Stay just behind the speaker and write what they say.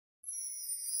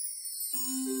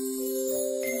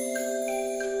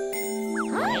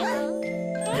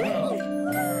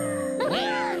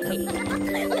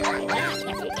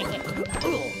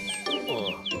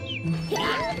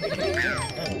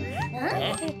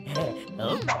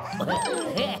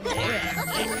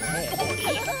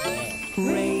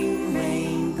Rain,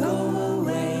 rain, go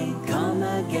away, come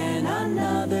again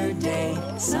another day.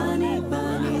 Sunny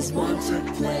bunnies want to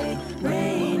play.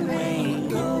 Rain, rain,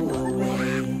 go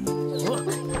away.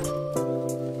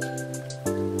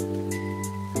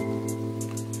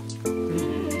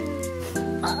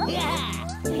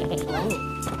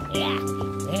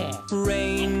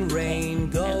 Rain, rain,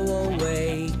 go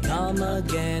away, come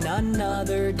again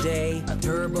another day.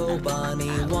 Turbo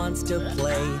bunny wants to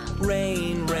play.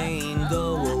 Rain, rain,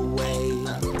 go away.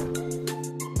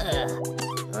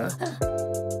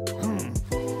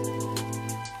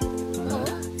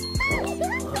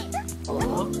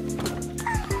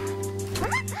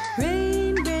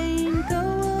 Rain, rain, go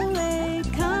away,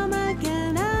 come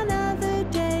again another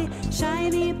day.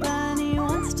 Shiny bunny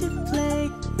wants to play.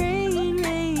 Rain,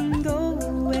 rain, go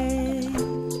away.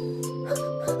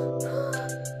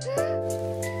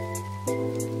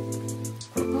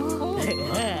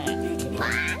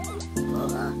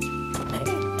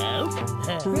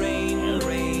 Rain,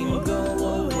 rain, go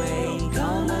away,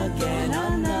 come again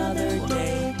another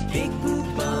day. Big blue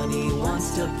bunny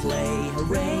wants to play.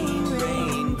 Rain,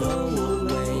 rain, go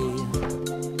away.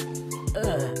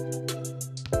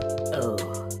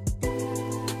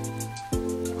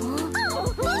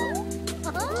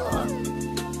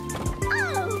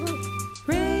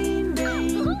 Rain,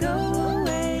 rain, go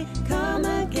away, come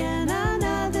again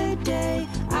another day.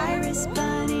 Iris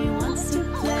bunny wants to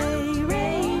play.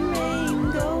 Rain,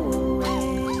 rain, go away.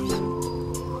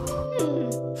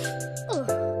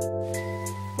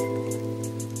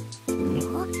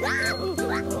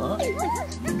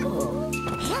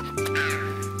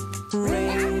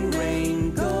 Rain,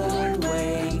 rain, go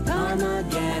away, come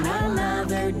again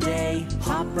another day.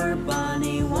 Hopper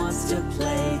bunny wants to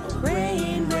play.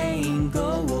 Rain, rain,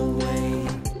 go away.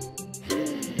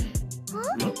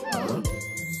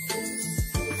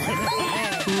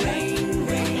 Rain,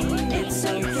 rain, it's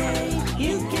okay.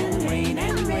 You can rain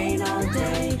and rain all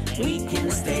day. We can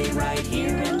stay right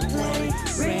here and play.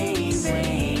 Rain,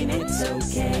 rain, it's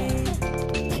okay.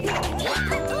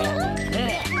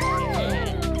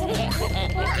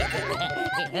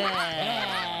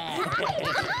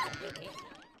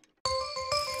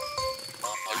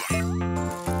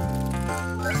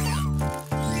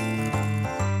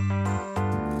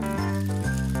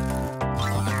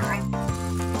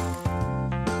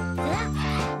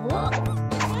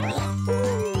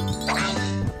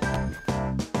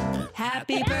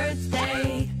 Happy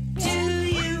birthday to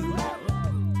you.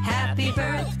 Happy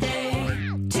birthday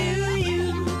to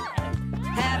you.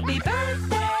 Happy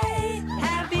birthday,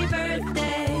 happy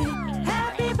birthday,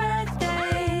 happy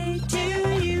birthday to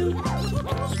you.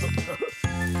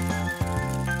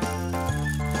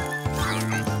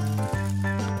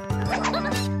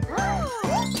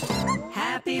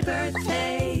 Happy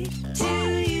birthday to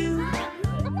you.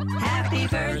 Happy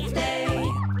birthday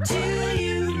to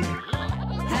you.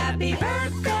 Happy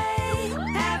birthday,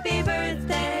 happy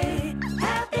birthday,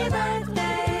 happy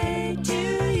birthday to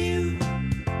you.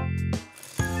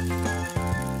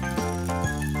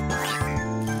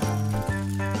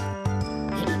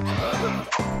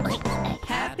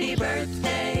 Happy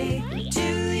birthday to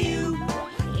you.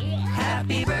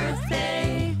 Happy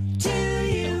birthday to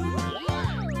you.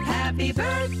 Happy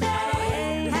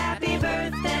birthday, happy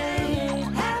birthday,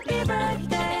 happy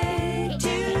birthday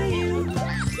to you.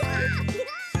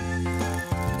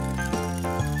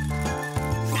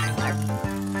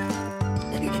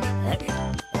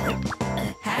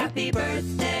 Happy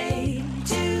birthday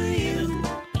to you.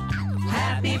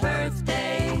 Happy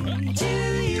birthday to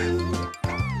you.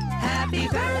 Happy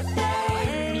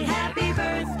birthday, happy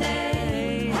birthday,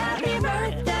 happy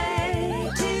birthday to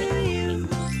you.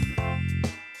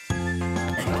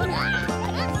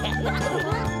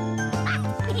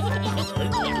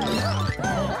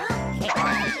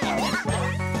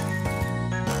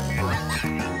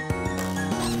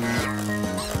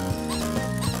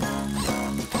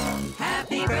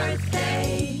 Happy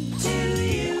birthday to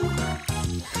you.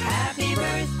 Happy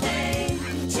birthday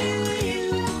to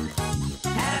you.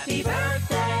 Happy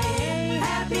birthday,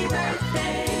 happy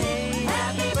birthday,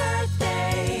 happy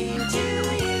birthday to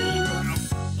you.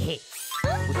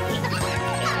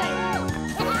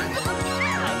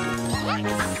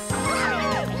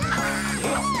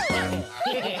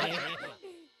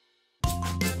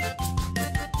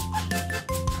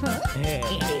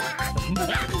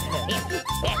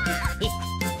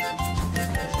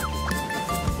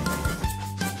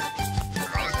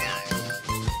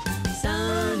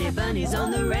 Sunny bunnies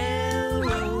on the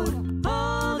railroad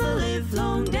all the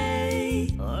livelong day.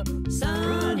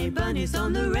 Sunny bunnies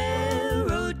on the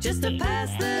railroad just to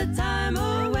pass the time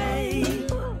away.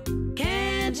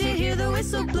 Can't you hear the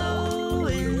whistle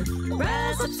blowing?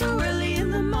 Rise up so early in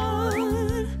the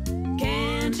morning.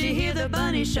 Can't you hear the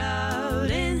bunny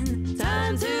shouting?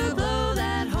 Time to blow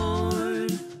that horn.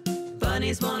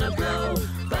 Bunnies wanna blow,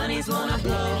 bunnies wanna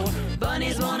blow,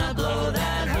 bunnies wanna blow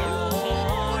that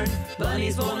horn.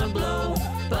 Bunnies wanna blow,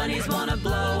 bunnies wanna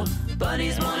blow,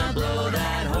 bunnies wanna blow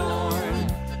that horn.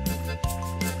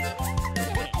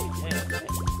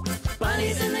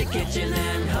 Bunnies in the kitchen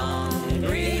and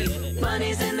hungry,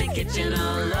 bunnies in the kitchen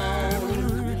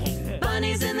alone.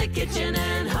 Bunnies in the kitchen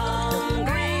and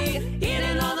hungry,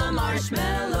 eating all the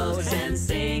marshmallows and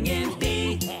singing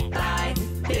beep-bye,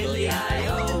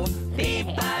 diddly-I-o,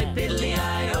 beep-bye,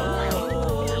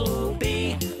 diddly-I-o,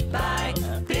 beep-bye,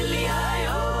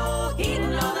 diddly-I-o,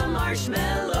 eating all the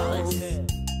marshmallows.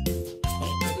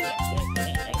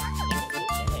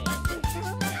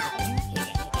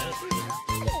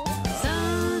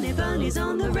 Sunny bunnies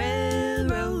on the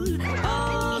railroad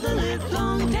all the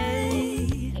livelong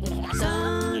day.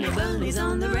 Sunny bunnies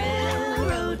on the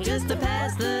railroad just to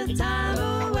pass the time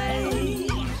away.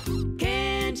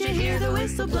 Can't you hear the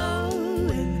whistle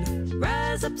blowing?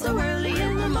 Rise up so early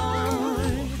in the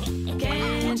morning.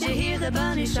 Can't you hear the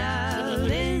bunny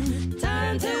shouting?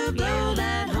 Time to blow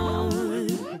that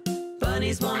horn.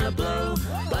 Bunnies wanna blow,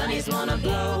 bunnies wanna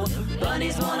blow,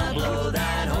 bunnies wanna blow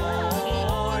that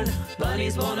horn.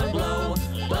 Bunnies wanna blow,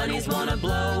 bunnies wanna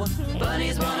blow,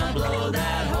 bunnies wanna blow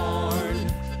that horn.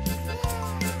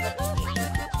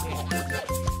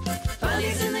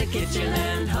 Bunnies in the kitchen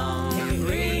and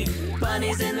hungry,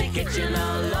 bunnies in the kitchen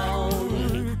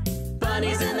alone.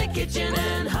 Bunnies in the kitchen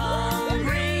and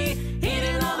hungry,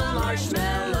 eating all the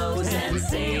marshmallows and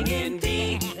singing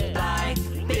beep-bye,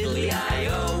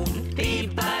 biddly-I-o,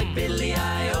 beep-bye,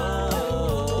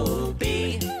 biddly-I-o,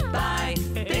 beep-bye,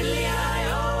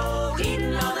 biddly-I-o,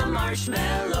 eating all the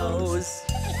marshmallows.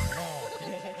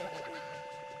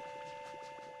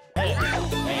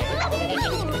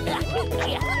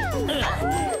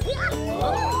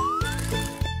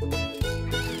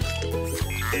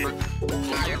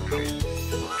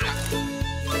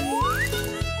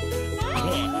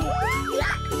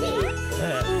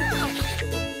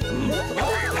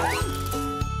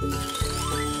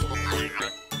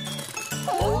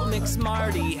 Old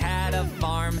McSmarty had a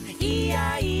farm,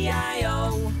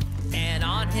 E-I-E-I-O. And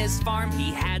on his farm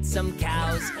he had some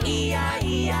cows,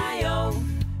 E-I-E-I-O.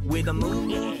 With a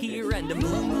moo-moo here and a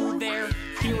moo-moo there,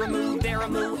 here a moo, there a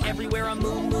moo, everywhere a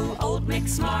moo-moo. Old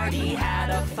McSmarty had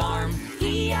a farm,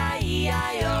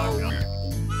 E-I-E-I-O.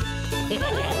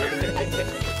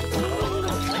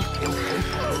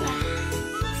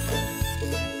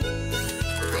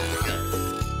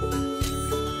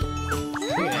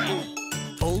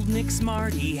 Old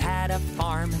McSmarty had a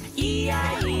farm,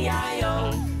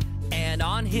 E-I-E-I-O. And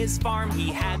on his farm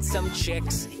he had some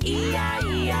chicks,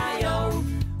 E-I-E-I-O.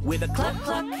 With a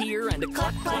cluck-cluck here and a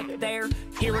cluck-cluck there,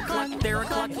 here a cluck, there a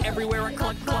cluck, everywhere a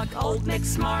cluck-cluck. Old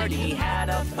McSmarty had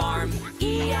a farm,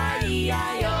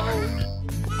 E-I-E-I-O.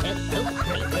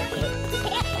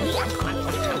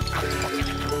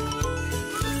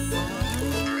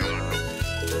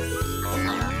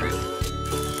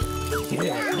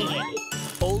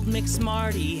 Old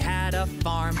McSmarty had a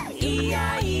farm,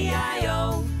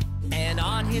 E-I-E-I-O. And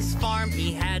on his farm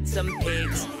he had some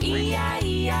pigs,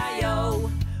 E-I-E-I-O.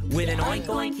 With an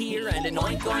oink-oink here and an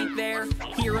oink-oink there,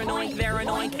 here an oink, there an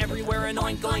oink, everywhere an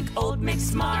oink-oink. Old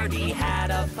McSmarty had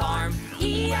a farm,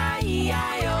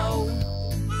 E-I-E-I-O.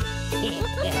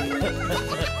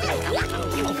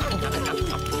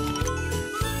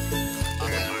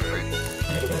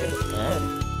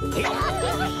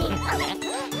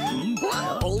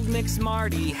 Old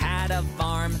McSmarty had a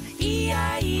farm,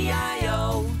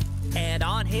 E-I-E-I-O. And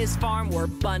on his farm were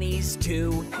bunnies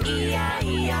too,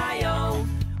 E-I-E-I-O.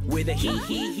 With a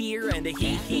hee-hee here and a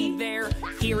hee-hee there,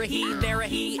 here a hee, there a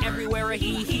hee, everywhere a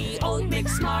hee-hee. Old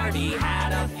McSmarty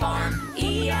had a farm,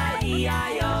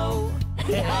 E-I-E-I-O.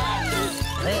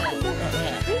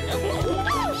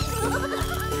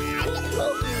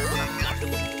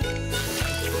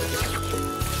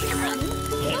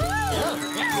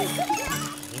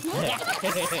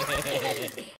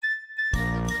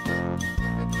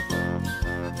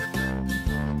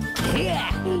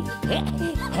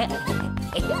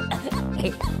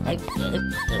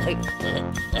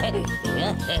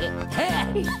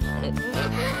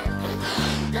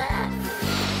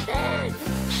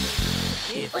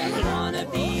 If you wanna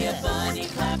be a bunny,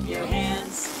 clap your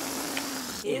hands.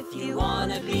 If you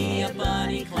wanna be a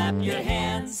bunny, clap your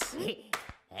hands.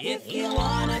 If you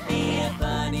wanna be a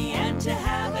bunny and to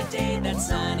have a day that's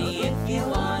sunny. If you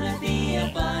wanna be a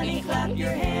bunny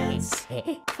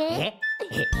If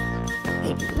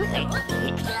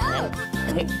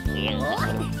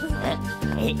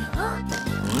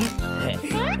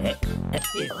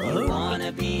you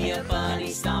wanna be a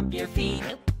bunny, stomp your feet.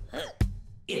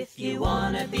 If you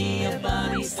wanna be a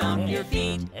bunny, stomp your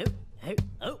feet.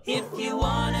 If you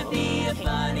wanna be a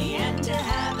bunny and to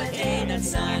have a day that's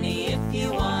sunny. If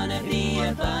you wanna be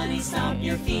a bunny, stomp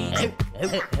your feet.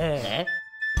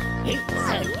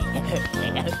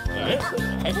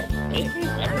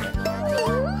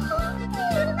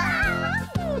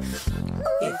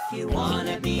 If you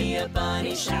wanna be a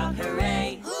bunny, shout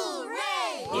hooray!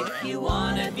 Hooray! If you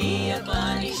wanna be a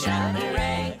bunny, shout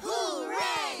hooray!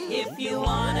 Hooray! If you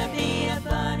wanna be a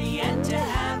bunny and to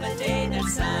have a day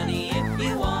that's sunny. If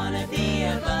you wanna be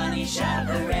a bunny, shout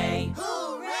hooray!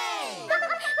 Hooray!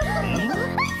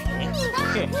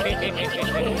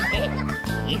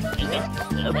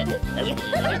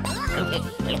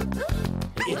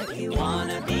 If you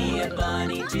wanna be a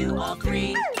bunny, do all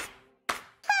three.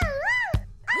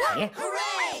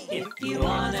 Hooray! If you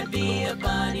wanna be a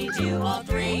bunny, do all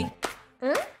three.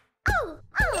 Hooray!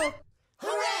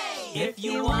 If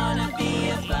you wanna be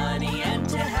a bunny and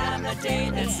to have a day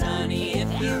that's sunny.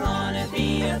 If you wanna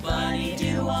be a bunny,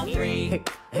 do all three.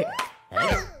 Hooray!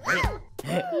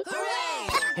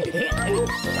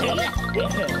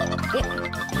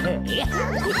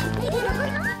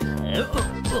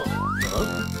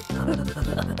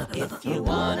 If you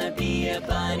wanna be a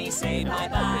bunny, say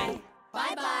bye-bye.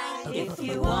 Bye-bye. If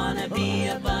you wanna be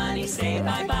a bunny, say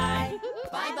bye-bye.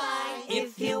 Bye-bye.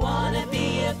 If you wanna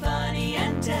be a bunny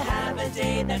and to have a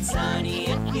day that's sunny.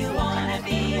 If you wanna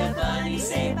be a bunny,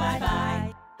 say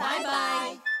bye-bye.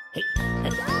 Bye-bye.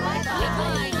 Bye-bye.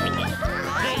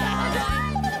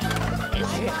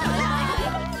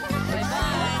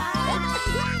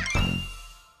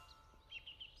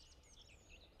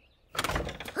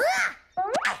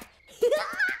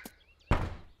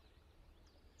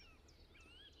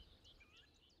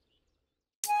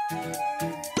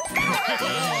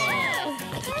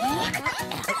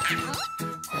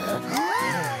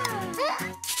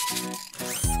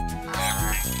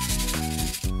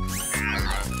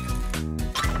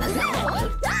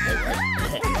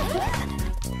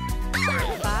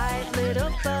 Five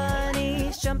little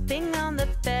bunnies jumping on the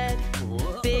bed.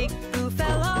 Big Boo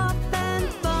fell off and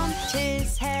bumped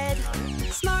his head.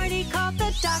 Smarty called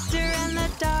the doctor and the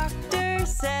doctor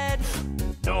said,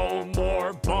 "No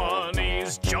more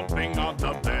bunnies jumping on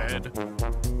the bed."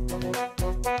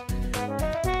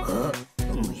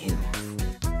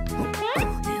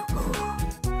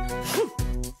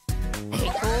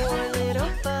 Four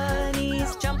little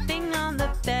bunnies jumping on the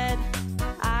bed.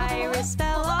 Iris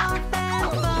fell off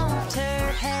and bumped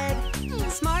her head.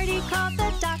 Smarty called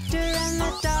the doctor and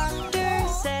the doctor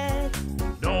said,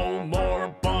 "No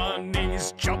more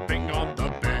bunnies jumping on the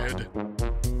bed."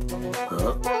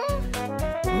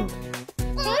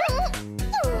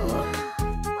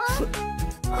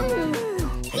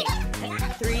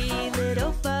 Three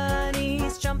little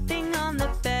bunnies jumping on the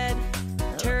bed.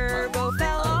 Turbo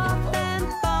fell off and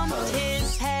bumped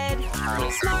his head.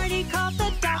 Smarty called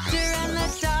the doctor and the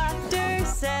doctor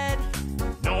said,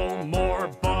 "No more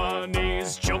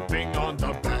bunnies jumping on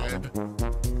the bed."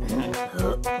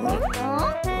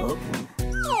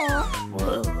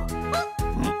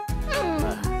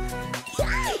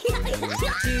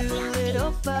 Two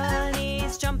little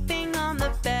bunnies jumping on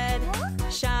the bed.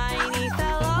 Shiny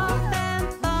fell off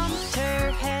and bumped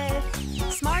her head.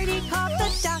 Smarty called the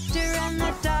doctor and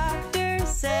the doctor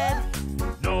said,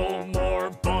 "No more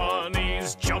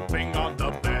bunnies jumping on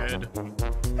the bed."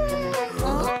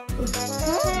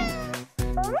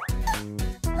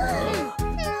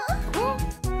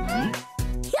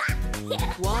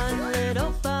 One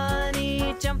little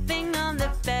bunny jumping on the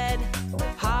bed.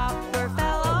 Hopper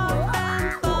fell off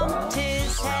and bumped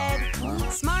his head.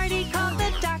 Smarty called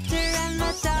the doctor and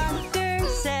the doctor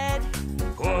said,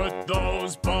 Put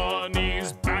those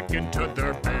bunnies back into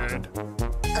their bed.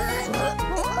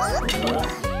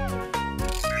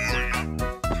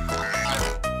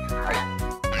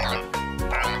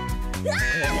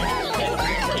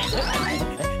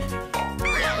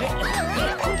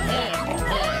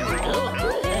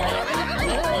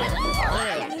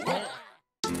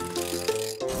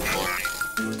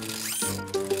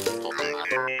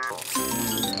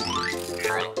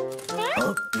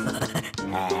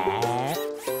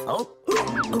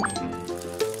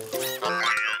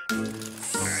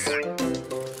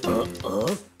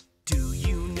 Do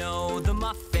you know the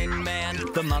Muffin Man?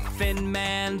 The Muffin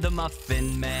Man, the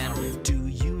Muffin Man. Do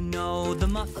you know the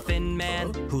Muffin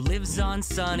Man who lives on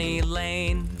Sunny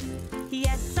Lane?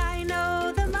 yes, I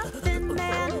know the Muffin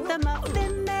Man. The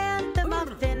Muffin Man, the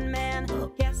Muffin Man.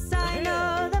 Yes, I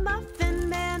know the Muffin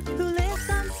Man who lives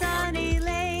on Sunny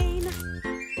Lane.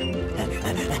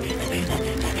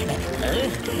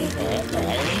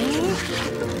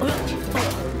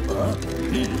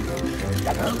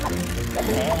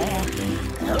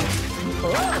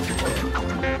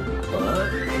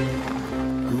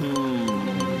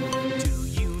 Do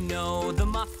you know the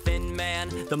Muffin Man?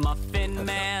 The Muffin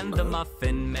Man, the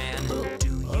Muffin Man. Do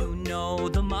you know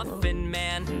the Muffin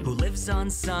Man who lives on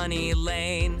Sunny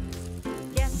Lane?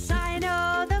 Yes, I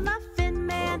know the Muffin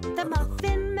Man, the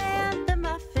Muffin Man, the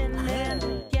Muffin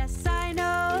Man. Yes, I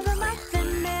know the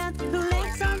Muffin Man who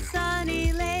lives on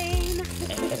Sunny Lane.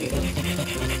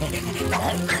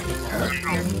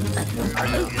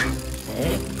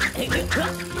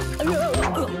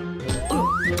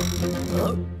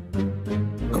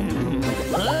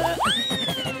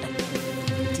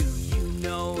 Do you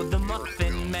know the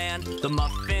Muffin Man? The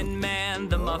Muffin Man,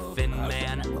 the Muffin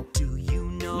Man. Do you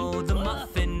know the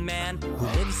Muffin Man who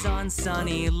lives on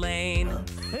Sunny Lane?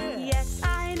 Yes,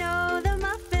 I know the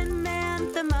Muffin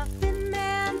Man, the Muffin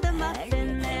Man, the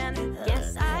Muffin Man.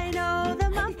 Yes, I know the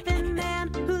Muffin Man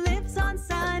who lives on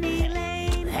Sunny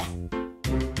Lane.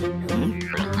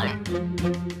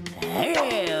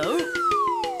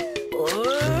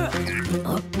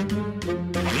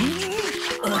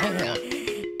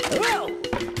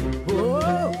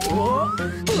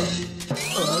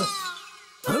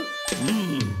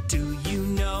 Do you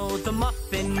know the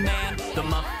Muffin Man? The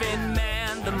Muffin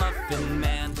Man, the Muffin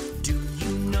Man. Do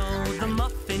you know the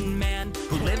Muffin Man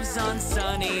who lives on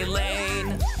Sunny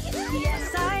Lane?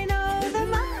 Yes, I know the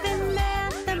Muffin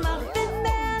Man, the Muffin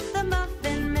Man, the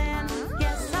Muffin Man.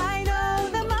 Yes, I know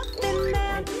the Muffin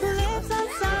Man who lives on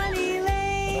Sunny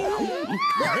Lane.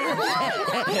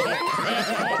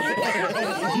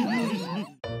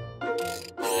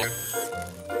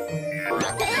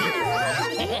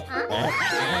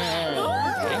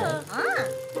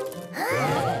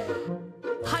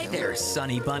 Hi there,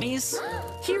 Sunny Bunnies.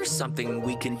 Here's something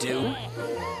we can do.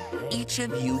 Each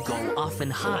of you go off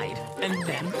and hide, and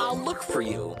then I'll look for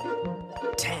you.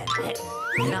 10,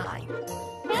 9,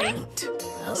 8,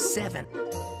 7,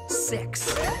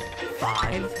 6,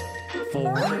 5,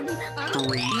 4,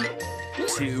 3,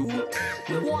 2,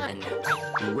 1.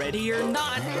 Ready or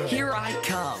not, here I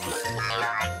come.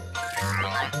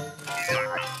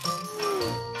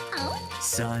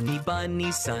 Sunny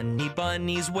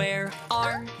bunnies, where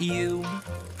are you?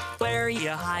 Where are you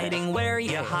hiding? Where are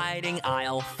you hiding?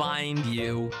 I'll find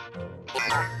you.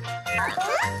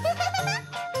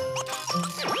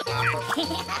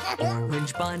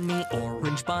 Orange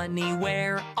bunny,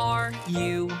 where are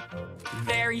you?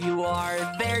 There you are,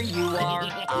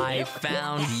 I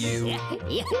found you.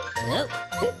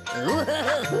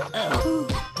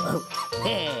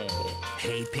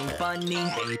 Hey pink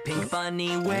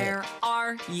bunny, where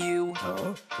are you?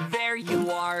 There you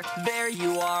are,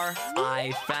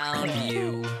 I found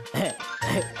you.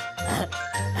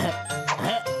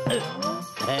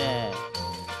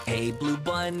 Hey blue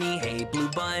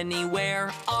bunny,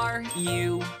 where are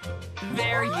you?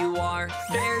 There you are,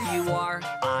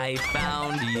 I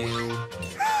found you.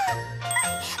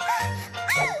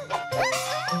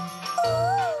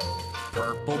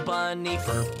 Purple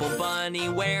bunny,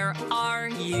 where are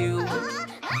you?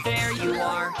 There you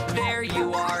are,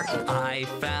 I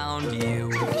found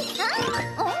you.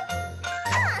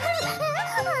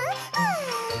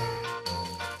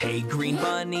 Hey green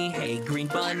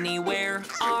bunny, where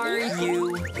are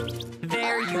you?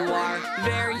 There you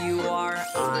are,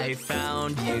 I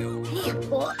found you.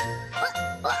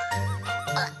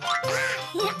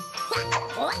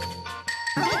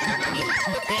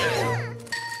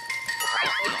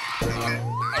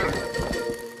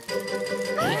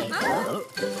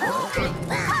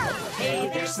 Hey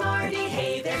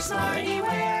there, Smarty,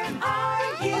 where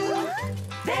are you?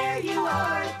 There you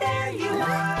are,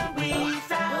 we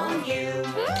found you.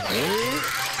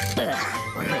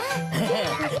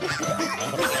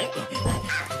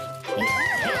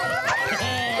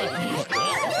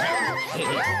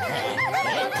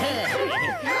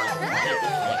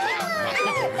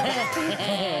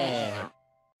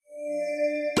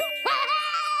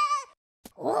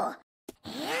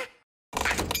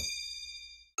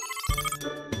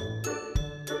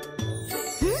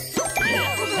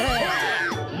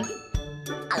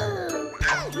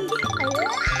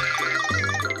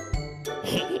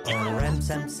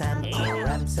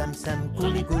 Sam Sam,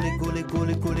 gully gully gully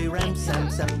gully gully ram Sam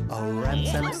Sam. Oh ram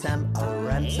Sam Sam, oh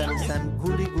ram Sam Sam,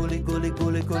 gully gully gully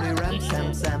gully gully ram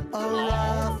Sam Sam. Oh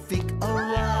Rafik,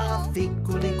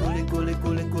 gully gully gully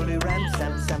gully gully ram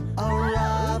Sam Sam. Oh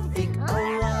Rafik,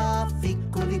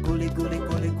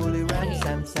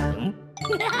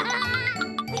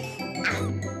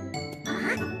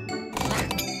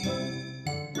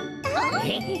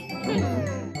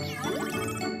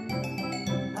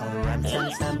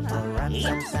 sam sam, oh ram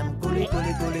sam sam, gully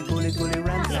gully gully gully gully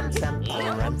ram sam sam,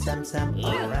 oh ram sam sam,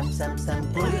 oh ram sam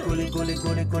sam, gully gully gully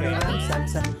gully gully ram sam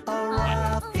sam, oh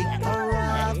Rafi,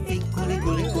 gully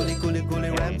gully gully gully gully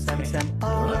ram sam sam, oh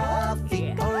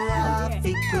Rafi,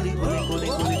 gully gully gully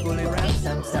gully gully ram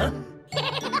sam sam.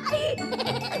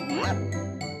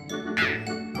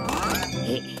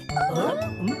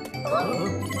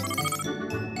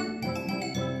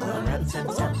 Ram sam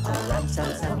sam, oh ram sam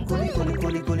sam, gully gully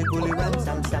gully gully gully ram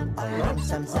sam sam, oh ram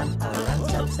sam sam, oh ram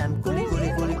sam sam, gully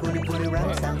gully gully gully gully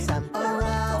ram sam sam, oh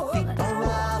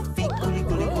Rafi, gully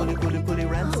gully gully gully gully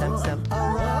ram sam sam, oh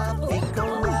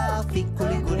Rafi,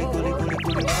 gully gully gully gully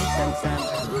gully ram sam sam.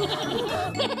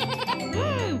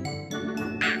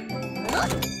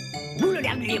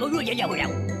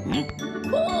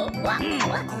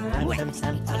 Ram sam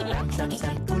sam, ram sam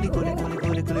sam, gully gully gully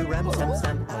gully gully ram sam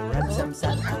sam, ram sam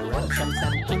sam, ram sam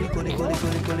sam, gully gully gully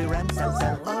gully gully ram sam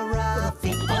sam, oh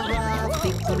Rafi,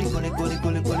 gully gully gully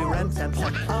gully gully ram sam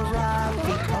sam, oh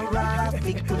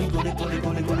Rafi, gully gully gully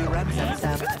gully gully ram sam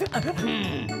sam.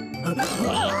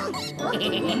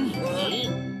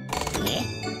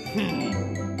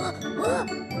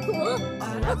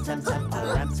 Ram sam sam,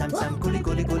 ram sam sam, gully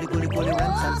gully gully gully gully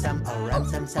ram sam sam, ram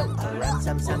sam sam, ram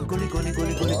sam sam, gully gully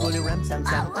gully gully gully ram sam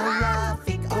sam,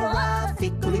 Rafi,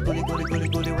 gully gully gully gully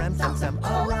gully ram sam sam,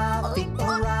 Rafi,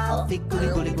 gully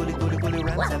gully gully gully gully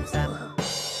ram sam sam.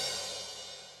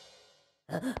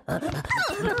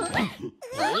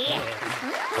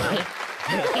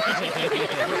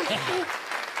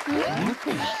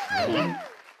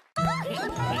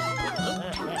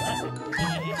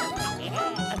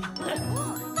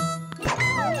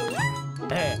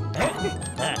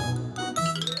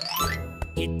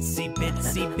 Itsy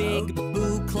bitsy big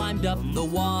Boo climbed up the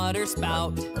water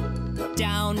spout.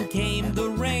 Down came the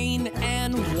rain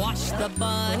and washed the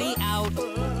bunny out.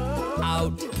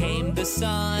 Out came the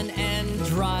sun and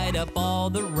dried up all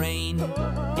the rain.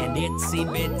 And itsy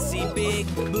bitsy big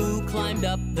Boo climbed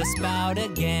up the spout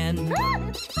again.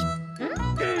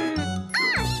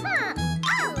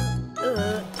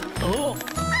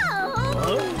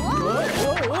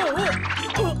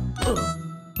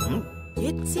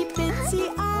 Itsy bitsy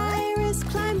Iris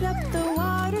climbed up the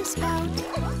water spout.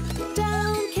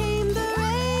 Down came the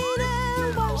rain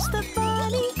and washed the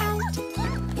bunny out.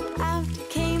 Out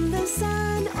came the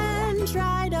sun and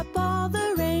dried up all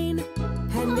the rain.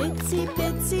 And itsy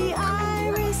bitsy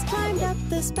Iris climbed up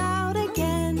the spout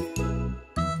again.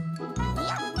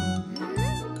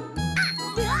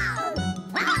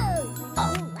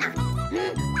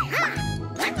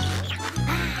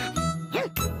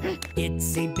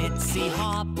 Itsy bitsy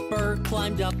Hopper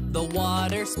climbed up the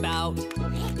water spout.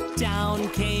 Down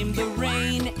came the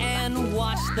rain and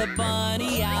washed the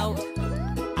bunny out.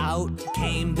 Out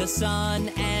came the sun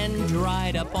and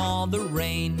dried up all the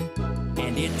rain.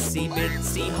 And itsy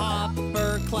bitsy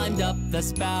Hopper climbed up the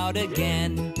spout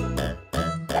again.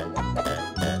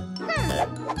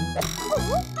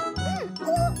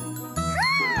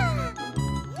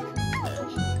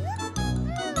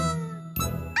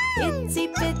 Itsy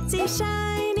bitsy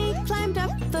Shiny climbed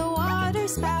up the water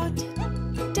spout.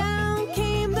 Down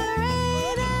came the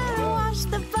rain and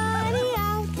washed the bunny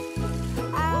out.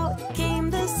 Out came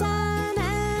the sun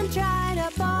and dried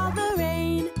up all the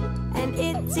rain. And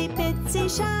itsy bitsy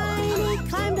Shiny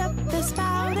climbed up the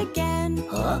spout again.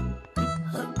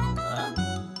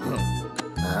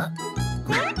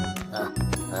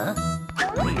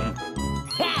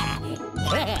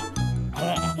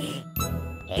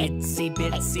 Itsy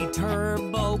bitsy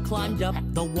Turbo climbed up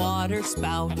the water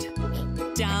spout.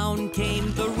 Down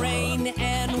came the rain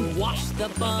and washed the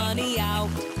bunny out.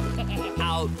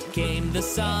 Out came the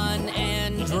sun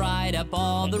and dried up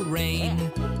all the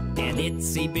rain. And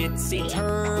itsy bitsy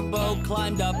Turbo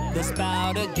climbed up the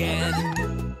spout again.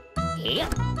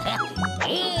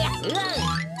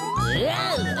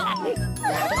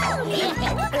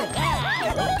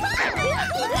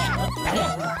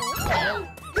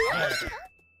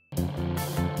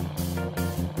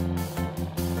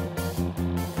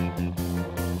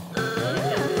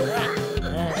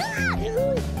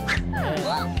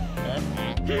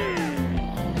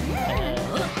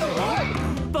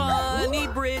 Bunny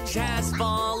Bridge has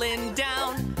fallen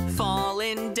down,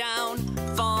 fallen down,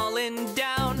 fallen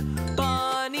down.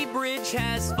 Bunny Bridge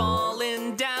has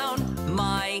fallen down,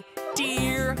 my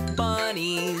dear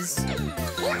bunnies.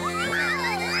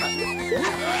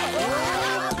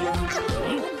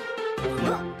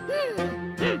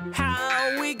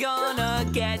 How we gonna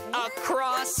get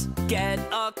across, get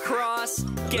across,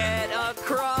 get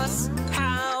across?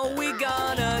 How we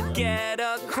gonna get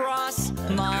across,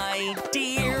 my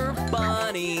dear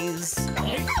bunnies?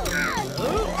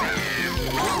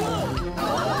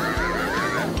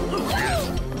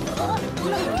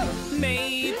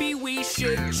 Maybe we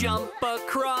should jump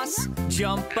across,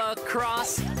 jump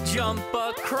across, jump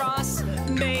across.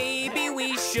 Maybe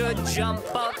we should jump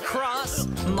across,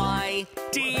 my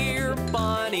dear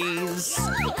bunnies.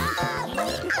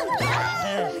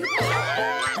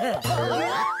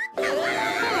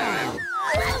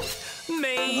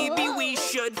 Maybe we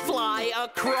should fly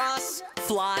across,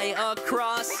 fly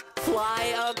across,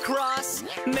 fly across.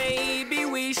 Maybe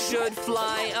we should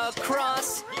fly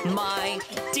across, my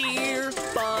dear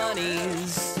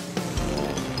bunnies.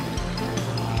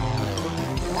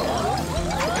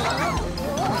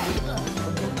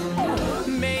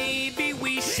 Maybe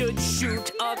we should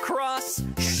shoot across,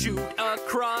 shoot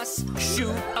across,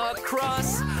 shoot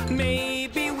across.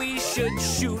 Maybe we should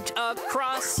shoot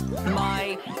across,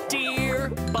 my dear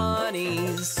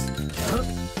bunnies.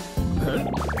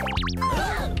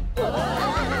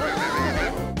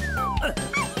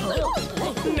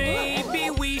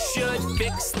 Maybe we should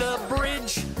fix the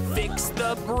bridge, fix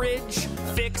the bridge,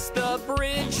 fix the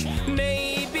bridge.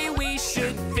 Maybe we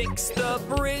should fix the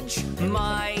bridge,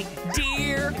 my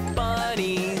dear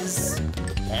bunnies.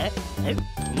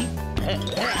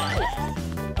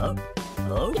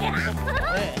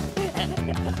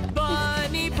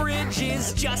 Bunny bridge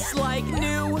is just like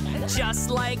new, just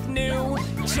like new,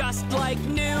 just like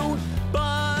new.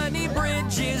 Bunny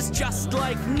bridge is just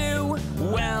like new.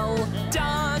 Well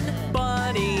done,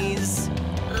 bunnies.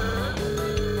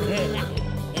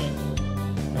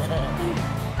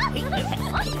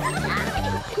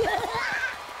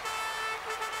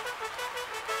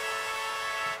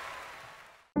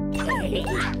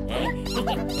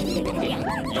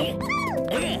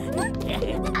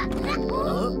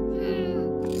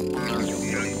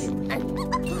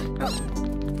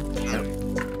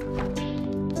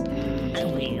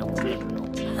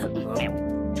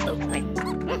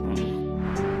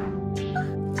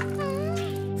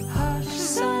 Hush,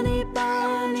 Sunny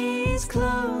Bunnies,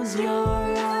 close your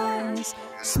eyes.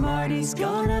 Smarty's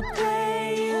gonna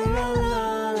play you a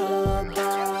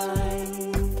lullaby.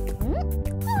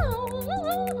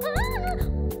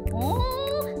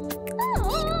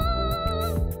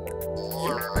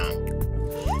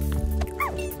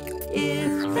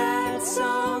 If that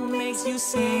song makes you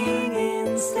sing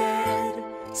instead,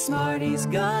 Smarty's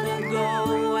gonna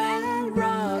go and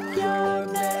rock your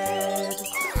bed.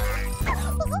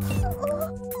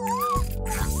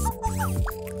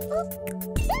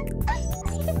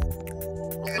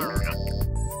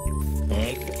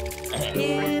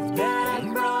 If that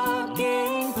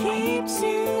rocking keeps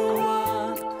you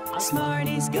up,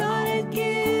 Smarty's gonna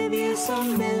give you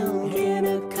some milk in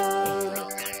a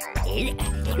cup.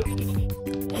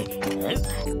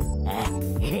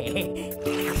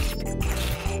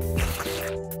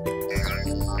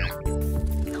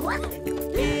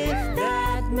 If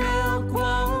that milk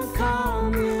won't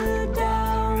calm you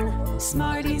down,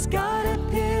 Smarty's got a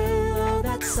pillow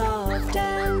that's soft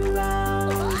and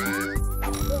round.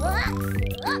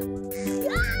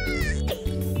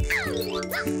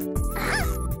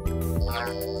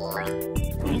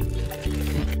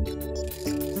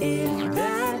 If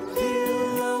that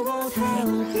pillow won't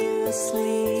help you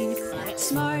sleep,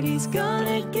 Smarty's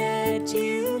gonna get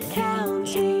you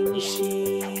counting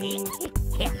sheep.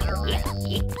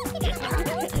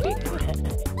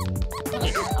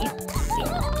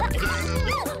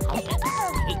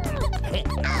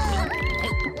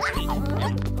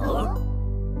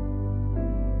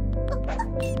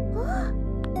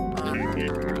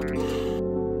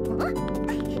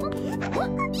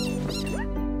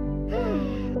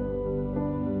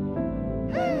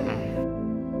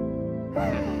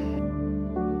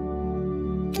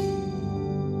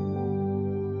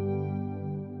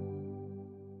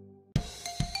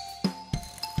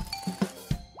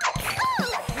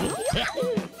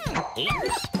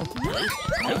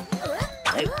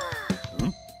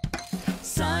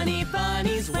 Sunny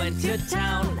Bunnies went to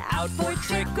town, out for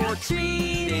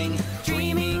trick-or-treating,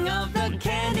 dreaming of the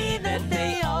candy that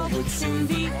they all would soon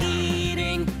be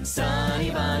eating.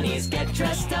 Sunny Bunnies, get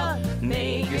dressed up,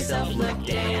 make yourself look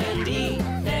dandy,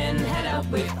 then head out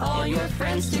with all your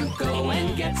friends to go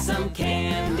and get some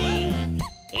candy.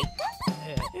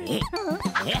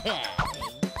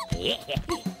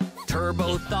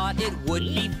 Turbo thought it would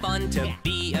be fun to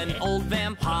be an old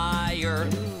vampire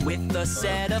with a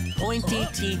set of pointy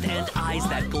teeth and eyes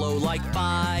that glow like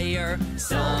fire.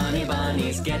 Sunny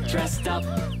Bunnies, get dressed up,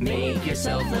 make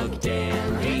yourself look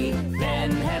dandy,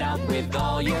 then head out with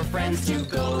all your friends to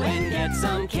go and get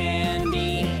some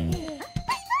candy.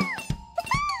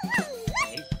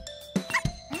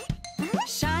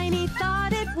 Tiny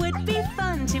thought it would be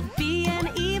fun to be an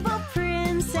evil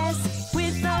princess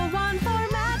with a wand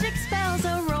for magic spells,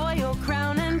 a royal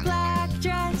crown and black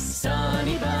dress.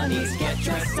 Sunny bunnies, get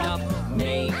dressed up,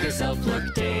 make yourself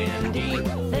look dandy,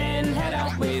 then head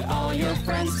out with all your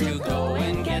friends to go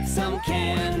and get some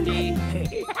candy.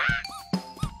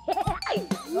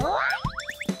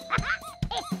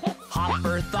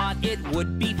 Hopper thought it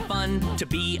would be fun to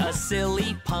be a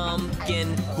silly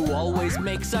pumpkin who always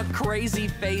makes a crazy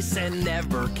face and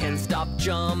never can stop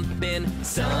jumping.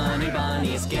 Sunny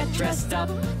bunnies, get dressed up,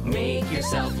 make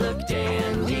yourself look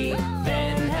dandy,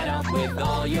 then head out with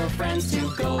all your friends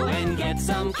to go and get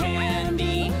some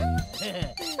candy.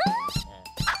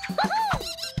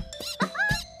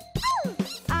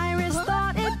 Iris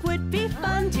thought it would be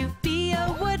fun to be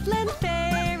a woodland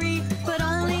fairy, but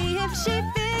only if she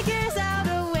figures out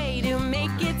a way to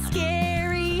make it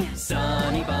scary.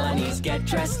 Sunny bunnies, get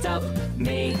dressed up,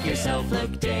 make yourself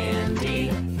look dandy,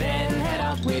 then head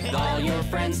out with all your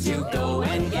friends to go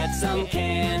and get some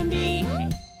candy.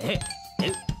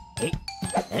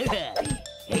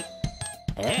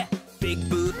 Big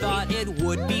Boo thought it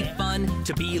would be fun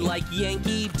to be like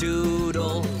Yankee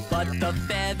Doodle, but the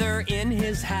feather in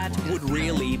his hat would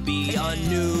really be a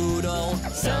noodle.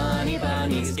 Sunny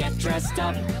bunnies, get dressed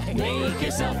up, make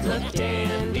yourself look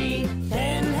dandy,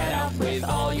 then head out with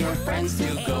all your friends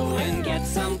to go and get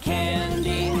some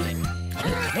candy.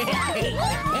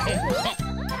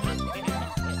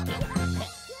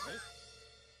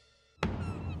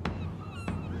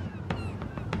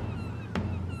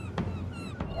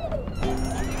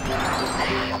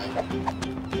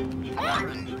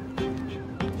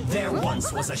 There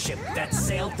once was a ship that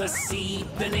sailed the sea.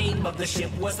 The name of the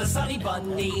ship was the Sunny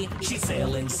Bunny. She'd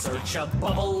sail in search of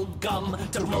bubble gum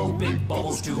to blow big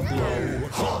bubbles to blow.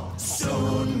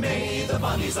 Soon may the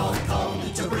bunnies all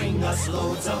come to bring us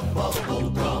loads of bubble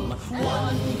gum.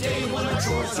 One day when our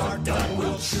chores are done,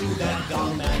 we'll chew that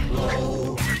gum and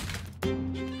blow.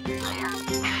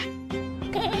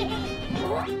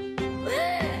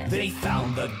 They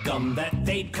found the gum that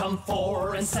they'd come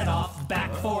for and set off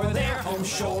back for their home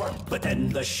shore. But then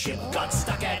the ship got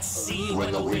stuck at sea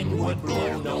where the wind would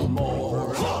blow no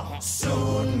more.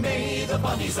 Soon may the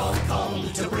bunnies all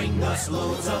come to bring us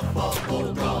loads of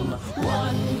bubble gum.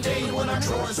 One day when our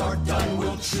chores are done,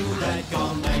 we'll chew that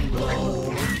gum and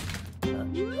blow.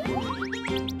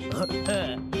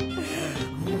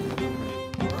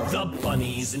 The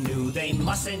bunnies knew they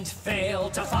mustn't fail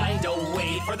to find a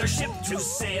way for their ship to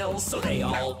sail, so they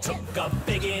all took a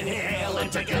big inhale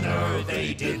and together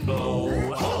they did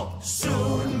blow.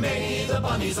 Soon may the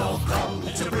bunnies all come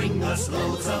to bring us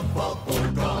loads of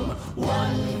bubble gum.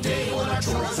 One day when our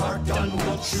chores are done,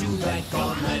 we'll chew that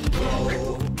gum and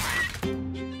blow.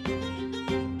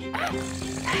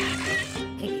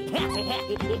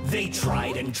 They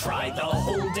tried and tried the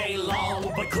whole day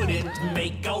long, but couldn't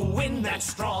make a wind that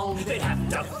strong. They'd have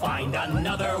to find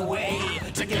another way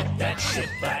to get that ship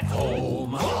back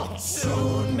home.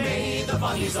 Soon may the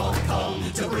bunnies all come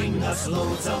to bring us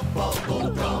loads of bubble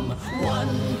gum.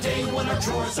 One day when our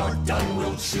chores are done,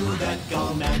 we'll chew that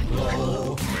gum and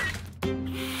blow.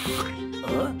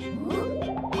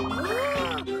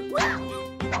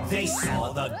 They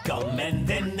saw the gum and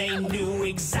then they knew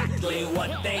exactly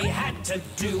what they had to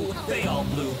do. They all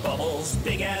blew bubbles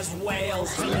big as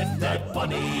whales to lift that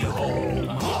bunny home.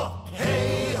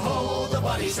 Hey ho, the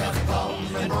bunnies have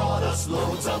come and brought us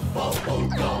loads of bubble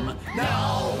gum.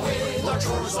 Now with our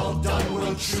chores all done,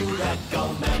 we'll chew that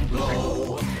gum and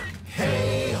blow.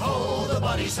 Hey ho, the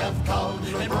bunnies have come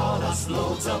and brought us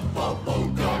loads of bubble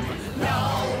gum.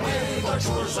 Now with our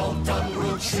chores all done,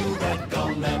 we'll chew that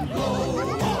gum and blow.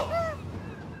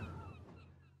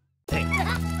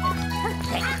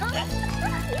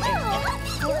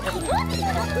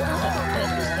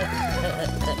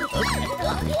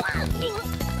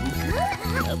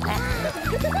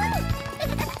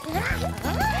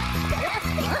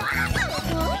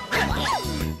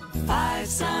 5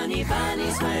 sunny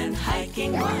bunnies went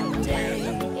hiking one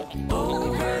day,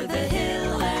 over the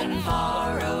hill and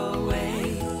far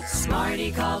away.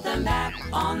 Smarty called them back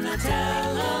on the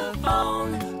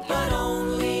telephone, but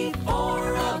only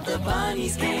 4 of the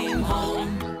bunnies came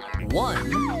home.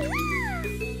 1,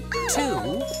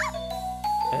 2,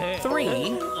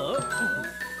 3,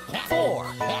 4.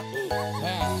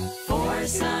 4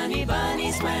 sunny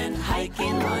bunnies went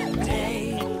hiking one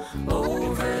day,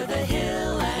 over the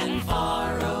hill and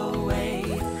far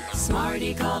away.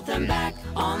 Smarty called them back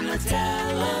on the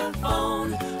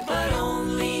telephone, but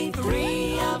only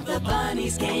 3 of the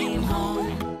bunnies came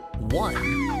home. 1,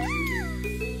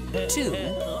 2,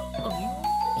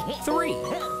 3.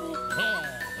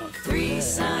 3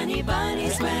 sunny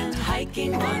bunnies went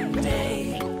hiking one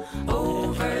day,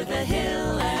 over the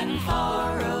hill and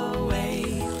far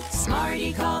away.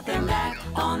 Smarty called them back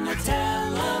on the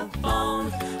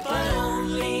telephone, but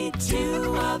only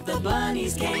 2 of the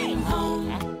bunnies came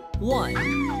home. 1,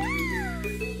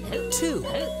 2.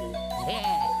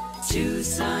 2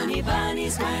 sunny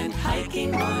bunnies went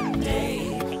hiking one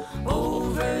day,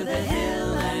 over the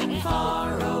hill and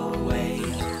far away.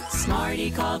 Smarty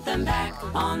called them back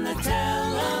on the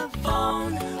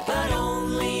telephone, but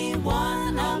only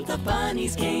 1 of the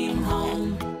bunnies came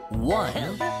home.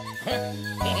 1.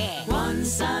 1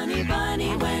 sunny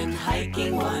bunny went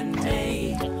hiking one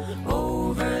day,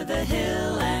 over the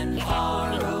hill and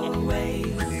far away.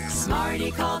 Smarty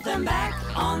called them back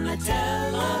on the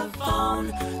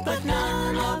telephone, but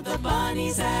none of the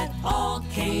bunnies at all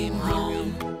came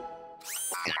home.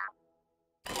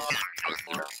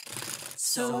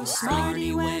 So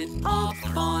Smarty went off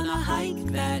on a hike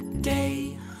that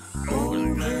day,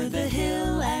 over the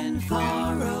hill and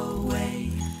far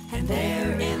away. And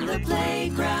there in the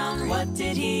playground, what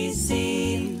did he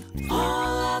see?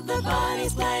 All of the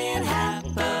bunnies playing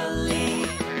happily.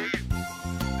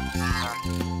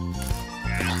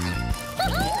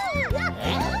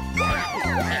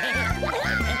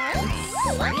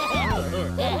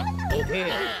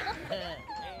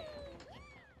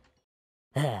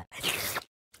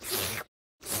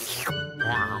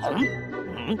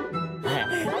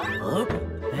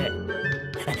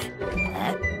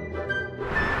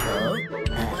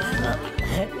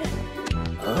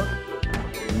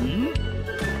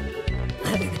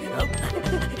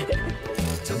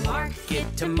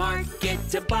 To market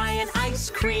to buy an ice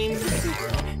cream.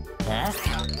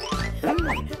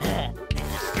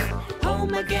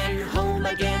 Home again,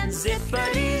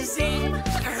 zippity zing.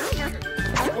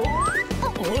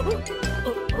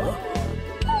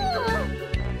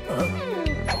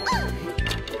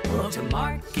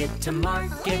 To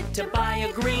market to buy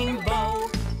a green bow.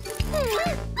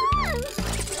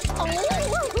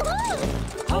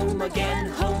 Home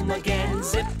again,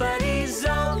 zippity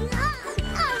zo.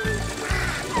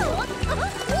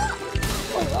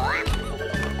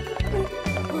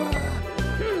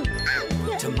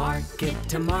 To market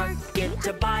to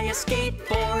buy a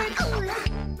skateboard.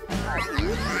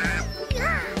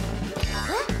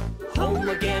 Home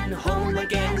again,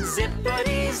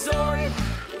 zippity zord.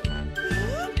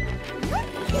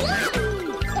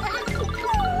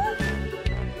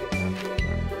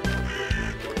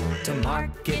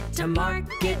 To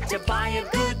market to buy a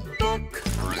good book.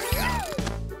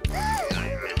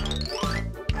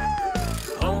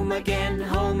 Home again,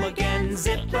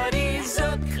 zippity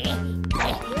zook.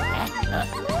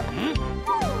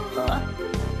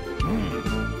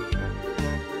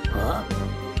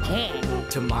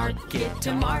 To market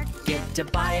to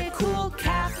buy a cool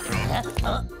cap.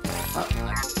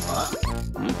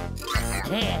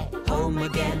 Home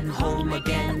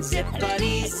again,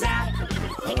 zippity zap.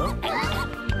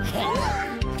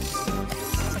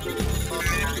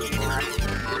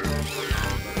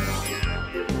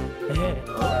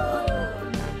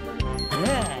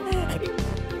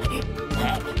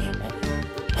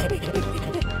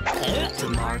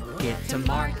 To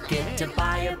market to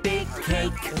buy a big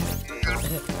cake.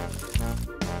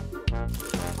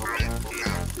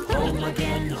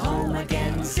 Home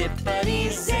again, zippity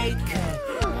zake.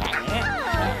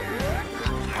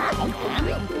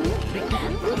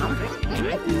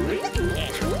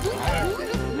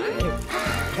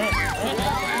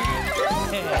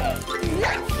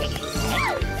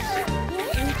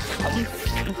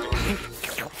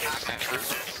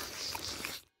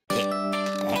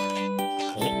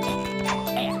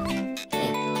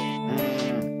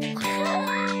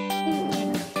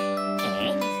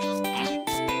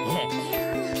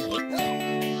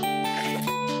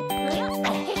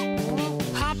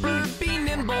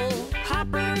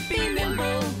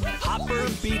 Hopper,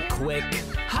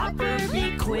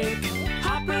 be quick.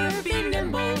 Hopper, be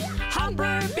nimble.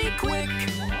 Hopper, be quick.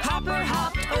 Hopper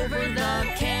hopped over the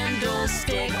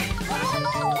candlestick.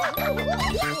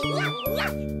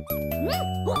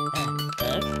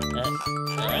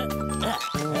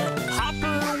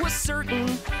 Hopper was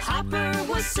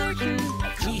certain.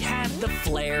 He had the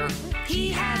flair.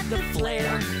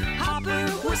 Hopper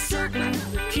was certain.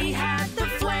 He had the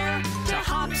flair to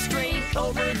hop straight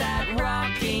over that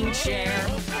rocking chair.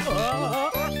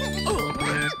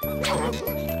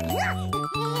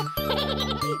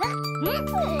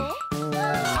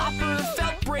 Hopper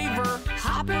felt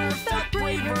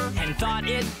braver, and thought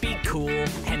it'd be cool,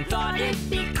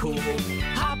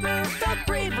 Hopper felt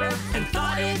braver, and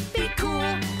thought it'd be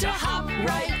cool to hop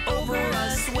right over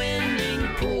a swimming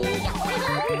pool.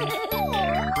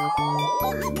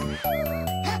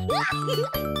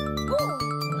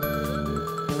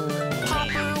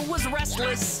 Hopper was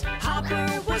restless,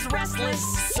 Hopper was restless,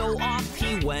 so off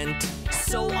he went,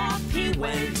 so off he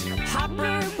went.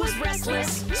 Hopper was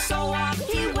restless, so off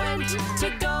he went to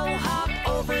go hop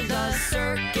over the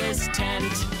circus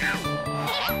tent.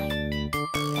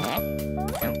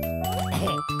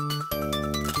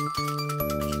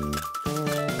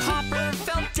 Hopper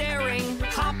felt daring,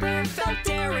 Hopper felt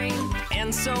daring,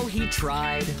 and so he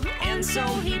tried, and so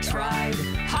he tried.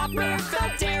 Hopper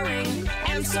felt daring,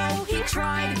 and so he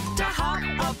tried to hop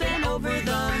up and over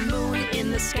the moon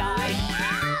in the sky.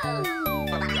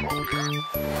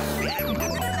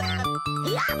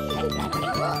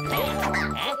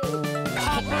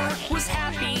 Hopper was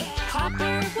happy,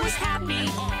 Hopper was happy.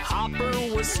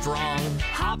 Hopper was strong,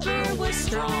 Hopper was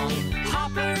strong.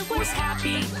 Hopper was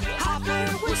happy, Hopper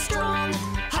was strong.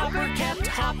 Hopper kept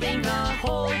hopping the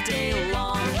whole day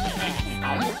long.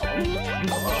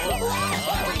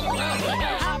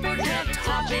 Hopper kept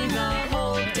hopping the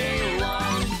whole day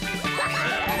long.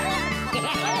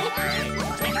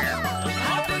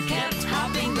 Hopper kept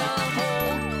hopping the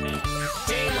whole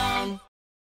day long.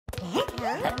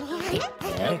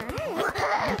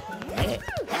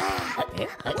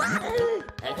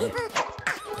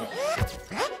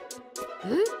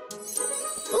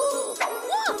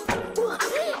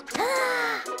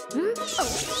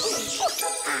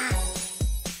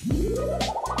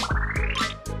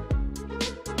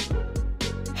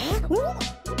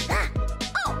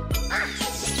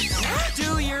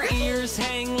 Do your ears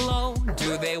hang low?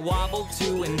 Do they wobble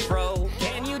to and fro?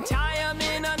 Can you tie them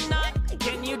in a knot?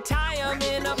 Can you tie them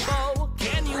in a bow?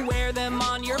 Can you wear them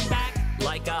on your back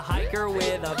like a hiker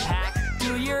with a pack?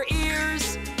 Do your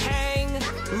ears hang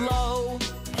low?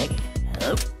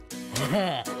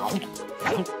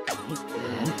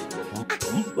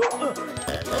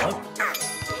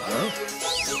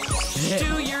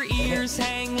 Do your ears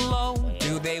hang low?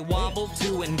 Do they wobble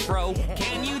to and fro?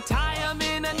 Can you tie them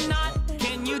in a knot?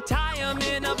 Can you tie them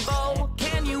in a bow?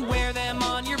 Can you wear them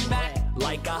on your back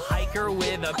like a hiker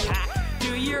with a pack?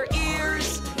 Do your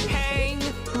ears hang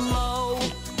low?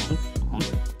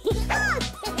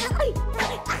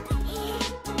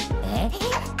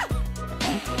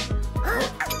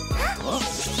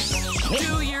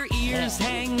 Do your ears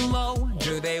hang low?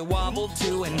 Do they wobble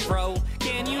to and fro?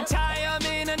 Can you tie them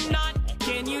in a knot?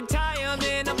 Can you tie them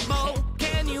in a bow?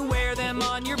 Can you wear them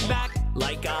on your back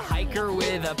like a hiker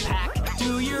with a pack?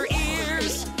 Do your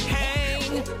ears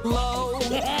hang low?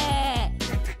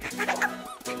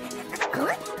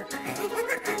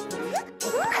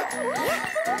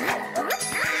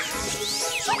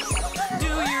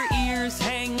 Do your ears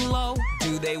hang low?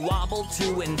 Do they wobble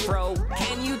to and fro?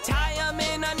 Can you tie them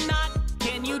in a knot?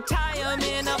 Can you tie them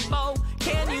in a bow?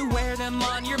 Can you wear them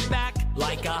on your back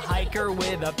like a hiker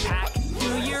with a pack?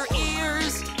 Do your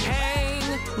ears hang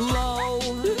low?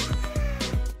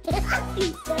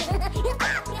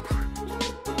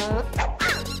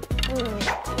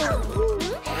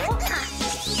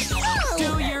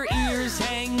 Do your ears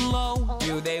hang low?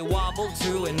 Do they wobble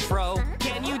to and fro?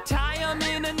 Can you tie them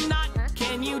in a knot?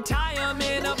 Can you tie them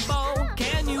in a bow?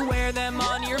 Can you wear them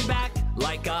on your back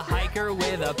like a hiker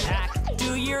with a pack?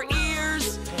 Do your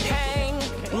ears hang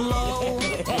low?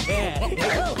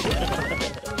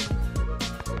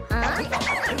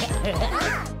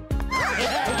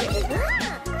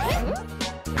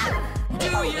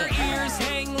 Do your ears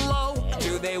hang low?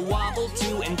 Do they wobble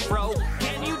to and fro?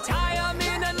 Can you tie them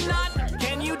in a knot?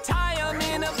 Can you tie them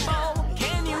in a bow?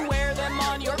 Can you wear them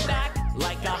on your back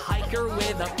like a hiker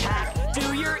with a pack?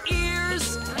 Do your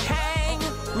ears hang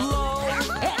low?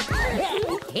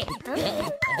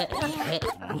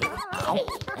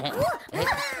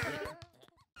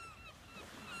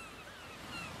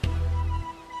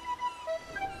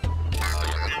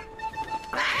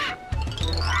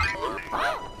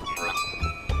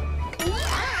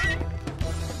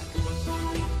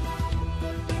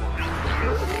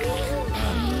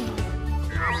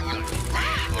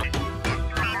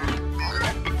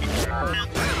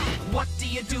 What do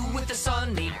you do with the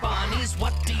Sunny Bunnies?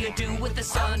 What do you do with the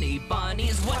Sunny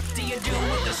Bunnies? What do you do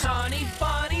with the Sunny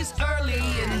Bunnies early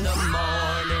in the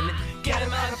morning? Get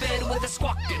 'em out of bed with a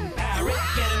squawking parrot.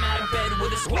 Get 'em out of bed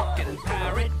with a squawking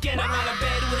parrot. Get 'em out of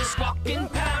bed with a squawking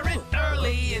parrot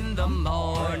early in the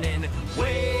morning.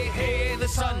 Way hey, the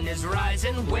sun is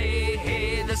rising. Way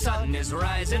hey, the sun is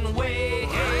rising. Way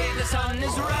hey, the sun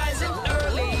is rising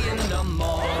early in the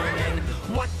morning.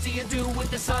 What do you do with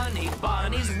the Sunny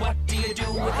Bunnies? What do you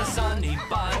do with the Sunny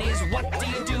Bunnies? What do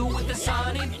you do with the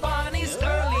Sunny Bunnies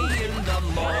early in the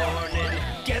morning?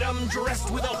 Get 'em dressed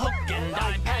with a hook and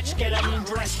eye patch. Get 'em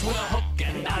dressed with a hook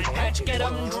and eye patch. Get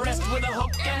 'em dressed with a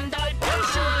hook and eye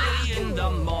patch early in the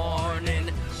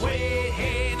morning. Way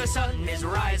hey, the sun is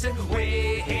rising.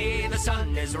 Way hey, the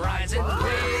sun is rising.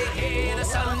 Way hey, the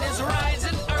sun is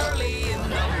rising early in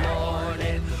the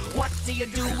morning. What do you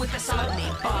do with the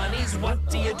Sunny Bunnies? What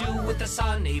do you do with the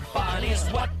Sunny Bunnies?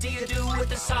 What do you do with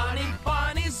the Sunny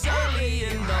Bunnies early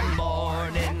in the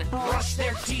morning? Brush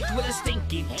their teeth with a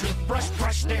stinky toothbrush.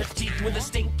 Brush their teeth with a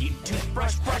stinky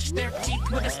toothbrush. Brush their teeth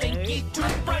with a stinky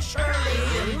toothbrush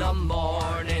early in the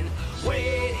morning.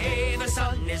 Way hey, the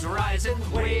sun is rising.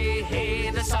 Way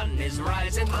hey, the sun is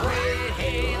rising. Way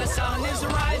hey, the sun is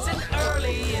rising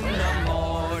early in the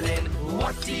morning.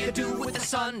 What do you do with the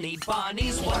Sunny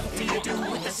Bunnies? What do you do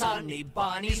with the Sunny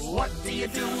Bunnies? What do you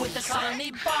do with the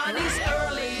Sunny Bunnies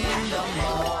early in the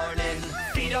morning?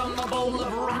 Feed 'em a bowl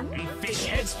of rotten fish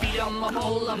heads. Feed 'em a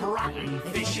bowl of rotten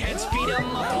fish heads. Feed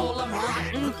 'em a bowl of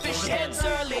rotten fish heads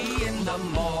early in the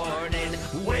morning.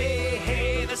 Way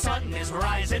hey, the sun is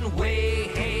rising. Way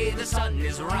hey, the sun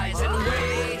is rising.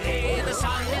 Way hey, the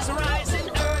sun is rising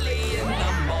early in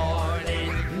the morning.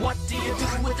 What do you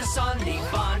do with the Sunny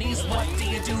Bunnies? What do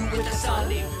you do with the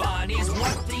Sunny Bunnies?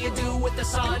 What do you do with the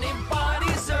Sunny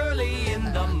Bunnies early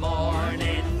in the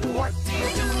morning? What do you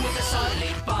do with the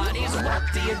Sunny Bunnies? What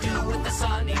do you do with the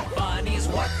Sunny Bunnies?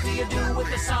 What do you do with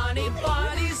the Sunny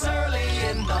Bunnies early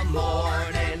in the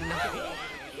morning?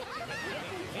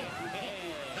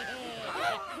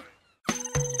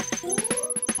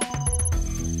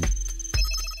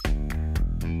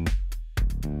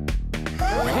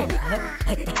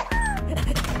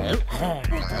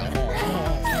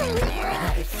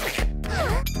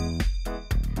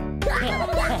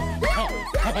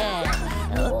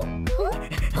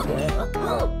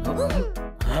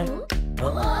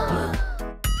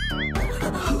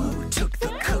 Who took the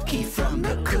cookie from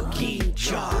the cookie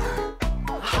jar?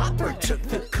 Hopper took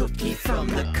the cookie from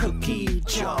the cookie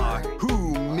jar.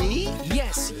 Who, me?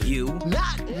 Yes, you.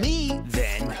 Not me.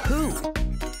 Then who?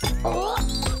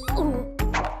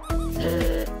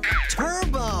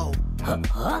 Turbo.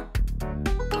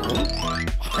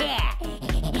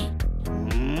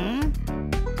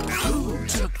 Who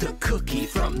took the cookie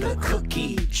from the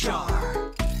cookie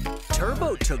jar?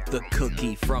 Turbo took the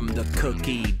cookie from the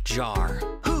cookie jar.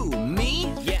 Who,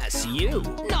 me? Yes, you.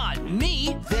 Not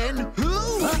me. Then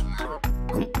who?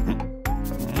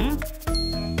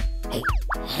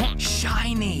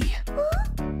 Shiny.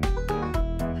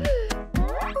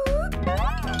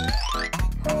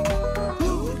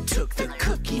 Who took the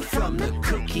cookie from the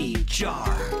cookie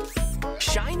jar?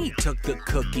 Shiny took the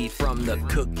cookie from the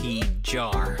cookie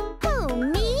jar. Who,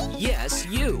 me? Yes,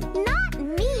 you. Not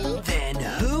me. Then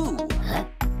who?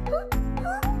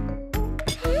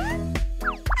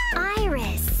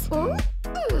 Iris. Who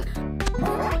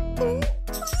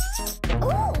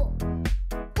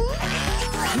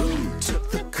took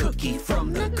the cookie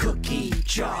from the cookie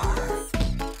jar?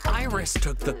 Iris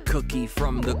took the cookie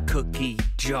from the cookie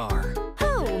jar.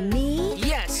 Who, me?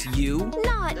 Yes, you.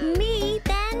 Not me.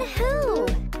 Then who?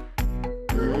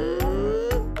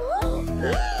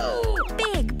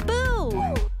 Big Boo.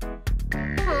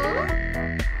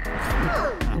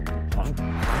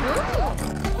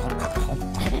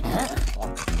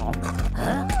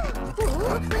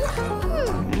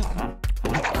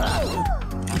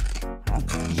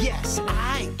 Yes,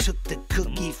 I took the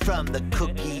cookie from the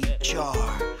cookie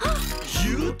jar.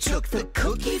 You took the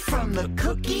cookie from the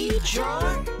cookie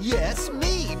jar? Yes,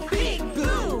 me, Big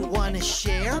Boo. Wanna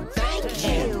share? Thank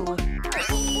you.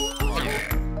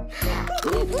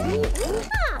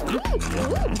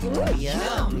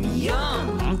 Yum,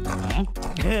 yum.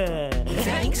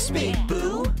 Thanks, Big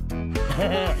Boo.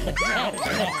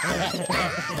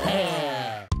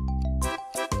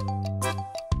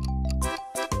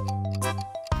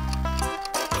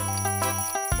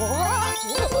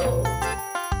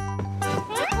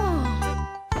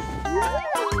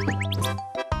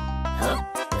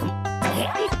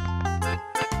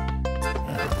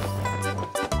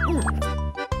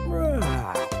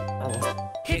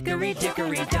 Hickory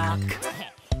dickory dock.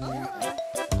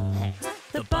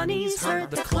 The bunnies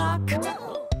heard the clock.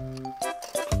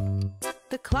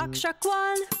 The clock struck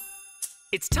one.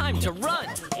 It's time to run.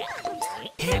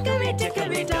 Hickory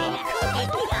dickory dock.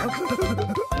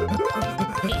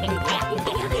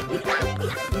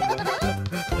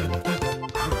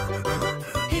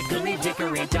 Hickory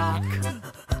dickory dock.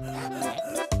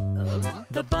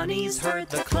 The bunnies heard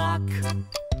the clock.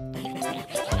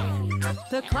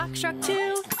 The clock struck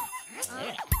two.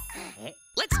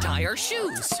 Let's tie our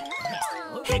shoes.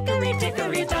 Hickory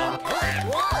dickory dock.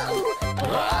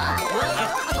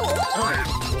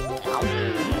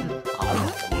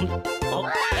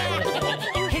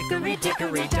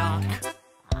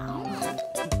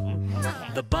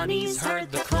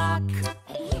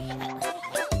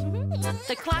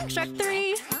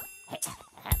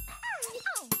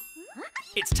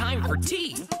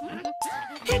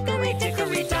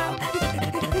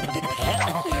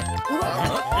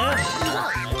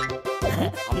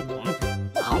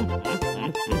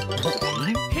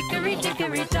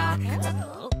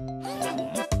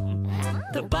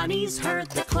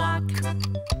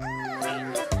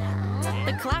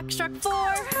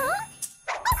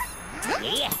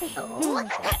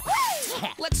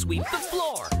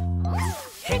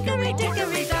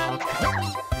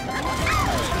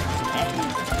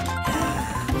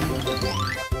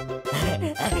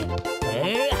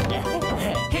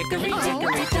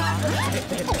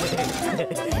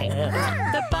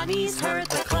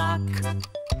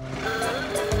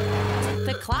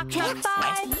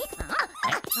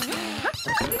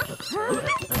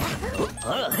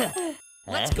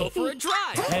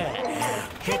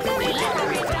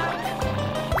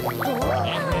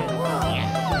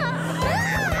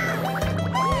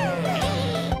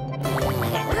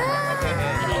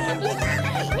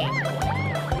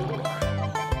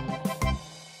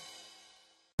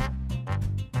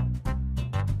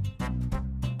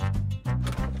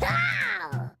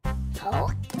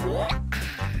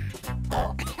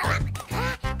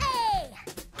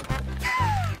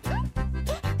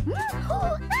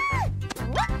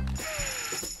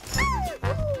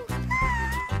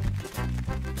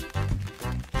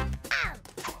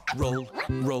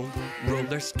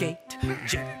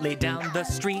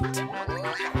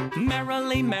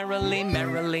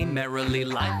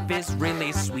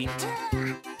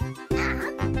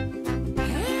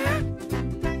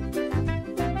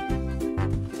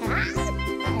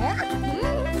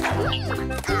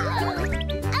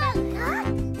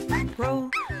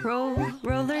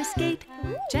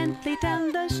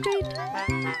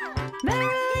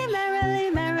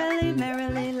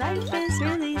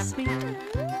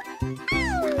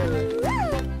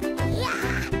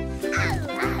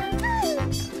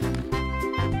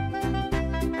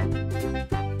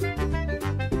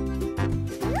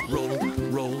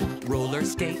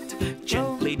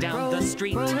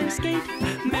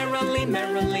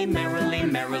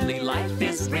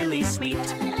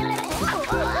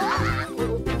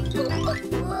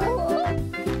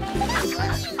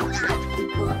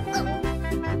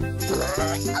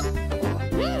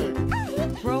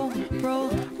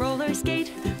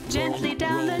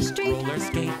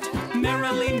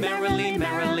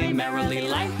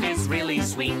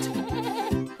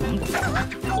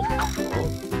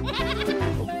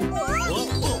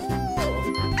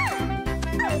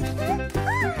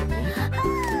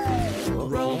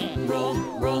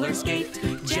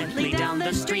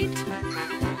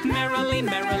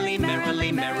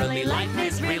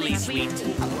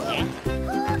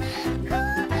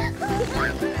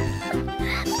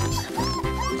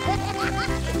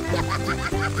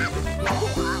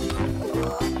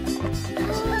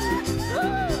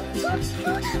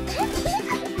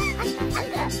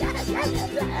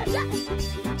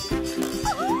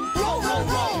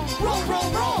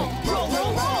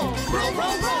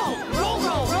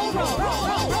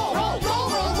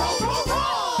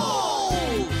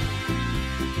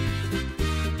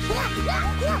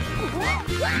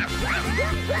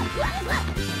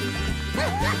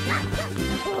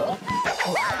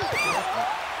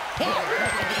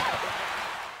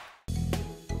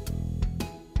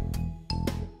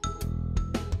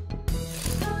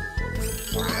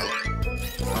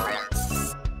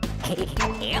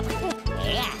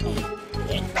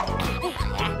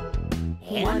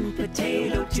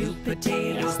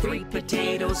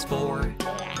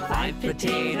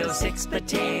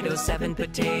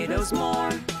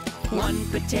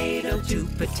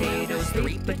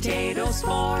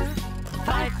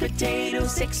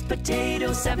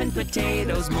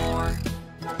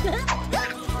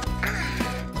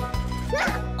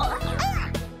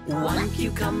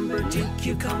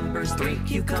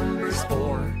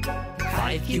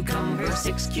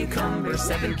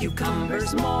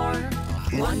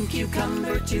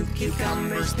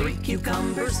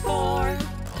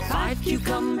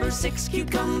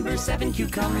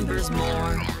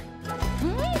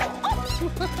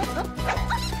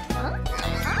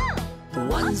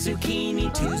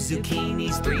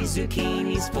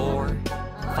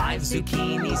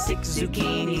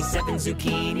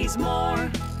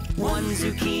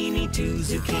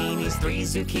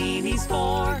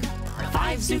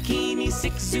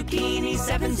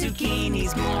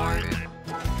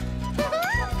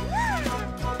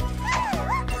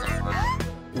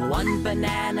 1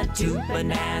 banana, 2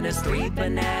 bananas, 3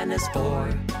 bananas, 4.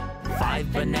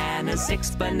 5 bananas,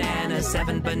 6 bananas,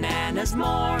 7 bananas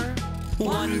more.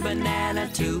 1 banana,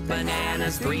 2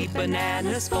 bananas, 3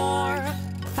 bananas, 4.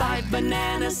 5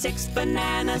 bananas, 6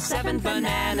 bananas, 7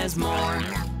 bananas more.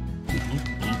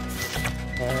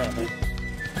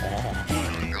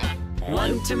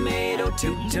 1 tomato,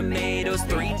 2 tomatoes,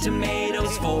 3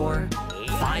 tomatoes, 4.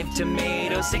 5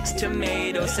 tomatoes, 6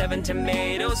 tomatoes, 7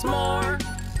 tomatoes more.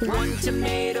 1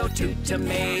 tomato, 2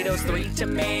 tomatoes, 3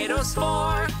 tomatoes,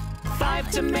 4.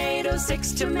 5 tomatoes,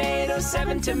 6 tomatoes,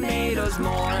 7 tomatoes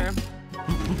more.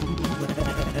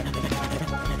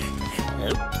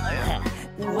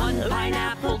 1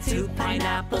 pineapple, 2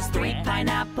 pineapples, 3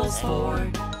 pineapples,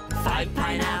 4. 5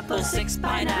 pineapples, 6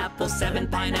 pineapples, 7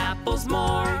 pineapples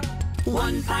more.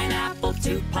 1 pineapple,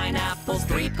 2 pineapples,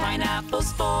 3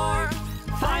 pineapples, 4.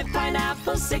 5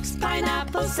 pineapples, 6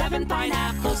 pineapples, 7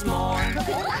 pineapples more.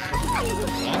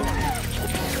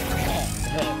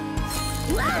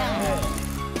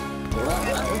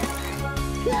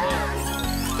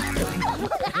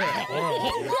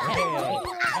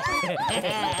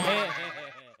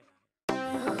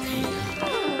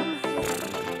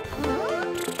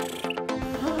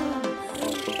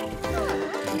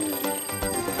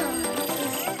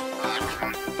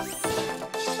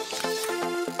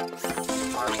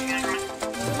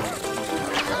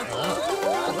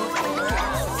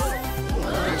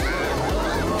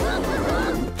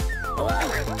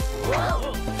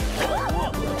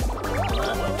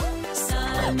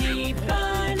 Sunny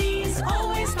bunnies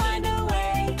always find a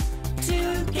way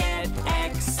to get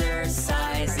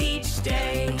exercise each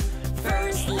day.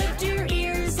 First lift your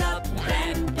ears up,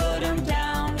 then put them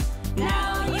down.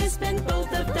 Now you spin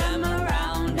both of them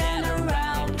around and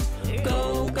around.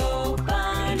 Go, go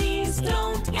bunnies,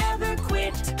 don't ever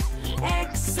quit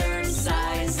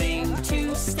exercising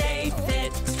to stay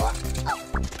fit.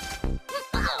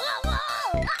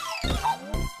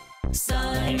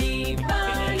 Sunny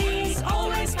bunnies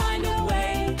always find a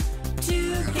way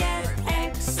to get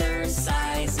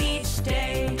exercise each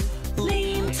day.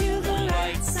 Lean to the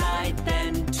right side,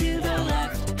 then to the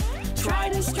left. Try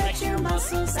to stretch your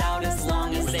muscles out as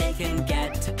long as they can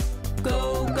get.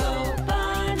 Go, go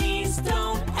bunnies,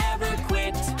 don't ever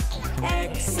quit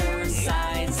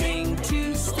exercising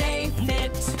to stay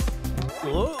fit.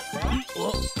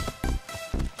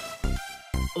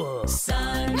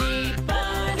 Sunny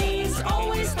bunnies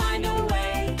always find a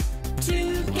way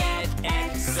to get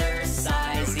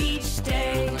exercise each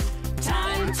day.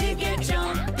 Time to get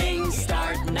jumping,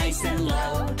 start nice and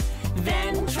low.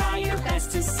 Then try your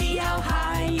best to see how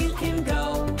high you can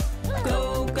go.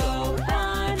 Go, go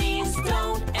bunnies,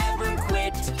 don't ever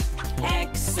quit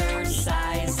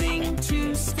exercising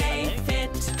to stay fit.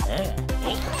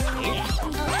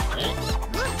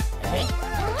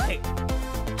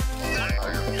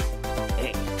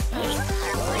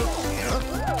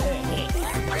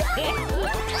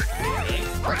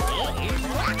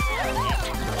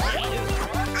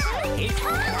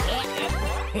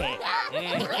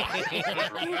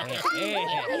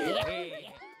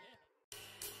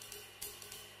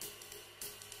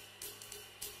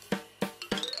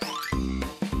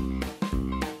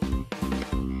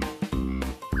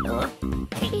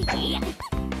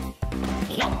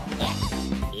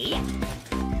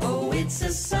 Oh, it's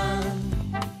a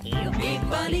sunny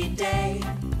bunny day.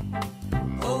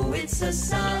 Oh, it's a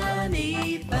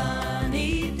sunny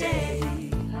bunny day.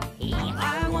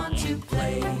 I want to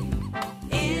play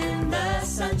in the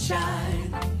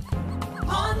sunshine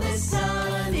on this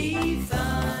sunny,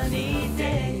 funny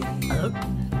day.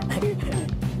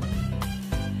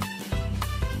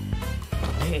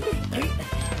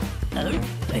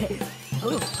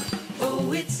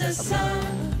 Oh, it's a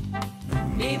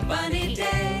sunny bunny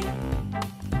day.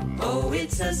 Oh,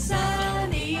 it's a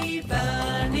sunny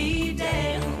bunny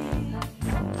day.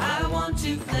 I want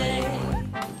to play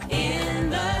in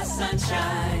the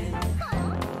sunshine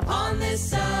on this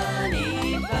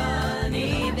sunny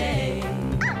bunny day.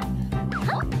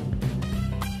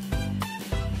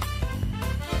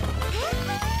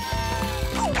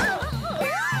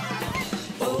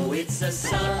 Oh, it's a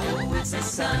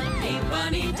sunny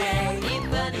bunny day,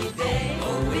 bunny day.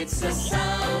 Oh, it's a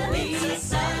sunny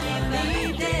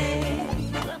bunny day.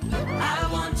 I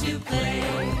want to play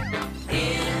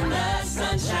in the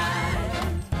sunshine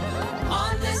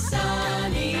on this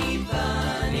sunny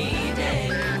bunny day.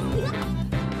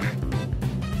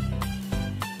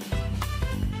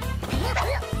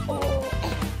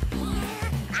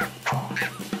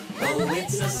 Oh,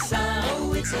 it's a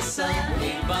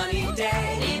sunny bunny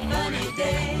day, bunny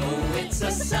day. Oh, it's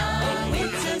a sunny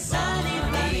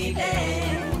bunny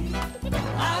day.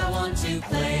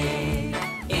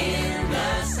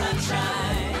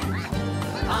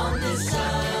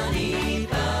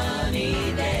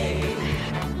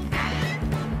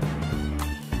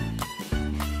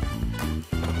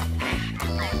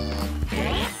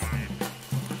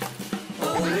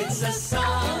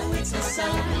 it's a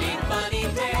sunny bunny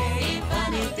day,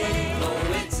 bunny day.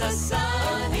 Oh, it's a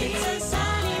sunny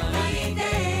bunny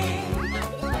day.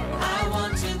 I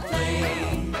want to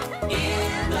play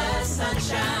in the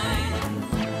sunshine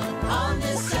on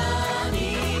this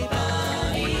sunny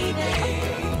bunny day.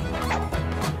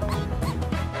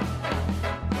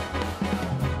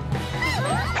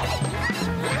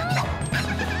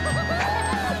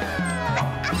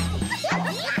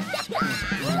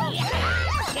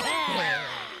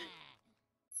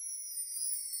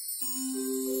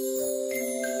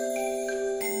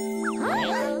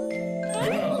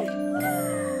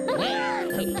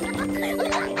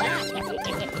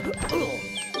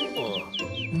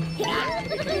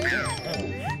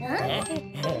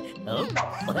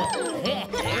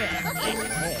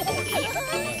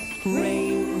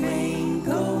 Rain, rain,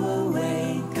 go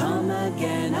away, come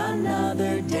again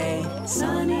another day.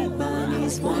 Sunny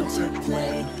bunnies want to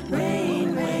play.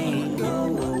 Rain, rain,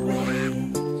 go away.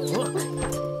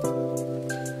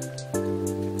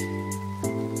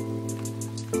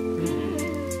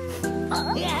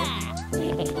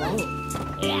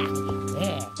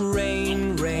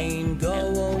 Rain, rain, go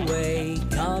away,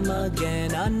 come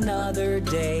again another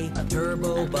day. A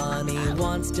turbo bunny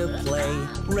wants to play.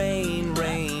 Rain,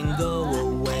 rain, go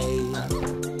away.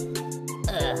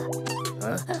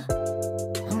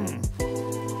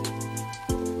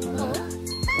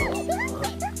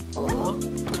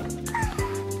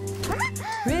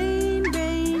 Rain,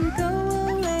 rain, go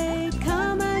away,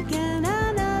 come again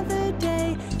another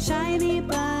day. Shiny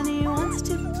bunny wants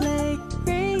to play.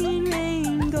 Rain,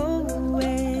 rain, go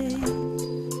away.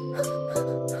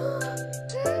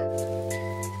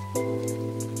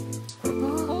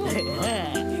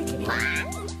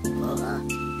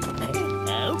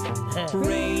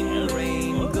 Rain,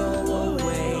 rain, go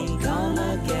away, come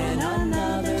again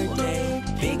another day.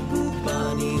 Big Blue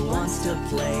Bunny wants to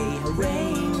play.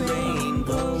 Rain, rain,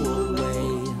 go away.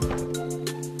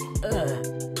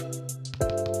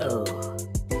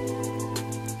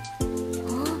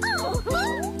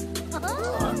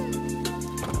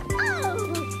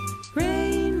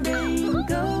 Rain, rain,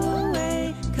 go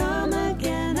away, come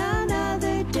again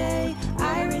another day.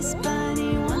 Iris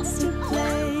bunny wants to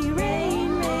play.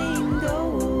 Rain, rain, go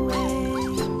away.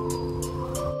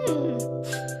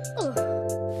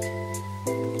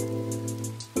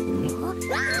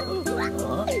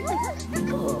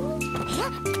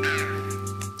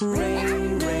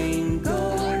 Rain, rain, go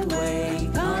away,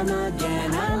 come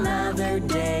again another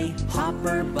day.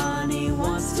 Hopper Bunny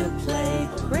wants to play.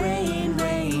 Rain,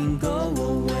 rain, go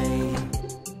away.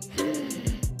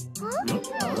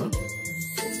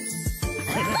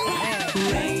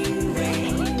 Rain,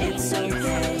 rain, it's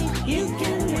okay. You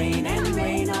can rain and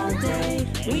rain all day.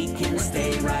 We can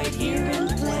stay right here and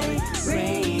play.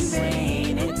 Rain,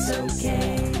 rain, it's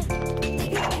okay.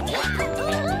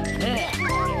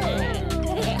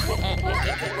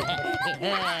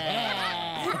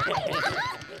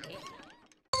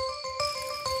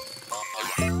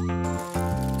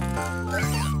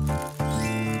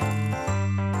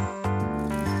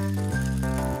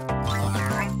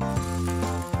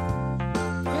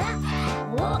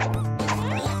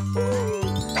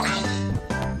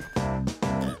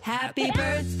 Happy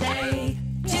birthday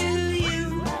to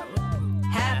you.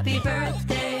 Happy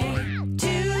birthday to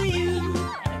you.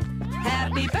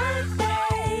 Happy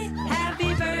birthday.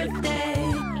 Happy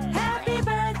birthday. Happy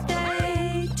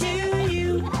birthday to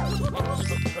you.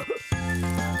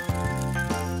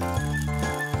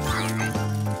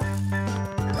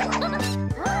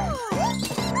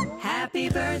 Happy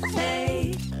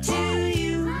birthday to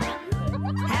you.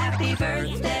 Happy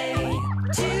birthday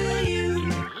to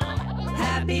you.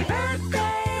 Happy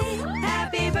birthday,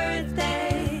 happy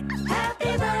birthday,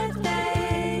 happy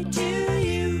birthday to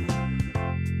you.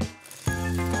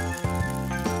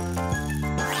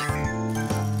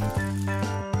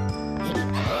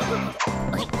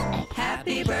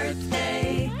 Happy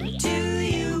birthday to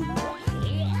you.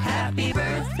 Happy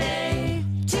birthday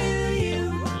to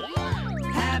you.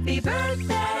 Happy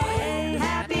birthday,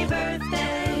 happy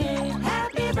birthday,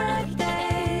 happy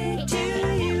birthday to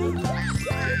you.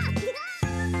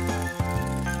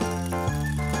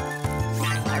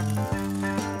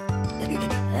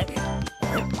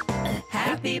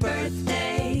 Happy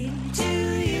birthday to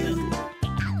you.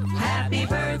 Happy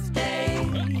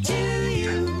birthday to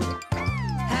you.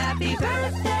 Happy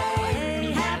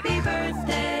birthday, happy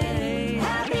birthday,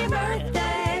 happy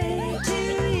birthday to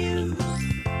you.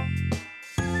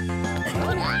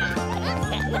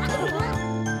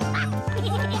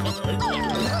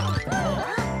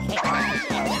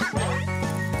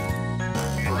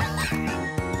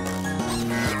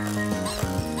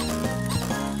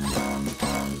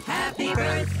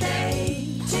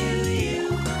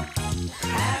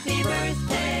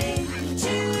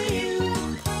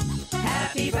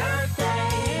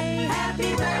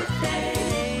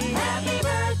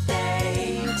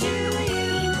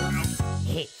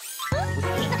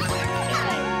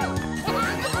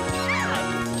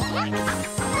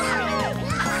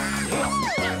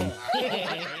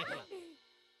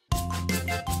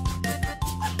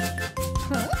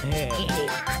 Sunny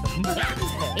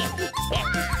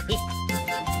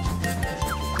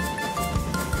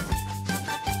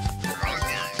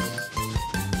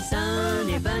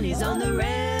bunnies on the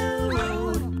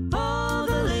railroad all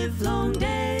the livelong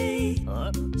day.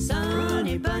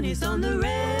 Sunny bunnies on the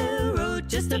railroad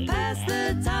just to pass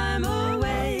the time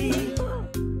away.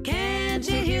 Can't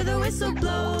you hear the whistle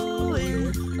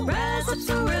blowing? Rise up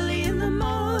so early in the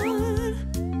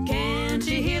morn. Can't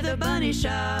you hear the bunny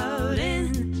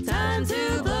shouting? Time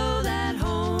to blow that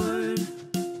horn.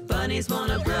 Bunnies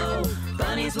wanna blow,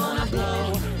 bunnies wanna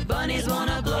blow, bunnies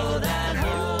wanna blow that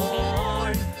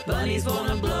horn. Bunnies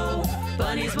wanna blow,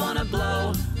 bunnies wanna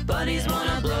blow, bunnies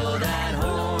wanna blow that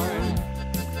horn.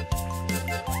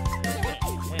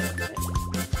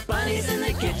 Bunnies in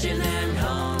the kitchen and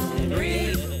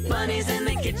hungry, bunnies in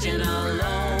the kitchen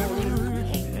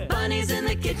alone. Bunnies in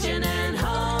the kitchen and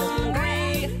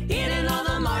hungry, eating all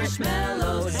the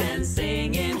marshmallows and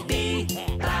singing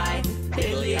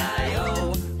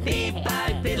B-I-Diddly-I-O,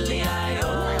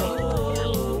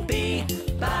 B-I-Diddly-I-O,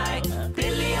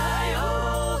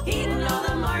 B-I-Diddly-I-O, eating all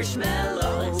the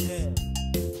marshmallows.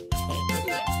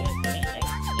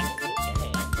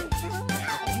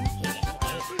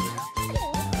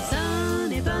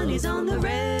 Sunny bunnies on the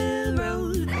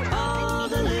railroad all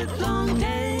the livelong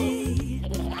day.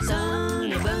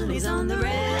 Sunny bunnies on the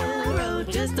railroad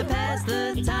just to pass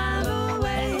the time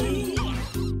away.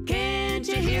 Can't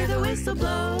you hear the whistle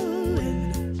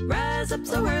blowing? Rise up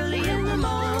so early in the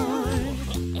morn.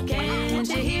 Can't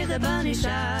you hear the bunny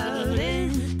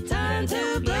shouting? Time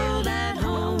to blow that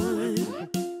horn.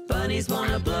 Bunnies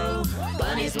wanna blow,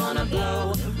 bunnies wanna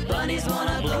blow, bunnies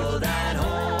wanna blow that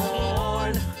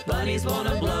horn. Bunnies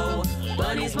wanna blow,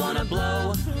 bunnies wanna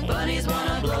blow, bunnies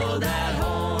wanna blow that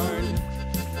horn.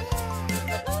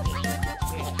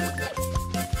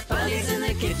 Bunnies in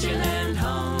the kitchen and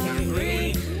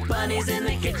hungry, bunnies in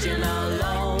the kitchen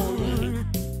alone.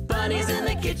 Bunnies in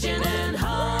the kitchen and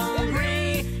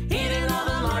hungry, eating all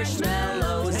the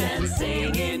marshmallows and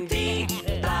singing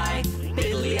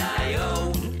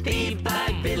B-I-Diddly-I-O,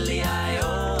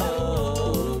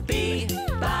 B-I-Diddly-I-O,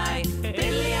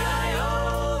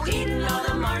 B-I-Diddly-I-O, eating all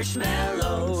the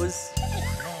marshmallows.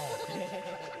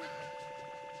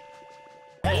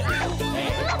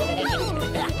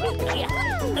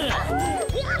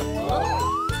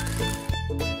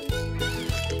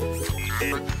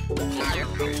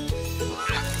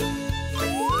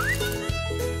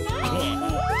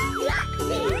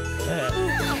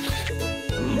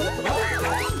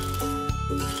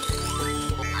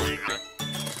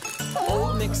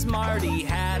 Old McSmarty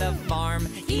had a farm,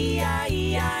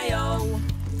 E-I-E-I-O.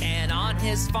 And on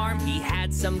his farm he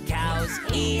had some cows,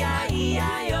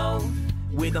 E-I-E-I-O.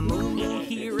 With a moo-moo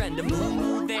here and a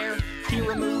moo-moo there,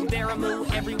 here a moo, there a moo,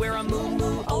 everywhere a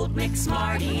moo-moo. Old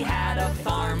McSmarty had a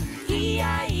farm,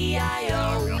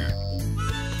 E-I-E-I-O.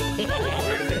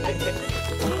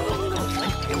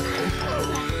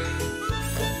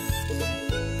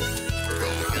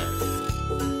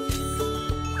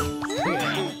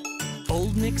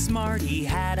 Old McSmarty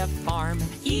had a farm,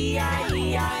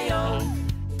 E-I-E-I-O.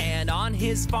 And on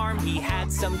his farm he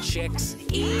had some chicks,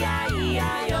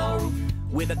 E-I-E-I-O.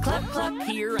 With a cluck cluck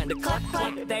here and a cluck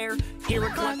cluck there, here a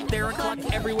cluck, there a cluck,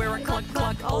 everywhere a cluck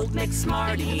cluck. Old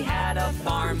McSmarty had a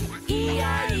farm,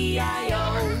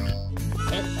 E-I-E-I-O.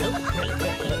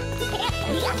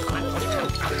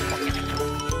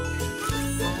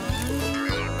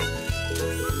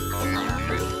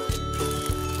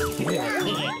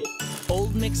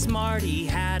 Old McSmarty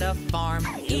had a farm,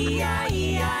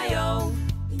 E-I-E-I-O.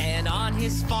 And on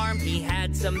his farm he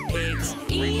had some pigs,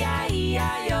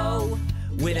 E-I-E-I-O.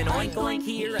 With an oink oink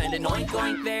here and an oink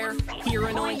oink there, here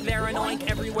an oink, there an oink,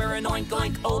 everywhere an oink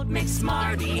oink. Old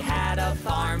McSmarty had a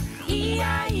farm,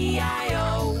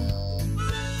 E-I-E-I-O.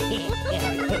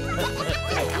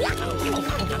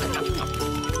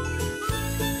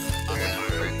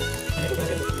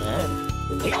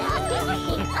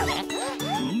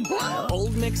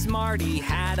 Old McSmarty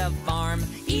had a farm,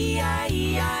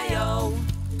 E-I-E-I-O.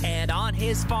 And on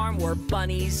his farm were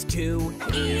bunnies too,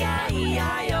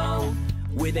 E-I-E-I-O.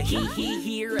 With a hee-hee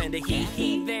here and a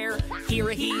hee-hee there, here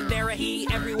a hee, there a hee,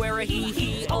 everywhere a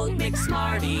hee-hee. Old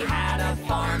McSmarty had a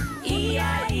farm,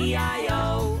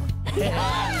 E-I-E-I-O.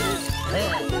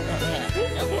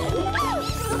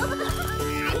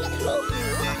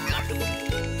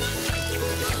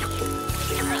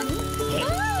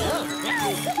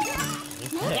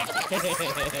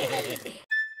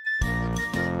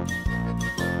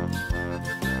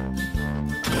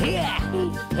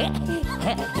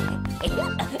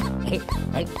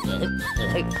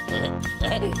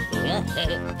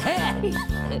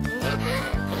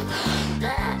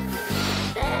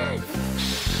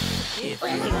 If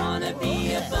you wanna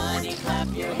be a bunny, clap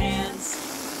your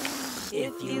hands.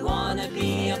 If you wanna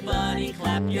be a bunny,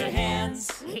 clap your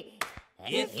hands.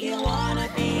 If you wanna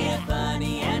be a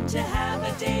bunny and to have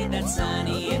a day that's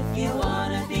sunny. If you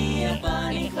wanna be a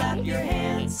bunny, clap your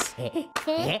hands.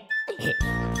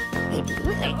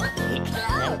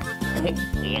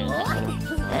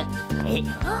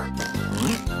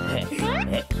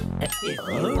 If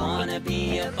you wanna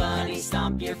be a bunny,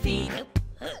 stomp your feet.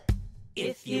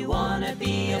 If you wanna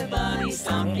be a bunny,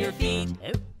 stomp your feet.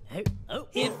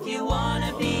 If you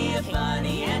wanna be a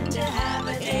bunny and to have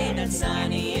a day that's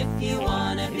sunny. If you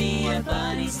wanna be a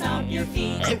bunny, stomp your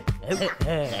feet.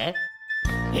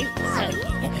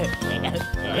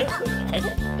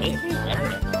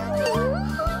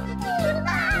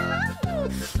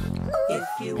 If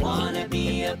you wanna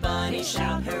be a bunny,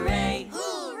 shout hooray!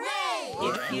 Hooray!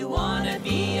 If you wanna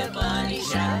be a bunny,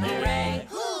 shout hooray!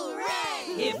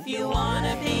 Hooray! If you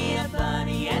wanna be a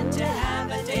bunny and to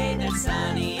have a day that's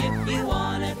sunny. If you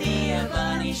wanna be a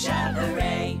bunny, shout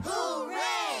hooray! Hooray!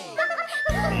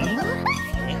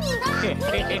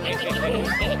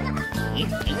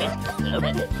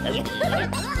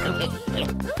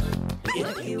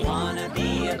 If you wanna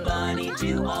be a bunny,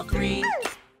 do all three.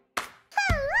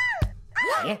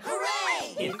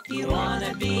 Hooray! If you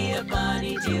wanna be a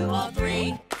bunny, do all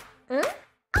three. Hooray!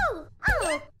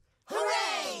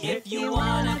 If you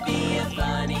wanna be a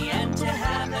bunny and to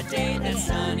have a day that's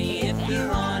sunny. If you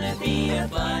wanna be a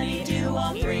bunny, do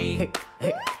all three.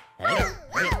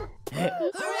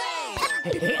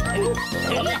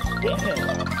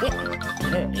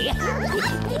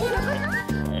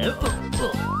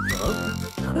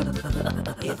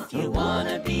 If you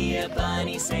wanna be a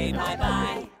bunny, say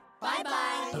bye-bye.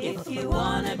 Bye-bye. If you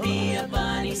wanna be a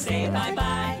bunny, say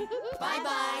bye-bye.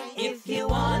 Bye-bye. If you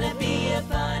wanna be a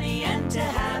bunny and to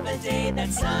have a day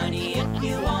that's sunny. If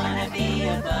you wanna be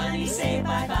a bunny, say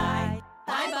bye-bye.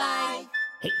 Bye-bye.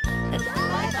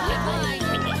 Bye-bye.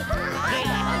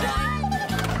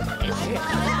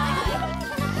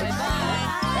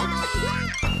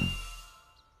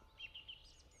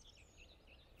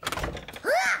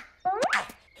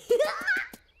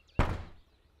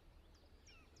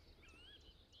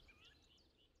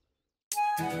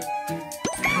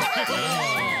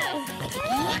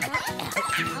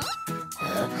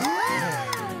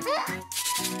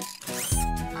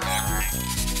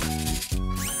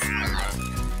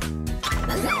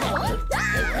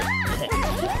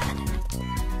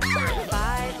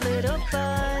 Five little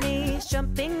bunnies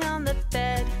jumping on the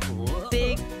bed.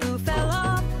 Big Boo fell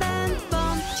off and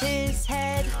bumped his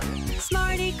head.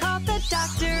 Smarty called the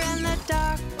doctor and the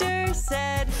doctor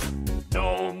said,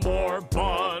 No more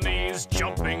bunnies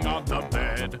jumping on the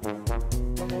bed.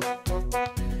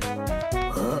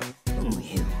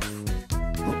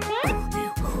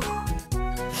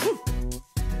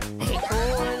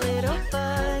 four little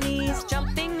bunnies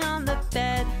jumping on the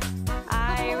bed.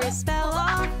 Iris fell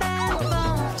off and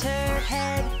bumped her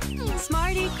head.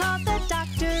 Smarty called the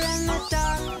doctor and the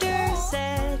doctor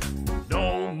said,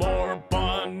 No more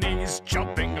bunnies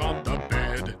jumping on the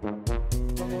bed.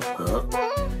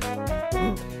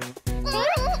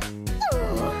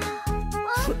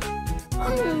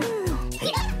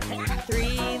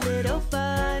 three little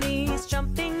bunnies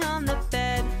jumping on the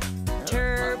bed.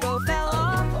 Turbo fell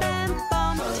off and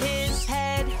bumped his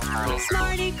head.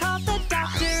 Smarty called the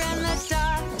doctor and the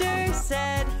doctor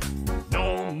said,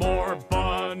 No more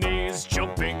bunnies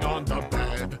jumping on the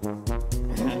bed.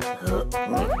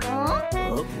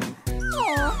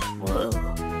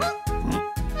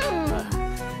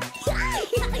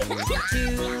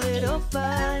 two little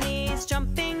bunnies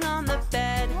jumping on the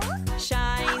bed.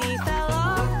 Shiny fell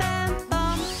off and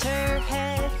bumped her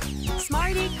head.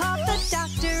 Smarty called the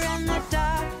doctor and the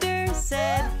doctor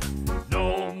said,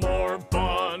 No more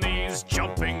bunnies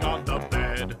jumping on the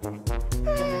bed.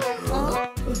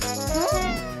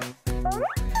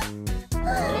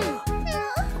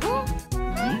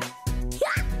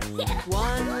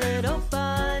 one little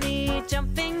bunny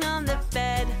jumping on the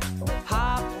bed.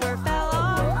 Hopper fell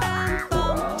off and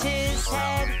bumped his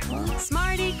head.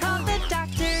 Smarty called the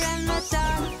doctor and the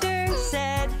doctor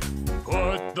said,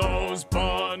 Put those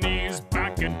bunnies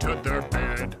back into their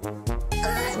bed.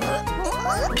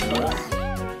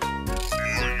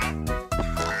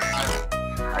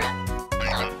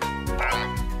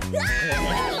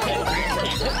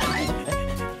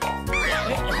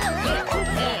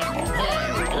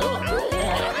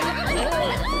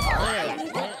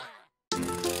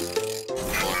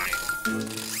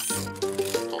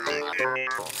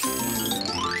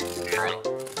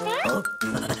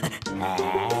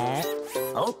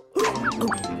 Oh.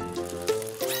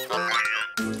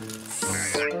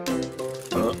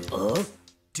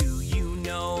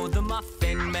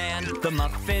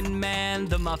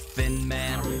 Muffin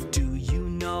Man. Do you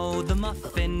know the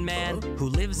Muffin Man who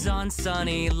lives on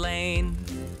Sunny Lane?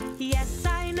 Yes,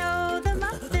 I know the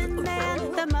Muffin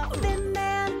Man, the Muffin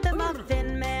Man, the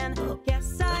Muffin Man.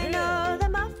 Yes, I know the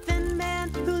Muffin Man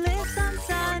who lives on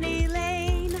Sunny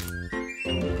Lane.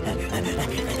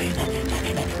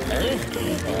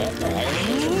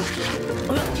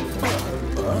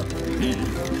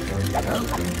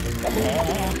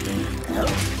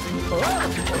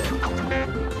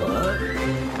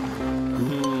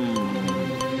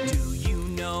 Do you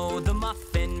know the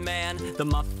Muffin Man, the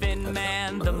Muffin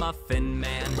Man, the Muffin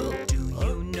Man? Do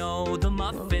you know the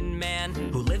Muffin Man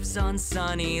who lives on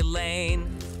Sunny Lane?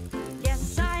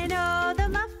 Yes, I know the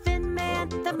Muffin Man,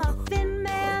 the Muffin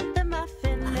Man, the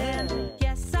Muffin Man.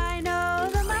 Yes, I know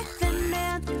the Muffin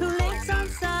Man who lives on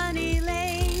Sunny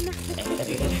Lane.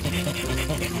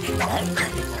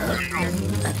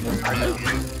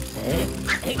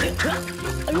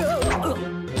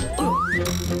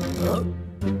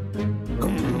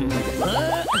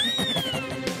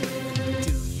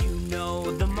 Do you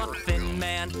know the Muffin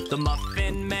Man, the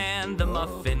Muffin Man, the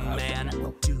Muffin Man?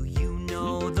 Do you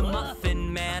know the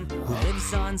Muffin Man who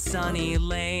lives on Sunny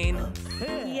Lane?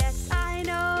 Yes, I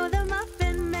know the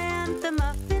Muffin Man, the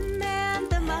Muffin Man,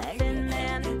 the Muffin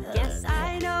Man. Yes,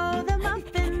 I know the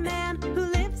Muffin Man who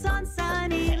lives on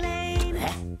Sunny Lane.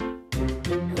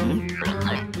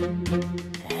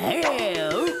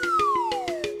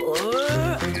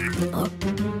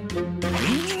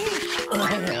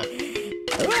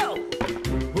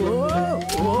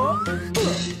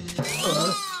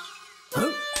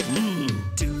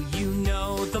 Do you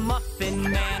know the Muffin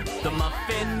Man, the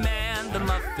Muffin Man, the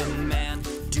Muffin Man?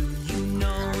 Do you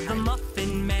know the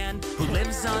Muffin Man who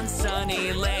lives on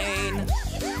Sunny Lane?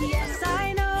 Yes,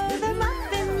 I know the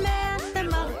Muffin Man, the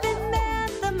Muffin Man,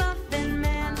 the Muffin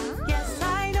Man. Yes,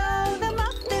 I know the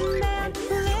Muffin Man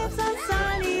who lives on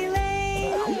Sunny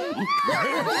Lane.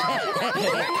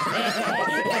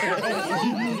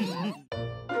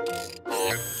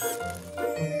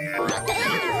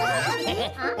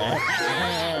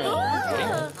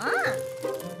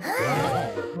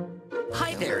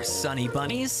 Hi there, Sunny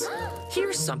Bunnies.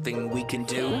 Here's something we can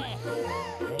do.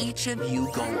 Each of you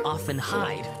go off and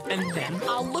hide, and then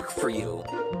I'll look for you.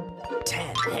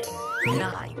 10,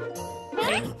 9,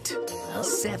 8,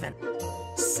 7,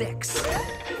 6,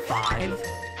 5,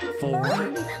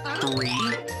 4, 3,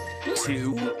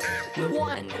 2,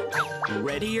 1.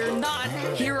 Ready or not,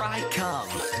 here I come.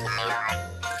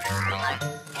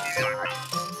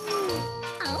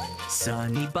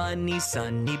 Sunny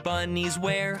bunnies,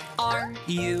 where are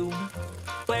you?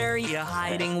 Where you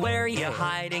hiding, where you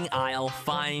hiding? I'll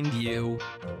find you.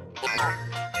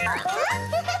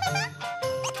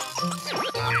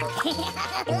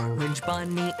 Orange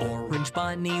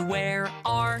bunny, where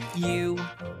are you?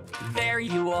 There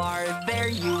you are,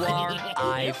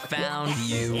 I found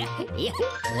you.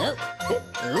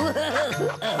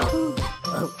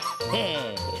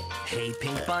 Hey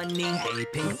pink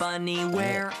bunny,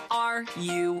 where are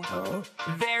you?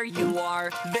 There you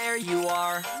are,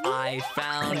 I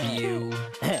found you.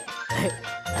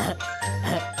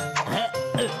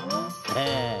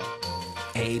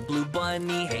 Hey blue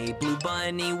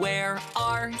bunny, where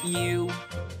are you?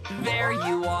 There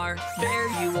you are,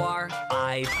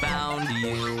 I found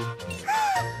you.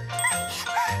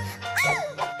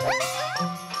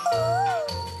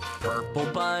 Purple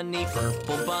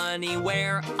bunny,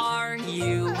 where are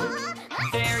you?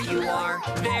 There you are,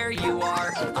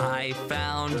 I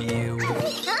found you.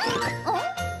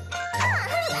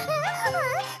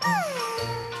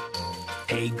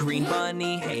 Hey green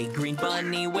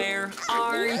bunny, where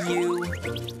are you?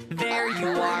 There you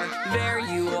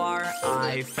are,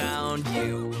 I found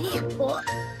you.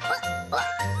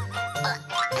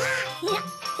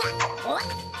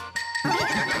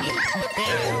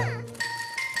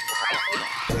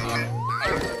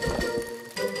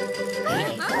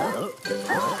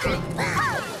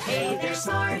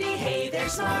 Hey there,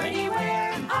 Smarty,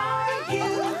 where are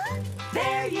you?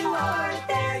 There you are,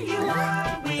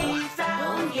 we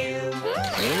found you.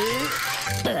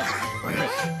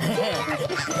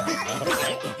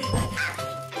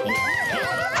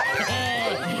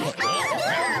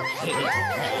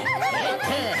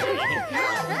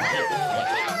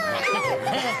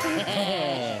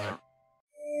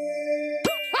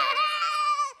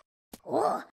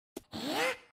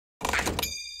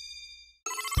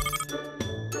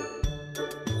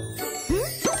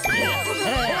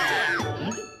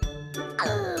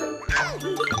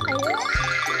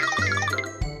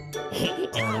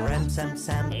 sam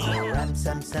sam, oh ram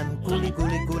sam sam, gully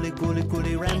gully gully gully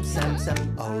gully ram sam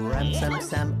sam, oh ram sam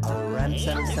sam, oh ram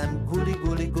sam sam, gully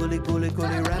gully gully gully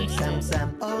gully ram sam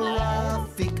sam, oh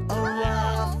Rafik,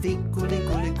 gully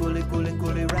gully gully gully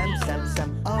gully ram sam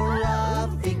sam, oh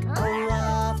Rafik,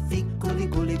 gully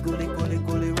gully gully gully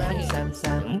gully ram sam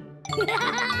sam.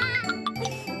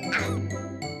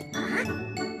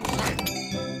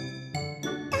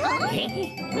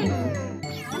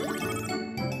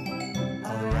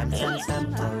 Ram sam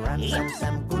sam, oh ram sam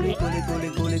sam, gully gully gully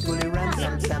gully gully ram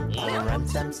sam sam, oh ram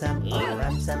sam sam, oh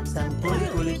ram sam sam, gully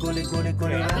gully gully gully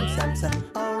gully ram sam sam,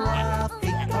 oh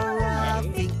Rafik,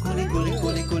 gully gully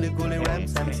gully gully gully ram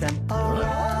sam sam, oh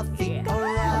Rafik,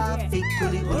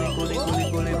 gully gully gully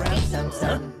gully gully ram sam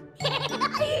sam.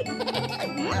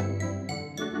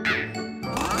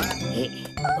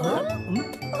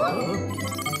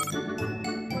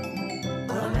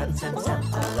 Ram sam sam,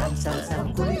 oh ram sam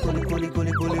sam, gully gully gully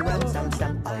gully gully ram sam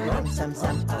sam, oh ram sam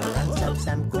sam, oh ram sam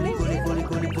sam, gully gully gully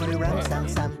gully gully ram sam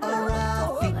sam, oh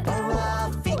Rafik,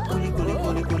 gully gully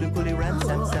gully gully gully ram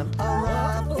sam sam, oh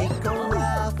Rafik,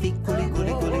 gully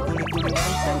gully gully gully gully ram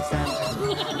sam sam.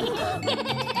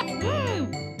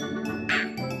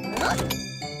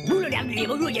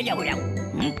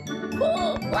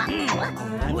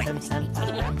 Ram sam sam,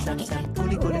 oh ram sam sam,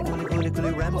 gully gully gully gully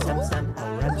gully ram sam sam, oh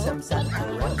ram sam sam,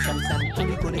 oh ram sam sam,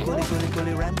 gully gully gully gully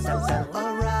gully ram sam sam, oh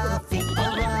Rafik,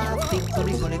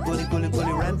 gully gully gully gully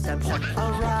gully ram sam sam, oh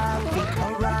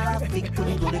Rafik,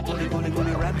 gully gully gully gully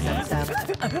gully ram sam sam.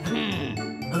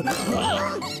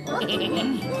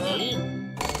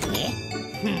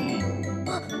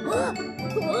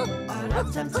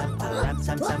 Ram sam sam, oh ram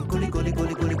sam sam, gully gully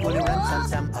gully gully gully ram sam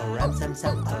sam, oh ram sam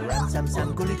sam, oh ram sam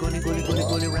sam, gully gully gully gully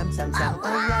gully ram sam sam, oh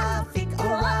Rafik,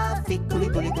 gully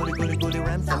gully gully gully gully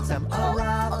ram sam sam, oh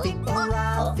Rafik,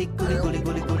 gully gully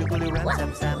gully gully gully ram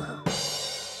sam sam.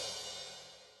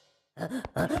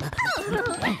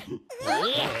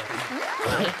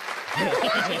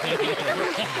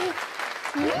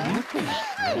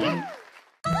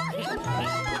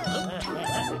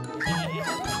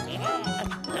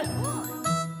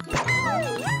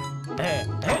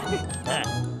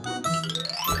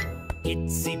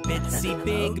 Itsy bitsy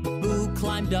big Boo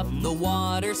climbed up the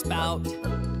water spout.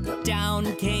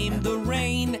 Down came the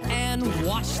rain and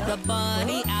washed the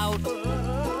bunny out.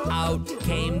 Out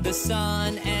came the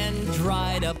sun and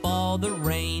dried up all the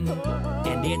rain.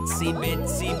 And itsy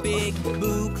bitsy big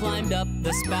Boo climbed up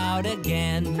the spout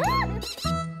again.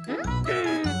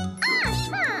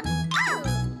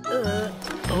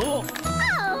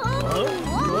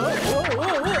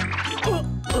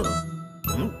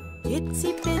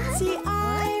 Itsy bitsy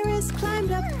Iris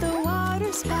climbed up the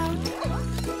water spout.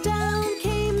 Down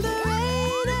came the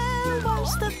rain and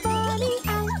washed the bunny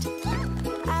out.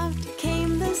 Out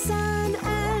came the sun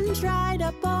and dried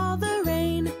up all the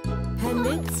rain. And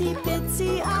itsy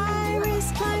bitsy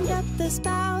Iris climbed up the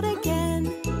spout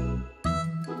again.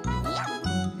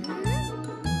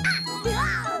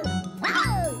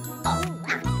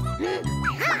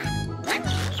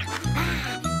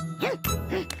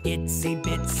 Itsy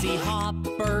bitsy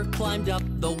Hopper climbed up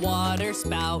the water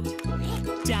spout.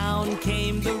 Down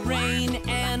came the rain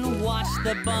and washed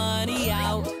the bunny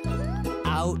out.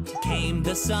 Out came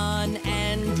the sun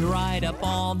and dried up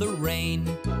all the rain.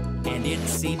 And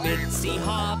itsy bitsy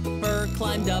Hopper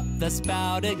climbed up the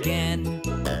spout again.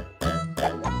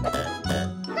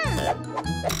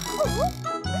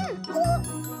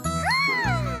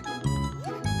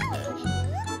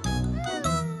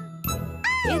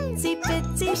 Itsy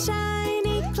bitsy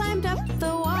Shiny climbed up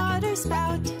the water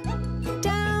spout.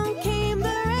 Down came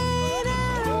the rain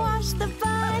and washed the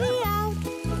bunny out.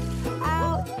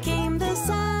 Out came the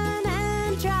sun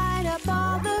and dried up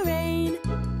all the rain.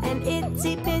 And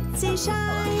itsy bitsy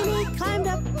Shiny climbed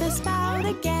up the spout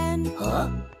again.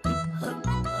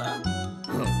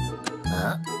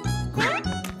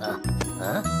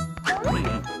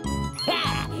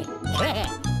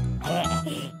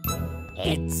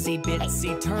 Itsy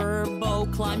bitsy Turbo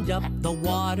climbed up the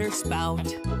water spout.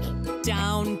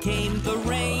 Down came the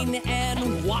rain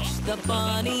and washed the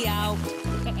bunny out.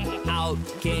 Out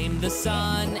came the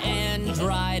sun and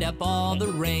dried up all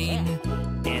the rain.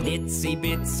 And itsy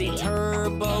bitsy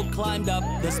Turbo climbed up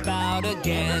the spout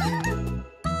again.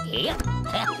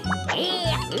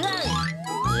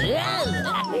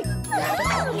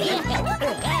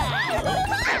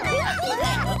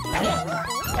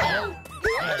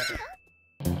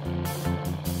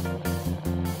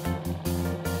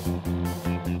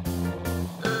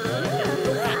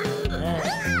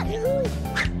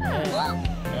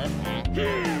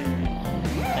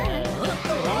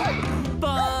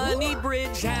 Bunny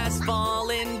Bridge has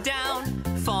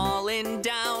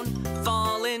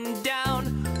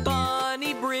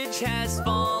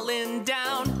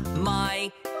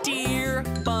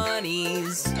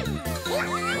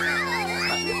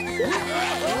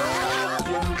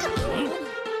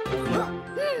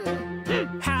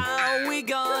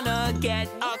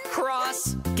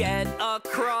across, get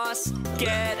across,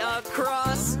 get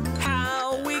across.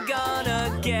 How we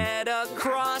gonna get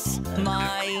across,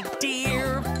 my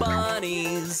dear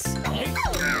bunnies?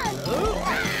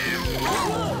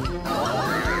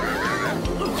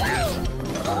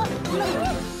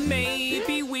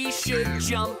 Maybe we should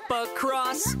jump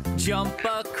across, jump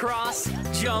across,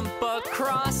 jump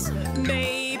across.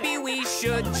 Maybe we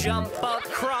should jump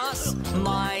across,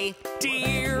 my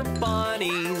dear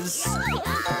bunnies.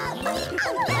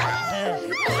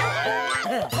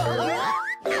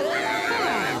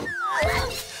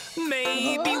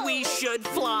 Maybe we should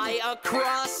fly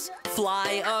across,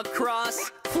 fly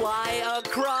across, fly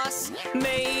across.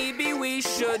 Maybe we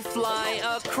should fly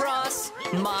across,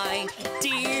 my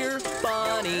dear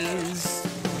bunnies.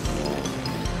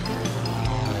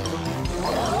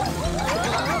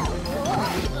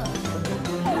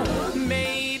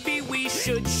 Maybe we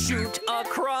should shoot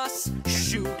across,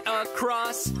 shoot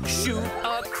across, shoot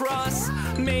across.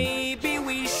 Maybe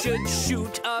we should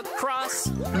shoot across,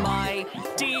 my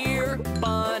dear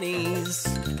bunnies.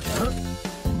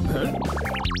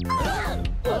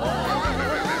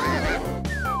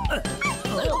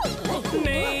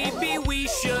 Maybe we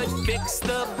should fix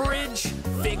the bridge,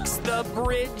 fix the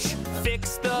bridge,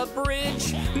 fix the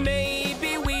bridge.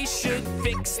 Maybe we should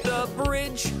fix the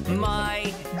bridge,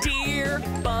 my dear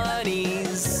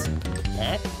bunnies.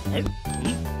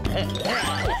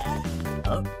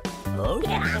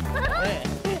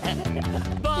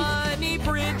 Bunny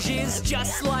bridge is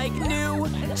just like new,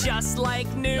 just like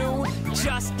new,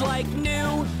 just like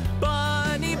new.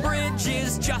 Bunny bridge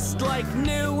is just like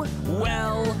new.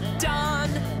 Well done,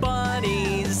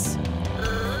 bunnies.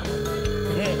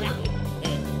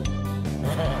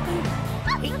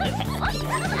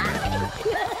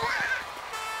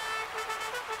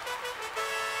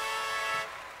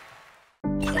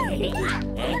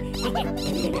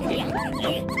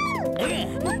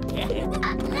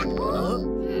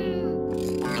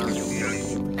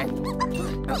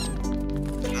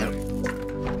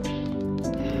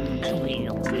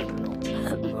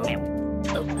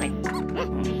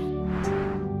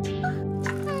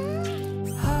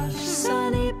 Hush,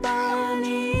 Sunny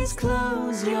Bunnies,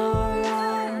 close your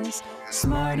eyes.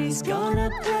 Smarty's gonna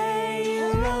play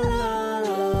you a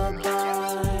lullaby.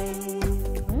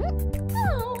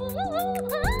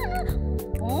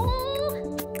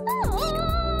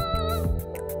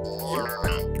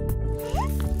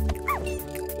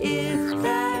 If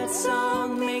that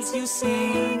song makes you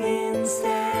sing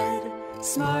instead,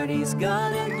 Smarty's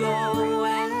gonna go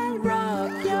and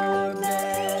rock your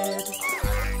bed.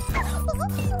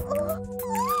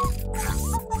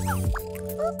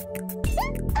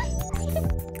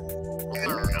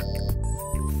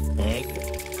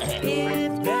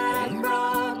 If that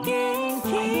rocking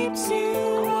keeps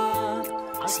you up,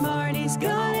 Smarty's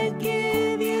gonna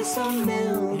give you some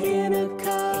milk in a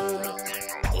cup.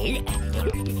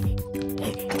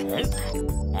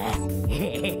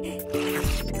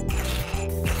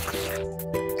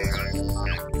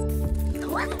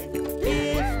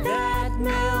 If that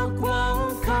milk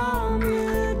won't calm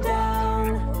you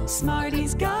down,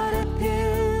 Smarty's got a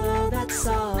pillow that's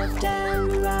soft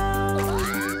and round.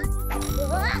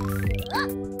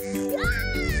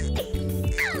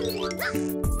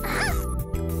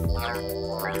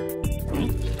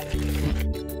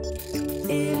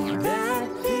 If that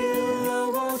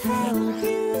pillow won't help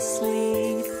you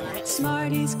sleep,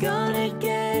 Smarty's gonna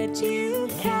get you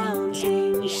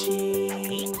counting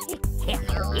sheep.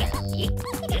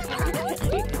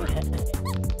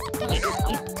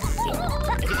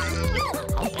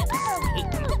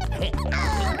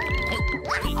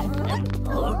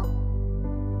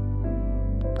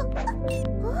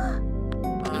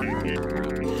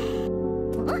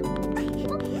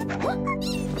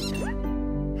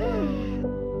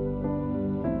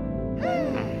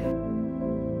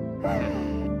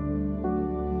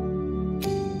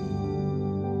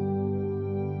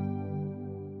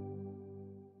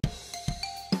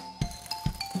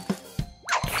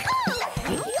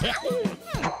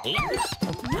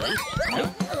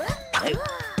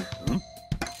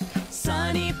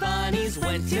 Sunny Bunnies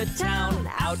went to town,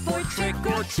 out for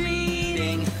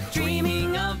trick-or-treating,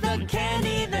 dreaming of the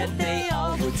candy that they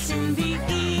all would soon be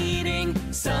eating.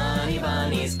 Sunny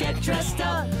Bunnies, get dressed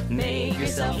up, make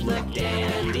yourself look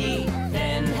dandy,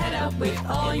 then head out with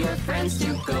all your friends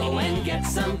to go and get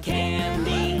some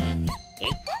candy.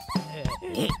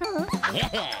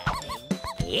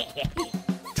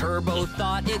 Turbo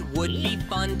thought it would be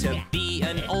fun to be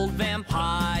an old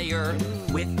vampire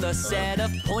with a set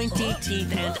of pointy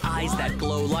teeth and eyes that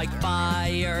glow like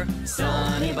fire.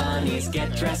 Sunny Bunnies,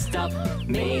 get dressed up,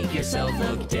 make yourself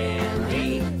look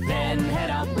dandy, then head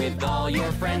out with all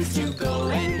your friends to go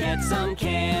and get some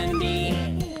candy.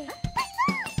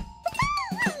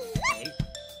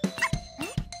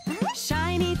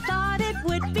 Shiny thought it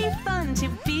would be fun to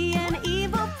be an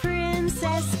evil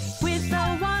princess with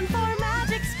a wand for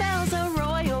magic spells, a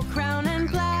royal crown and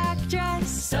black dress.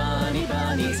 Sunny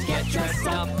Bunnies, get dressed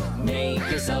up, make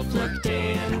yourself look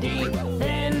dandy,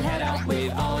 then head out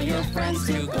with all your friends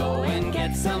to go and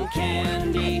get some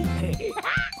candy.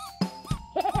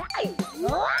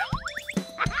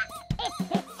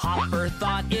 Hopper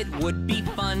thought it would be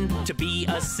fun to be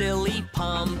a silly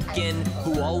pumpkin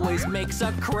who always makes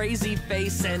a crazy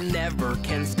face and never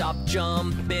can stop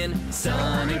jumping.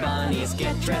 Sunny Bunnies,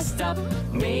 get dressed up,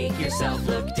 make yourself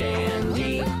look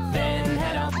dandy, then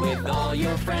head out with all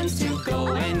your friends to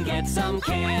go and get some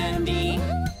candy.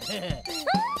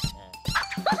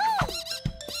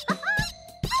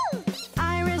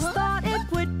 Iris thought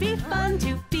it would be fun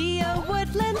to be a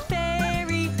woodland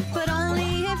fairy, but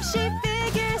only if she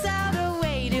figures out a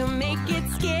way to make it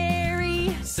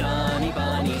scary. Sunny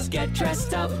Bunnies, get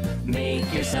dressed up,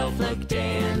 make yourself look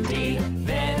dandy,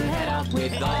 then head out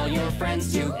with all your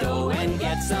friends to go and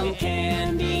get some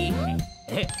candy.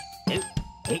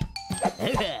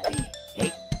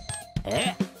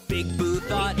 Big Boo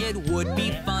thought it would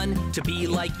be fun to be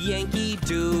like Yankee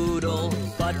Doodle,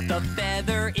 but the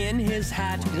feather in his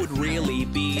hat would really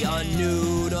be a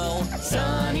noodle.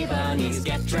 Sunny Bunnies,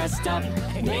 get dressed up,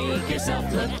 make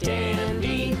yourself look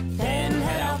dandy, then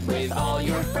head out with all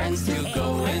your friends to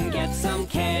go and get some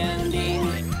candy.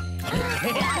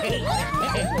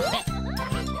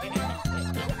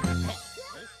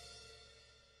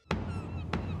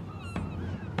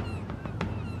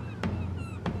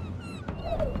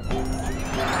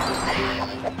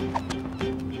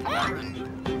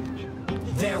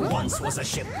 There once was a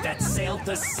ship that sailed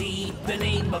the sea. The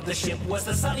name of the ship was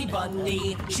the Sunny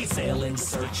Bunny. She'd sail in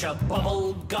search of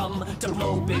bubble gum to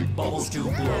blow big bubbles to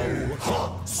blow.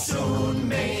 Ha! Soon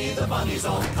may the bunnies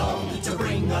all come to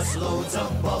bring us loads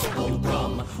of bubble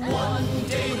gum. One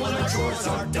day when our chores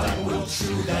are done, we'll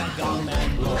chew that gum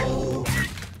and blow.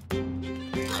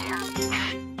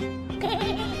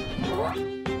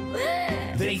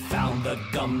 They found the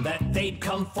gum that they'd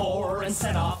come for and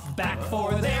set off back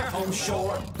for their home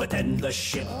shore. But then the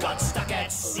ship got stuck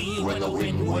at sea where the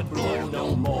wind would blow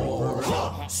no more.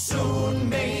 Soon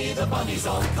may the bunnies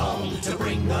all come to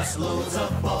bring us loads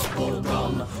of bubble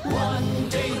gum. One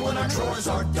day when our chores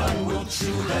are done, we'll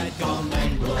chew that gum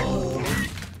and blow.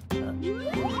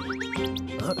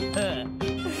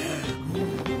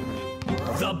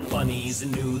 The bunnies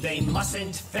knew they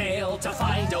mustn't fail to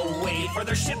find a way for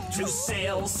their ship to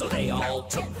sail, so they all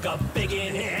took a big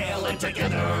inhale and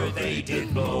together they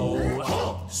did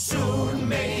blow. Soon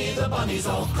may the bunnies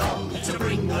all come to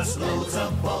bring us loads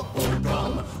of bubble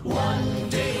gum. One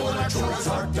day when our chores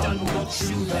are done, we'll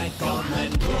chew that gum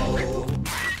and blow.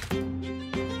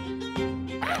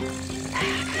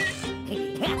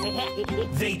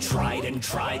 They tried and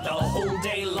tried the whole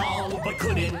day long, but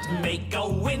couldn't make a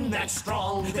wind that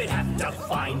strong. They'd have to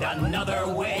find another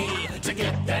way to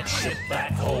get that ship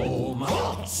back home.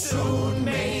 Soon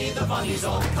may the bunnies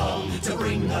all come to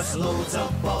bring us loads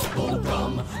of bubble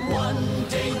gum. One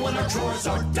day when our chores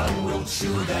are done, we'll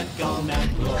chew that gum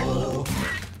and blow.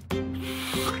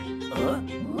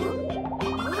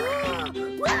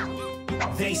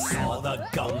 They saw the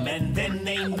gum and then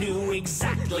they knew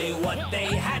exactly what they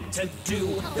had to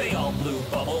do. They all blew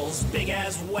bubbles big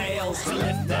as whales to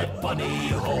lift that bunny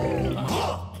home.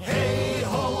 Hey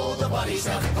ho, the bunnies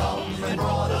have come and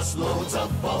brought us loads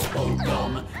of bubble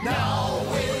gum. Now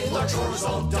with our chores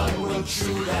all done, we'll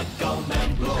chew that gum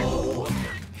and blow.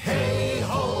 Hey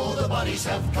ho, the bunnies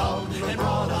have come and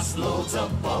brought us loads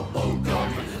of bubble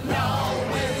gum. Now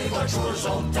with our chores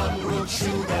all done, we'll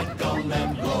chew that gum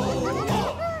and blow.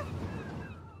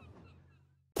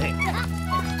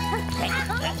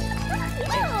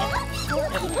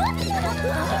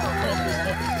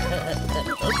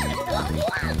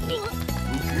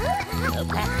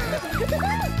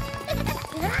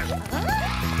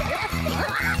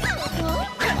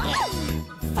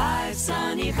 Five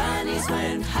sunny bunnies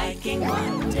went hiking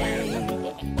one day,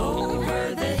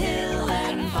 over the hill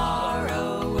and far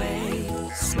away.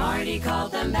 Smarty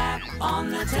called them back on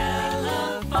the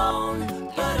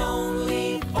telephone, but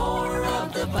only 4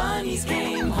 of the bunnies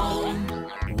came home.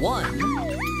 1,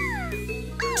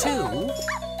 2,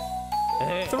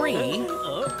 3,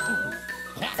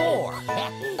 4.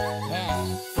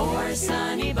 4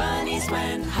 sunny bunnies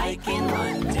went hiking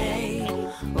one day,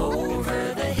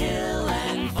 over the hill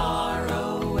and far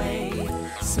away.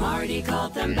 Smarty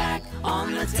called them back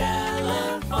on the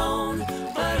telephone,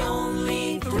 but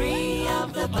only 3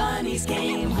 of the bunnies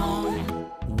came home.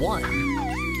 1,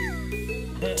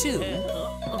 2,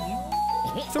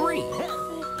 3.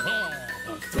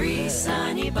 3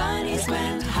 sunny bunnies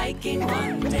went hiking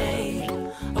one day,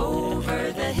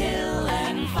 over the hill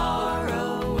and far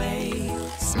away.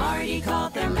 Smarty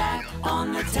called them back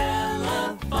on the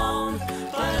telephone,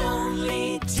 but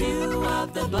only 2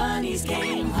 of the bunnies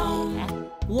came home.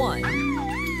 1,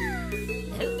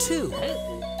 2.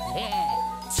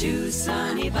 2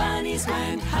 sunny bunnies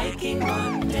went hiking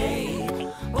one day,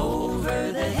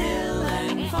 over the hill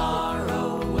and far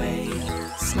away.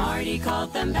 Smarty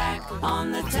called them back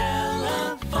on the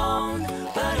telephone,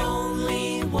 but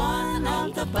only 1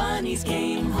 of the bunnies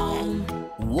came home.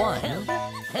 1,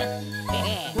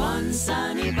 1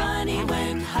 sunny bunny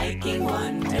went hiking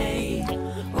one day,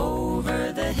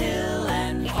 over the hill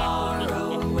and far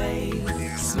away.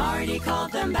 Smarty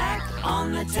called them back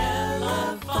on the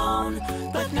telephone,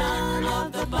 but none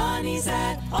of the bunnies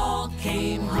at all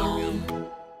came home.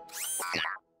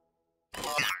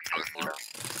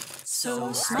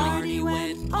 So Smarty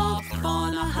went off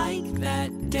on a hike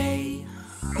that day,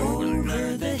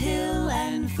 over the hill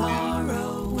and far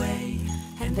away.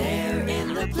 And there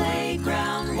in the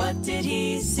playground, what did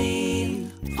he see?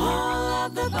 All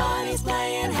of the bunnies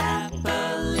playing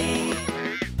happily.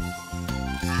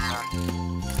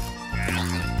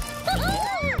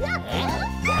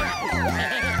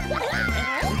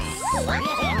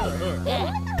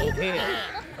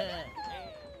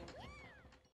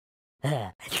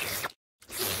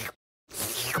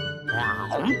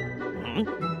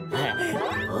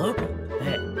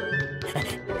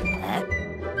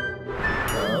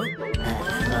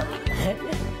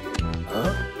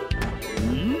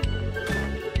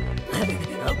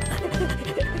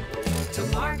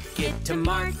 To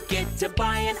market to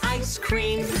buy an ice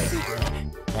cream.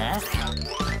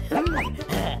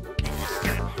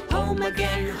 Home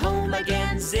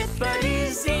again,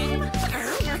 zippity-zing.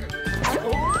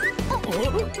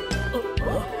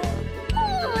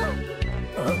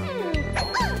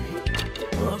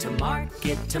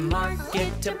 To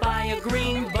market to buy a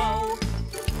green bow.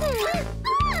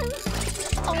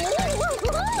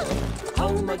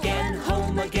 Home again,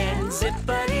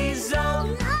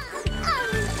 zippity-zone.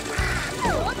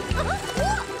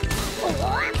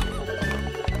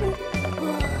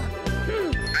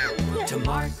 To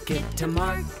market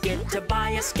to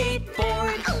buy a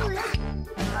skateboard.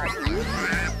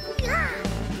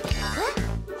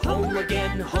 Home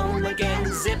again,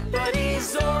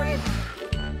 zippity-zord.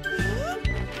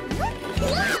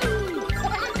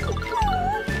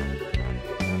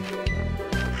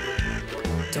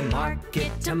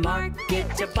 To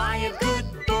market to buy a good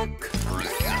book.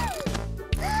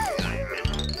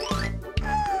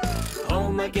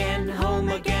 Home again,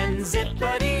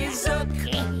 zippity-zook.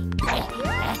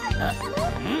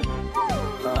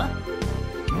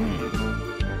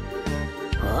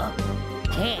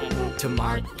 To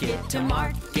market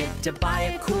to buy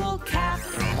a cool cap.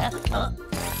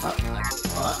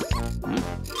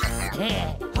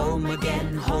 Home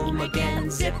again,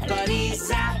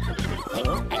 zippity-zap.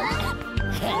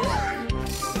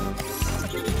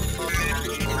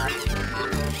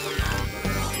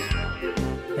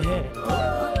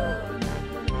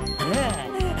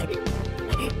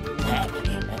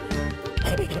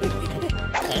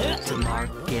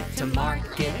 To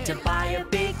market to buy a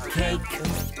big cake.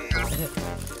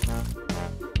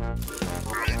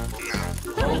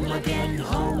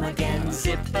 Home again,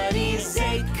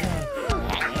 zippity-zake.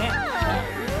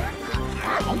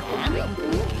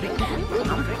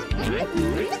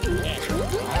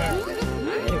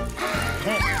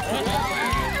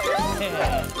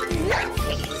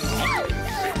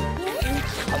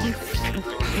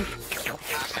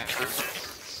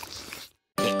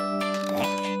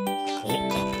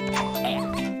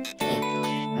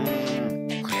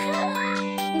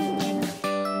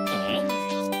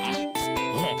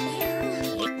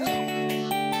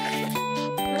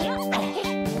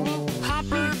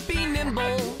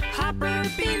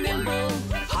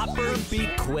 Hopper, be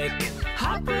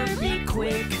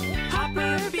quick.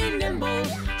 Hopper, be nimble.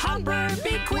 Hopper,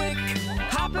 be quick.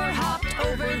 Hopper hopped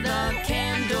over the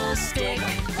candlestick.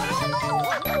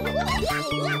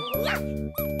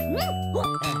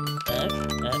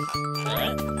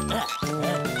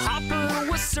 Hopper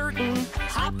was certain.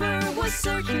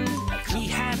 He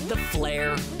had the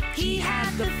flair.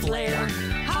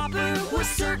 Hopper was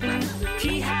certain.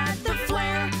 He had the flair.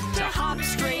 flair to hop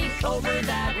straight over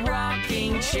that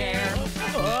rocking chair.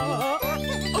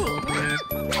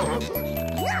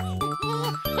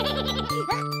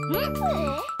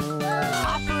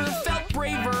 Hopper felt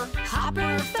braver,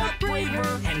 Hopper felt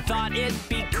braver, and thought it'd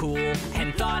be cool,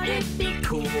 and thought it'd be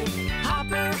cool.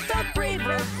 Hopper felt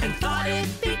braver, and thought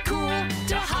it'd be cool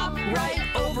to hop right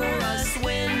over a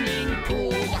swimming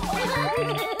pool.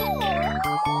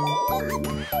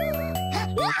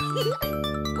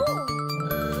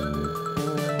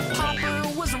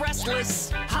 Hopper was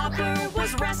restless, Hopper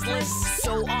was restless,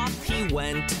 so off he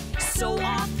went, so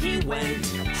off he went.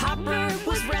 Hopper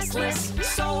was restless,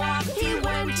 so off he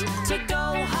went to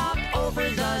go hop over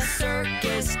the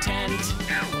circus tent.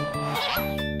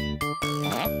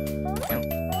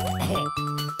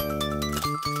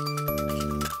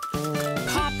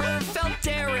 Hopper felt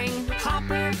daring,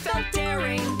 Hopper felt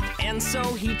daring, and so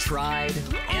he tried,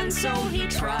 and so he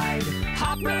tried.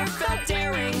 Hopper felt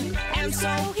daring, and so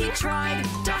he tried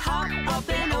to hop up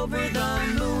and over the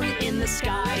moon in the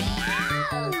sky.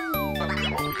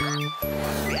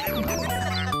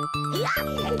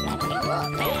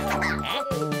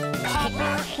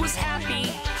 Hopper was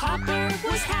happy, Hopper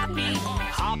was happy.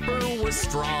 Hopper was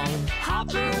strong,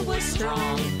 Hopper was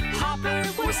strong. Hopper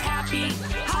was happy,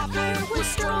 Hopper was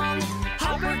strong.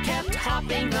 Hopper kept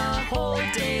hopping the whole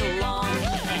day long.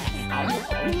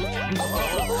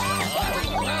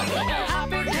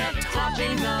 Hopper kept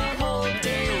hopping the whole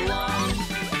day long.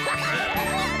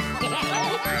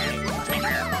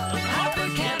 Hopper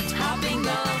kept hopping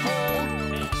the whole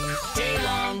day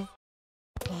long.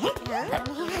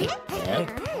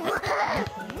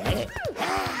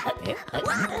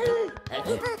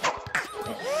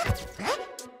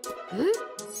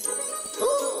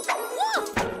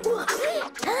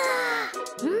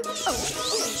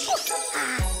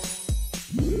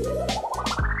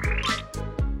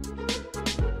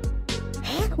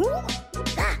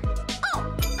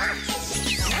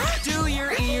 Do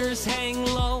your ears hang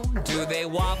low? Do they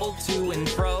wobble to and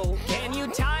fro? Can you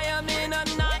tie them in a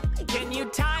knot? Can you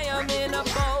tie them in a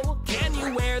bow? Can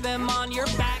you wear them on your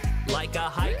back like a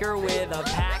hiker with a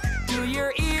pack? Do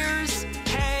your ears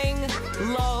hang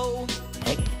low?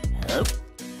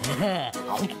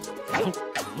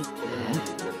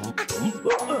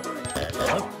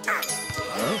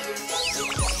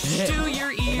 Do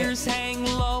your ears hang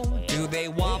low? Do they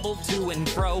wobble to and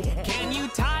fro? Can you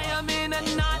tie them in a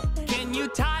knot? Can you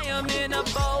tie them in a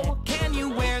bow? Can you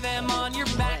wear them on your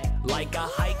back like a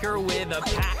hiker with a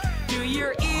pack? Do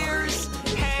your ears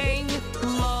hang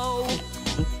low?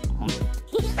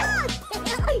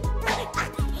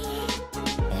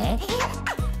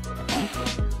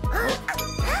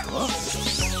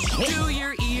 Do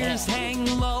your ears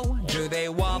hang low? Do they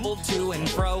wobble to and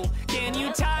fro? Can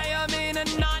you tie them in a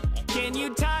knot? Can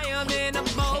you tie them in a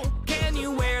bow? Can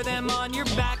you wear them on your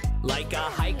back like a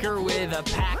hiker with a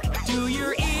pack? Do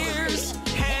your ears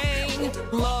hang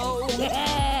low?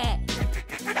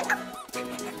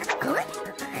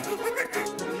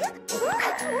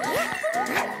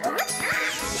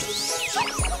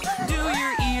 Do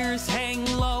your ears hang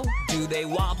low? Do they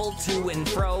wobble to and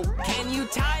fro? Can you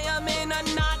tie them in a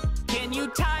knot? Can you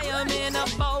tie them in a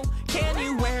bow? Can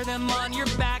you wear them on your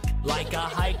back like a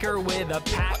hiker with a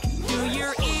pack? Do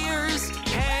your ears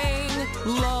hang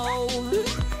low?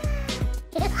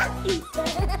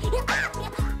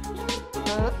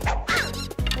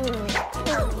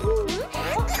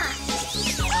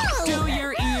 Do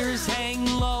your ears hang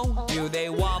low? Do they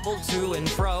wobble to and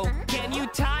fro? Can you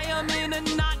tie them in a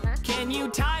knot? Can you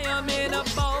tie them in a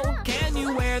bow? Can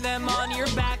you wear them on your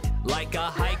back like a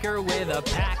hiker with a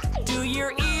pack? Do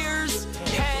your ears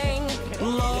hang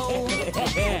low?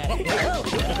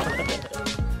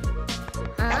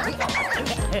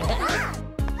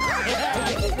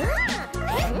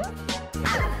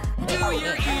 Do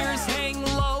your ears hang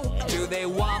low? Do they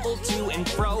wobble to and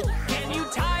fro? Can you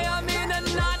tie them in a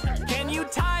knot? Can you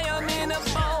tie them in a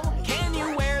bow? Can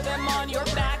you wear them on your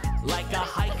back like a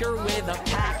hiker with a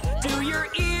pack? Do your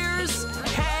ears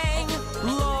hang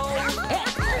low?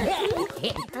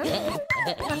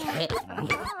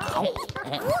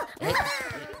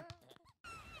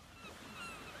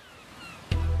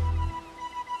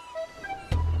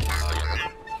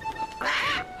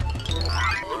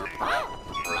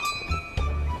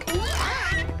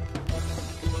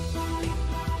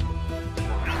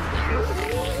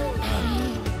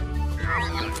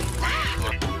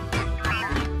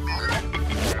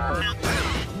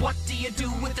 What do you do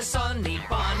with the Sunny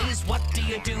Bunnies? What do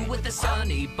you do with the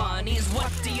Sunny Bunnies?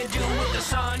 What do you do with the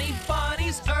Sunny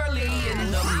Bunnies? Early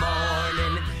in the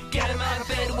morning, get him out of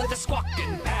bed with a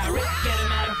squawking parrot. Get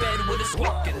him out of bed with a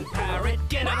squawking parrot.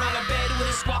 Get him out of bed with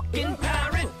a squawking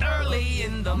parrot early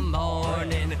in the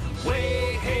morning.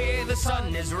 Way hey, the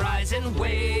sun is rising.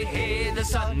 Way hey, the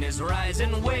sun is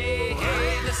rising. Way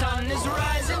hey, the sun is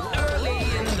rising early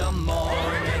in the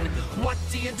morning. What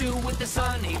do you do with the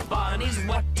sunny bunnies?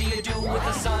 What do you do with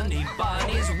the sunny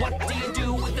bunnies? What do you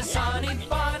do with the sunny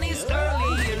bunnies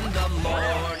early in the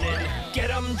morning? Get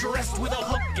 'em dressed with a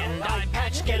hook and eye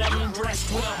patch. Get 'em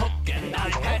dressed with a hook and eye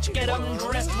patch. Get 'em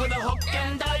dressed with a hook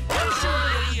and eye patch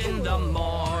early in the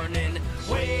morning.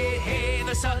 Way hey,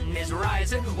 the sun is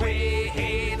rising. Way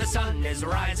hey, the sun is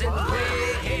rising.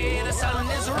 Way hey, the sun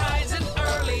is rising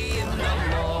early in the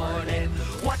morning.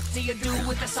 What do you do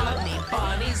with the sunny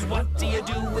bunnies? What do you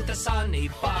do with the sunny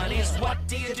bunnies? What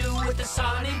do you do with the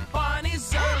sunny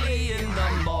bunnies early in the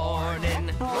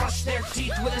morning? Brush their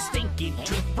teeth with a stinky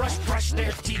toothbrush. Brush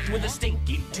their teeth with a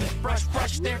stinky toothbrush.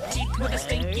 Brush their teeth with a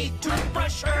stinky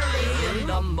toothbrush early in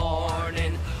the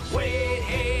morning. Way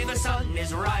hey, the sun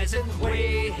is rising.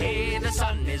 Way hey, the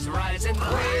sun is rising.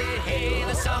 Way hey,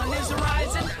 the sun is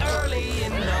rising early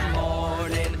in the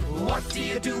morning. What do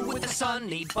you do with the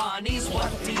sunny bunnies?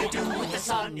 What do you do with the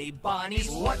sunny bunnies?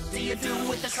 What do you do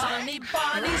with the sunny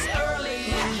bunnies early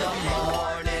in the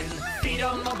morning? Feed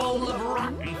 'em a bowl of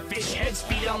rotten fish heads.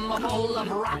 Feed 'em a bowl of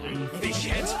rotten fish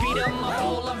heads. Feed 'em a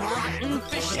bowl of rotten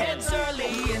fish heads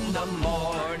early in the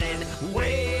morning.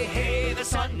 Way hey, the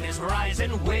sun is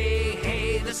rising. Way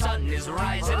hey, the sun is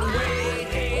rising. Way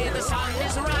hey, the sun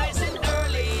is rising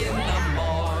early in the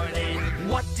morning.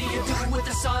 What do you do with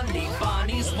the sunny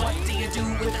bunnies? What do you do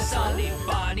with the sunny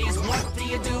bunnies? What do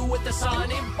you do with the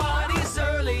sunny bunnies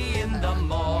early in the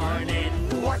morning?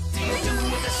 What do you do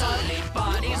with the sunny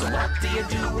bunnies? What do you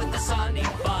do with the sunny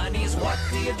bunnies? What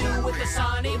do you do with the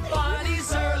sunny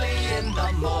bunnies early in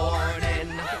the morning?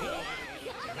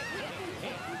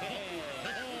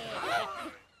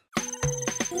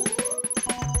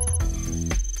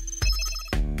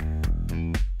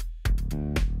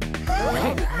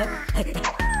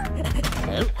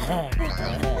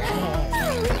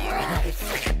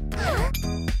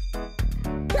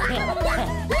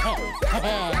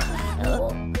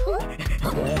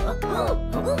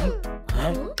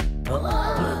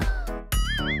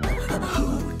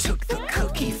 Who took the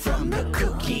cookie from the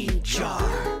cookie jar?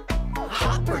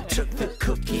 Hopper took the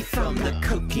cookie from the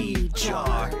cookie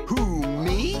jar. Who,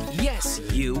 me? Yes,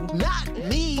 you. Not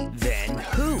me. Then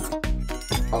who?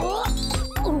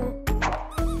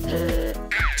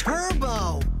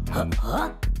 Turbo.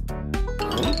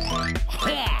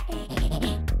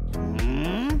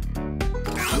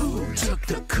 Who took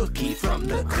the cookie from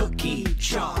the cookie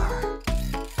jar?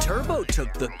 Turbo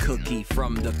took the cookie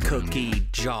from the cookie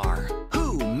jar.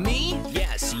 Who, me?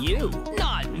 Yes, you.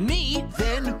 Not me.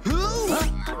 Then who?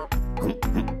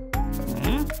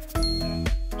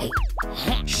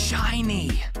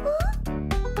 Shiny.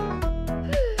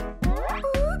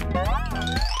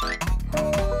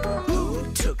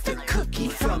 Who took the cookie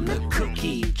from the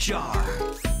cookie jar?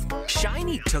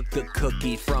 Shiny took the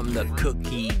cookie from the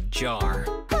cookie jar.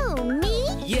 Who, me?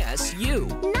 Yes, you.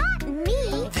 Not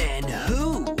me. Then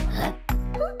who?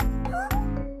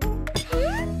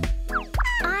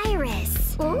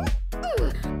 Iris. Who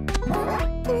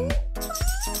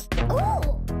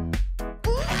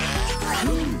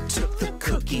took the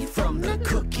cookie from the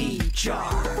cookie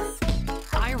jar?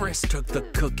 Iris took the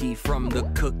cookie from the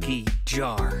cookie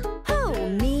jar. Who,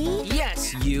 me?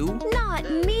 Yes, you. Not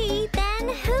me. Then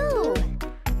who?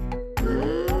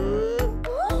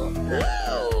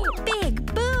 Big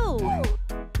Boo.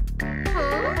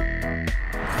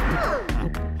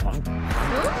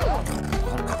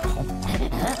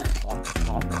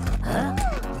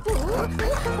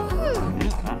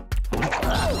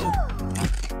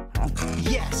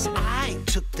 Yes, I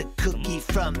took the cookie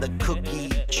from the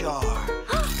cookie jar.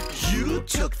 You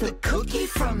took the cookie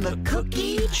from the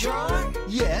cookie jar?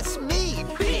 Yes, me,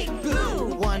 Big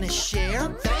Boo. Wanna share?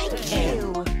 Thank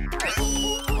you.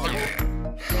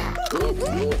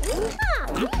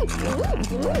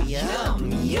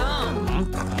 Yum,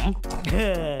 yum.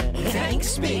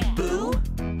 Thanks, Big Boo.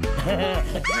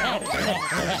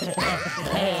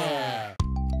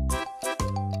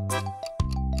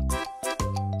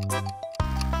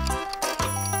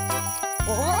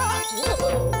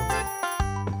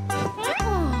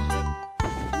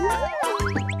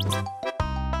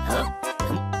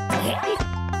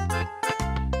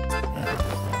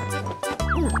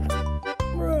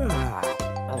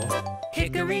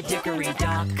 Hickory dickory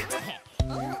dock.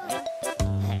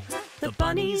 The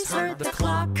bunnies heard the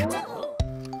clock.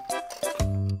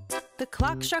 The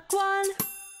clock struck 1,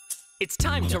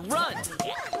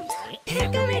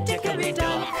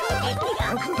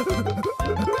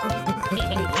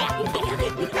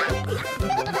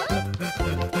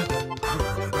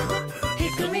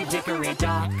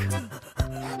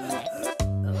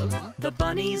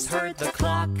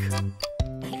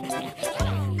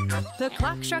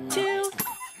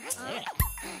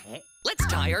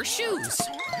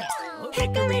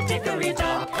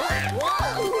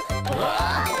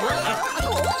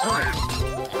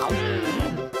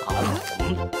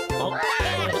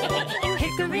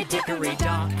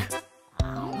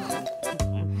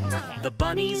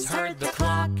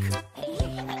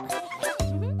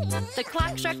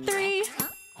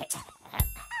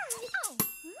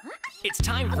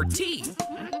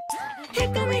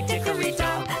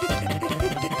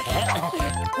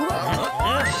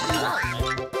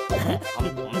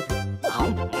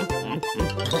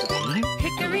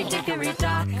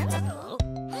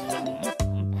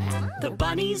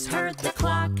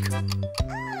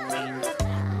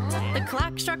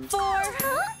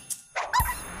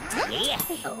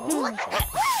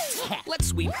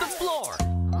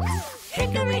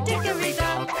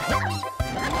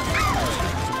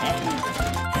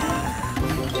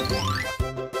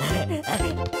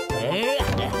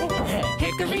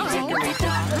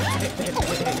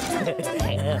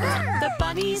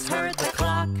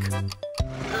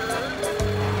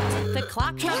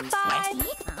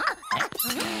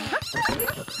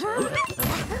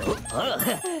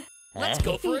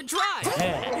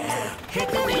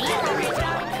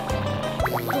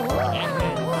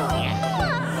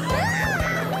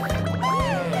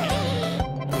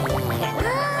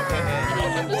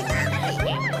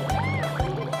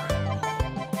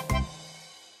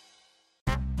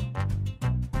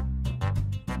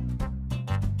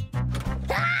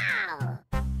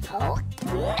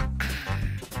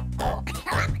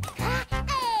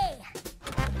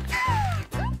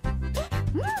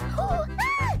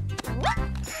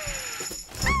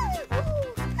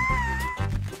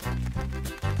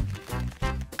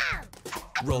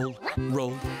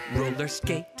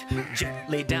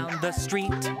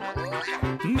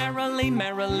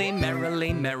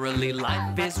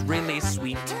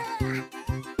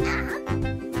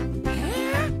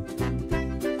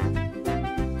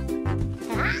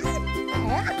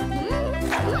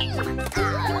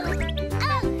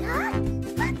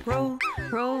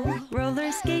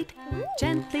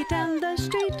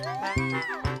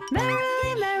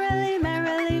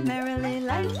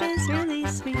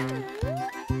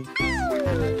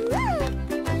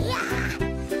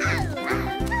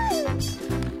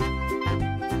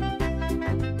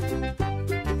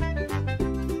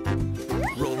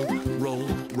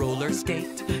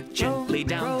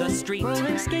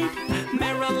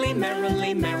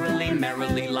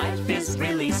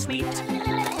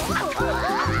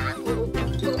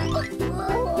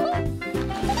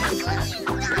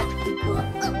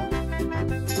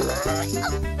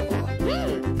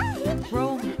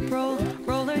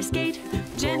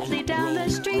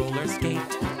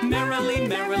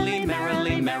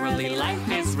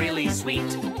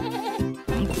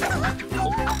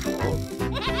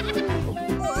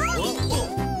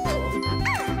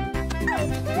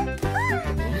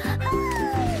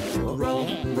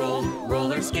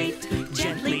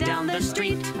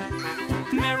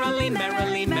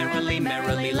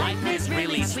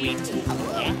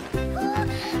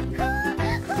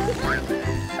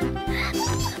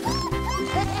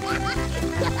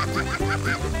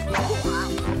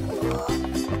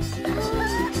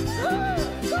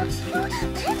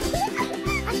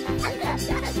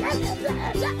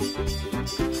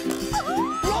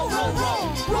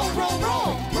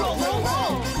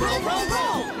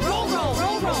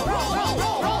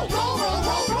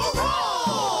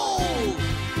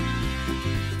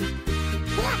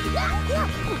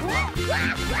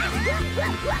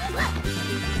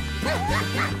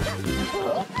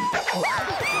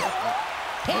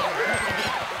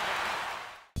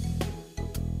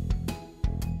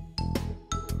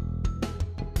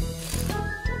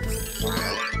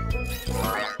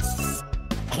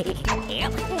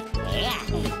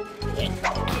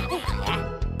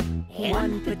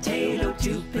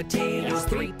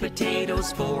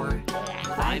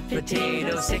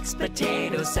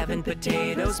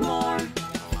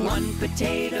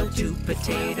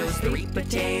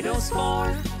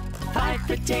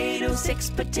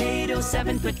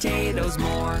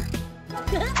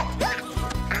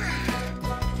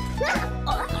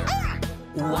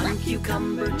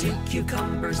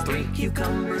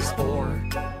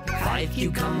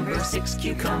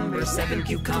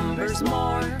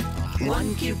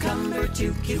 1 cucumber,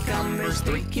 2 cucumbers,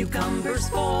 3 cucumbers,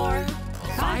 4.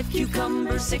 5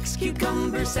 cucumbers, 6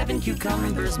 cucumbers, 7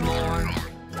 cucumbers more.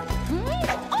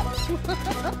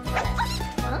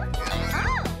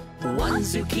 1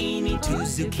 zucchini, 2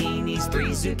 zucchinis,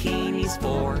 3 zucchinis,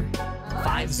 4.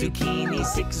 5 zucchinis,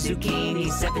 6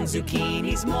 zucchinis, 7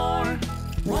 zucchinis more.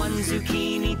 1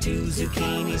 zucchini, 2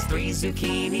 zucchinis, 3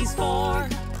 zucchinis, 4.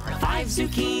 5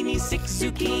 zucchinis, 6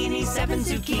 zucchinis, 7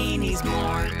 zucchinis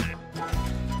more.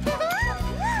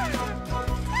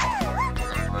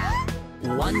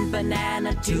 1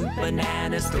 banana, 2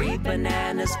 bananas, 3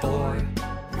 bananas, 4.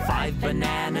 5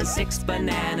 bananas, 6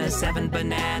 bananas, 7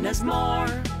 bananas more.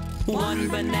 1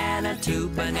 banana, 2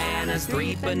 bananas,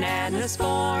 3 bananas,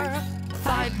 4.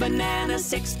 5 bananas,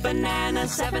 6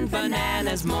 bananas, 7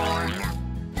 bananas more.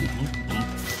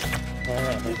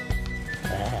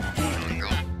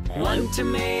 1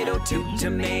 tomato, 2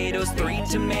 tomatoes, 3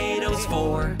 tomatoes,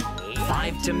 4.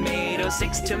 5 tomatoes,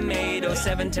 6 tomatoes,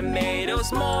 7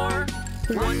 tomatoes more.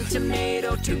 1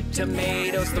 tomato, 2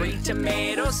 tomatoes, 3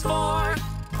 tomatoes, 4.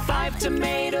 5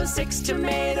 tomatoes, 6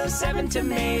 tomatoes, 7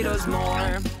 tomatoes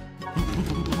more.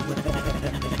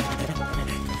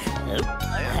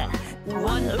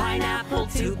 1 pineapple,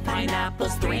 2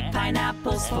 pineapples, 3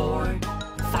 pineapples, 4.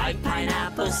 5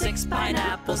 pineapples, 6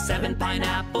 pineapples, 7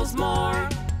 pineapples more.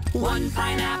 1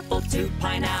 pineapple, 2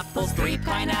 pineapples, 3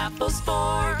 pineapples,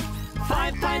 4.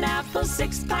 5 pineapples,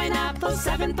 6 pineapples,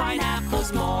 7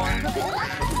 pineapples more.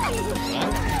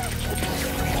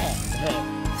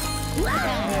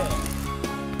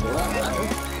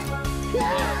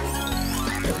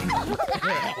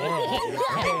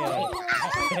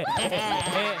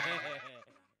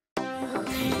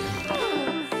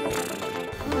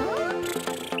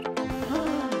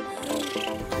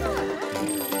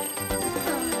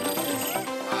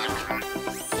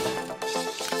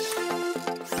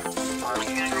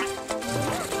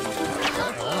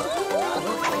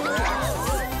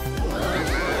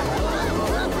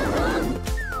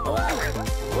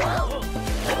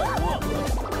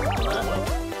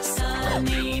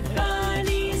 Sunny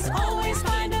bunnies always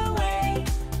find a way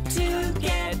to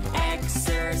get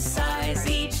exercise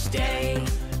each day.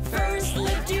 First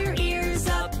lift your ears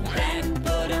up, then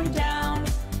put them down.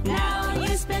 Now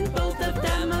you spin both of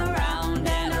them around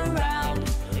and around.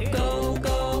 Go,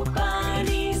 go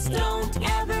bunnies, don't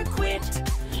ever quit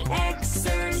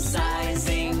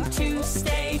exercising to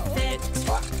stay fit.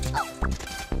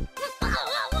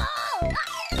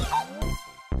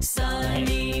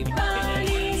 Sunny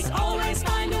bunnies always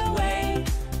find a way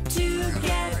to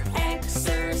get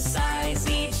exercise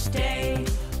each day.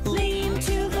 Lean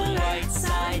to the right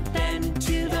side, then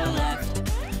to the left.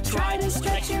 Try to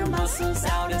stretch your muscles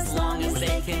out as long as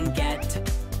they can get.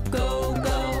 Go,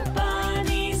 go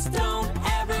bunnies, don't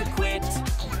ever quit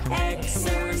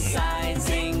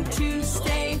exercising to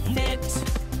stay fit.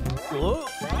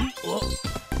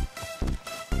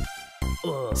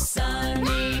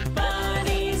 Sunny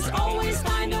bunnies always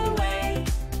find a way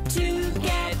to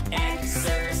get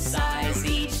exercise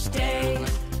each day.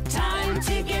 Time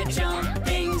to get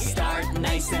jumping, start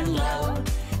nice and low.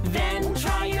 Then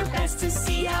try your best to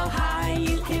see how high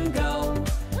you can go.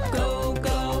 Go,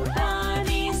 go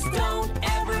bunnies, don't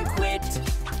ever quit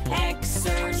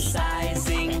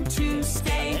exercising to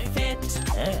stay fit.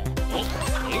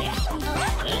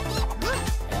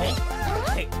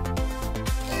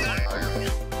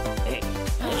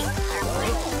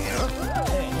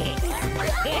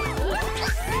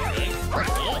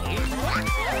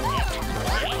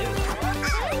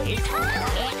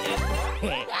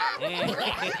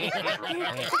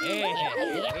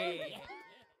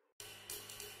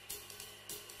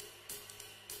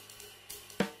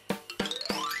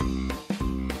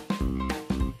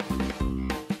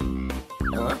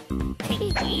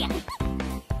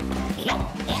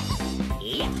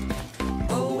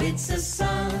 Oh, it's a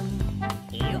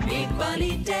sunny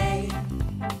bunny day.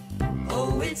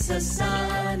 Oh, it's a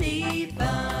sunny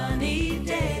bunny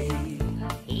day.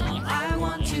 I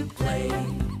want to play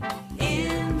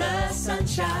in the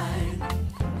sunshine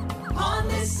on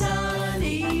this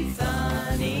sunny,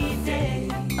 funny day.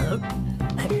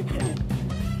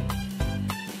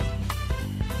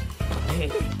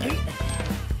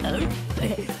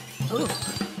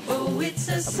 Oh, it's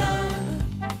a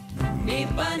sunny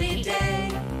bunny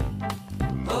day.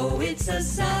 Oh, it's a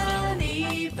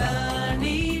sunny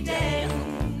bunny day.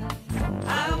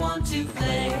 I want to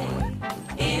play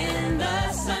in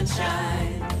the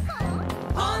sunshine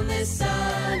on this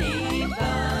sunny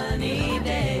bunny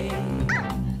day.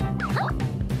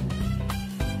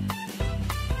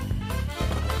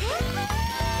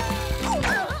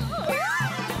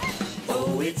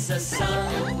 Oh, it's a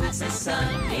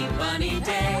sunny bunny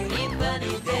day.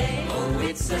 Oh,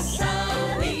 it's a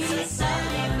sunny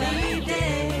bunny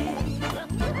day.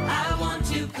 I want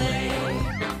to play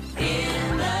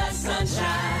in the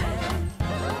sunshine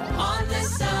on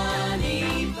this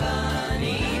sunny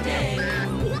bunny day.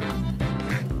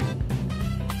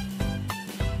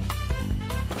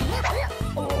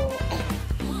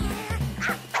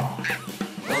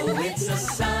 Oh, it's a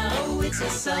sunny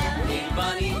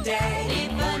bunny day.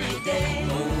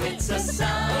 Oh, it's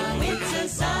a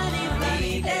sunny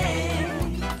bunny day.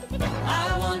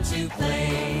 I want to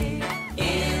play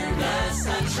in the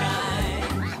sunshine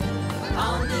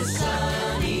on this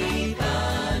sunny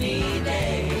bunny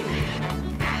day.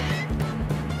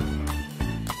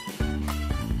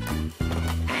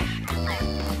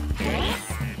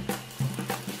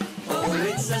 Oh,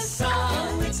 it's a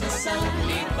sunny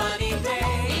bunny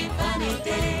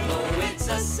day. Oh, it's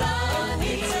a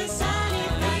sunny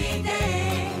bunny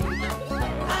day.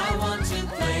 I want to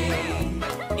play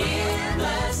in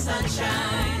the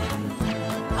sunshine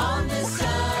on this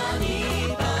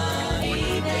sunny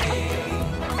bunny day.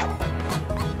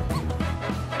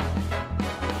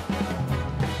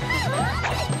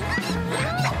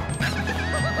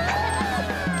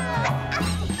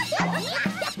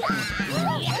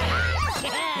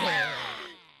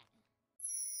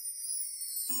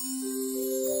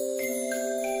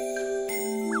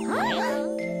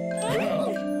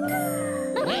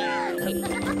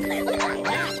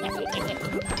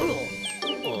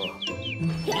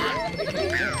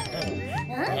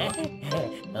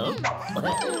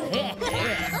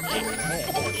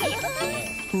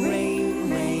 Rain,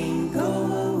 rain, go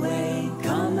away,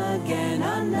 come again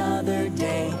another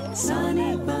day.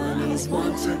 Sunny bunnies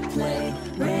want to play.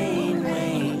 Rain,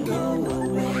 rain, go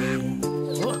away.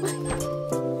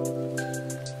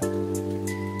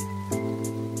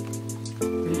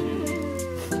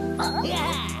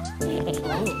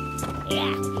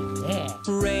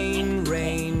 Rain,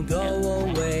 rain, go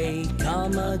away,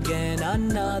 come again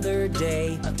another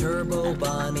day. A turbo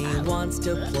bunny wants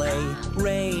to play.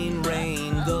 Rain,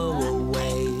 rain, go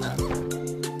away.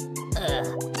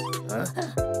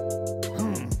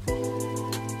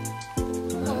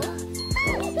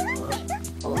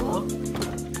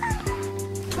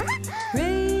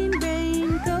 Rain,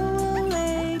 rain, go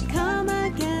away, come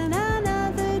again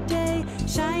another day.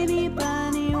 Shiny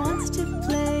bunny wants to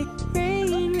play.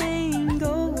 Rain, rain,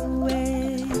 go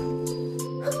away.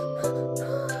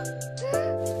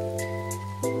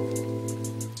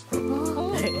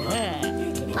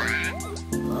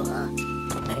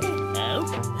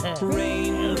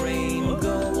 Rain, rain,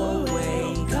 go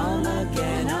away, come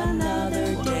again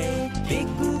another day. Big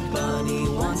blue bunny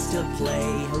wants to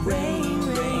play. Rain,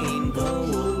 rain, go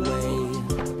away.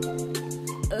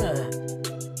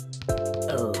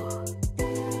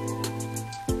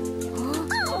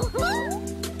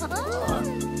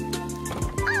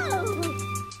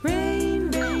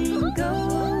 Rain, rain, go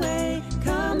away,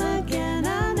 come again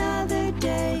another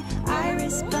day.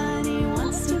 Iris bunny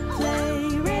wants to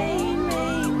play. Rain,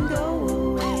 rain, go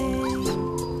away.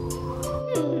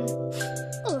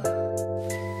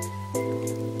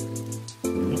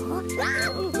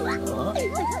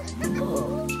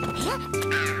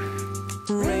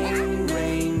 Rain,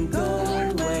 rain, go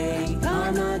away,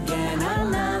 come again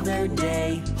another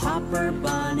day. Hopper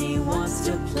bunny wants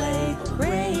to play.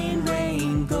 Rain,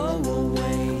 rain, go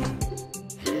away.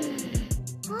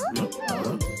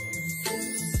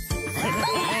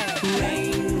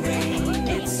 Rain, rain,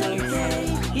 it's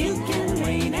okay. You can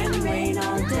rain and rain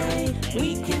all day.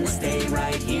 We can stay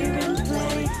right here and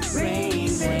play.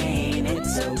 Rain, rain,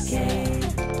 it's okay.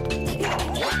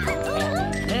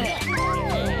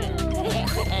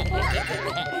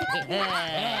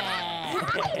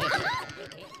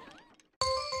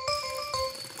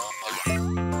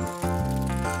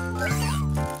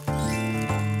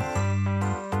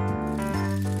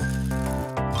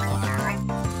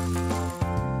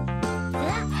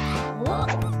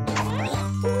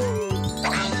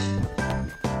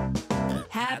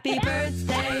 Happy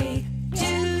birthday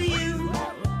to you.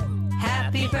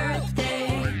 Happy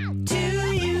birthday to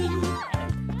you.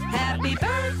 Happy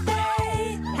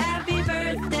birthday. Happy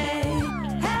birthday.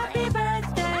 Happy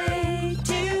birthday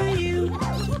to you.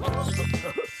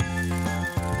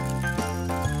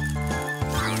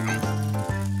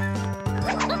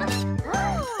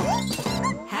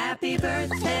 Happy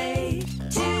birthday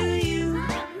to you.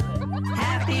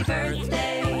 Happy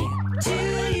birthday to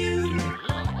you.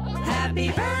 Happy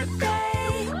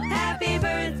birthday, happy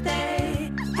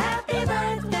birthday, happy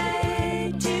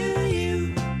birthday to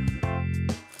you.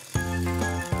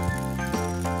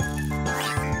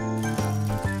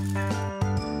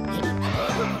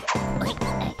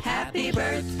 Happy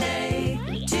birthday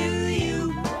to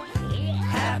you.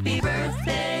 Happy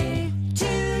birthday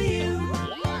to you.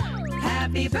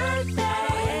 Happy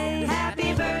birthday,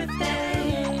 happy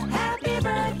birthday, happy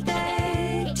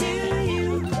birthday to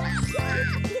you.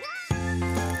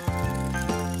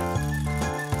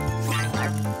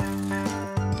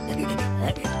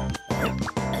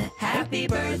 Happy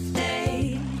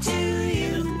birthday to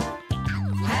you.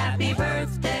 Happy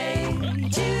birthday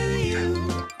to you.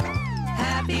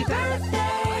 Happy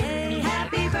birthday,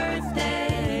 happy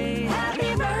birthday,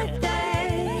 happy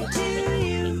birthday to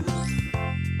you.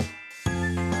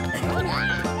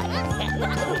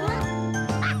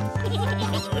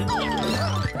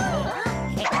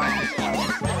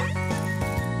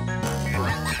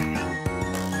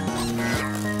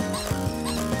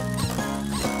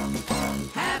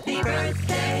 Happy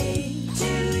birthday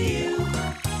to you.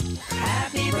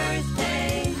 Happy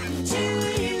birthday to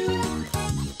you.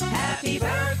 Happy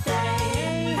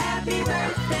birthday, happy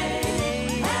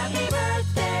birthday, happy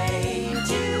birthday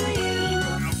to you.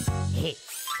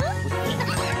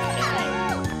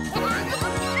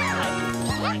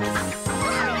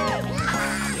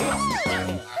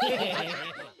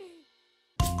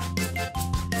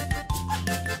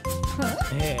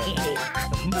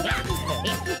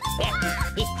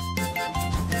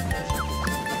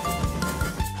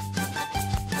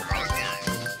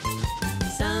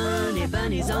 Sunny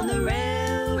bunnies on the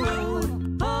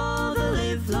railroad all the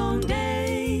livelong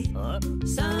day.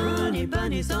 Sunny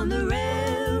bunnies on the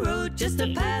railroad just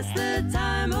to pass the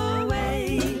time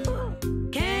away.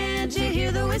 Can't you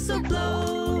hear the whistle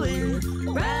blowing?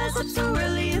 Rise up so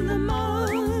early in the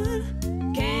morn.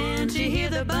 Can't you hear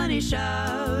the bunny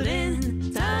shouting?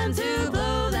 Time to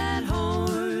blow that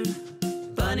horn.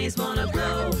 Bunnies wanna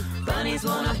blow, bunnies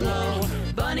wanna blow,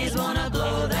 bunnies wanna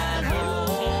blow that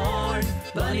horn.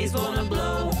 Bunnies wanna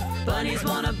blow, bunnies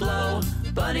wanna blow,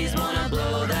 bunnies wanna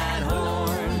blow that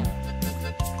horn.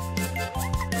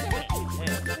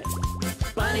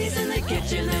 Bunnies in the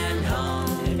kitchen and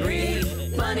hungry,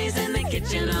 bunnies in the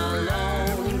kitchen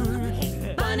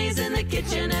alone. Bunnies in the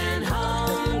kitchen and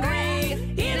hungry,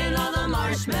 eating all the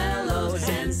marshmallows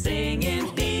and singing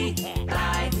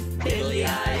beep-bye,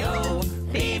 diddly-I-O,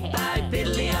 beep-bye,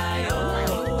 diddly-I-O,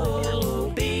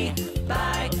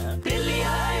 beep-bye,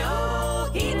 diddly-I-O,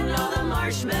 eating all the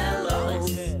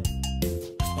marshmallows.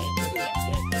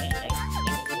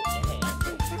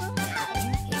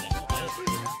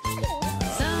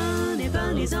 Sunny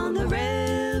bunnies on the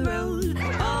railroad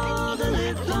all the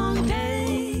livelong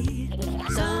day.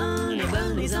 Sunny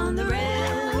bunnies on the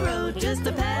railroad just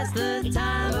to pass the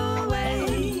time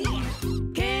away.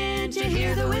 Can't you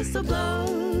hear the whistle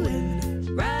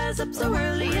blowing? Rise up so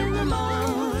early in the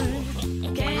morn.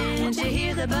 Can't you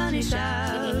hear the bunny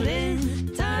shouting?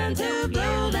 Time to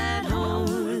blow that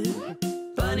horn.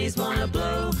 Bunnies wanna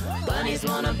blow, bunnies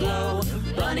wanna blow,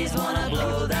 bunnies wanna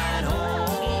blow that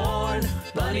horn.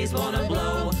 Bunnies wanna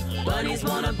blow, bunnies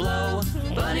wanna blow,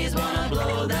 bunnies wanna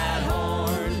blow that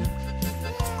horn.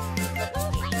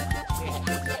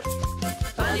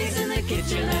 Bunnies in the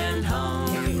kitchen and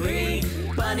hungry,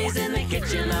 bunnies in the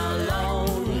kitchen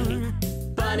alone.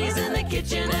 Bunnies in the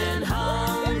kitchen and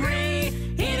hungry,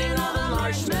 eating all the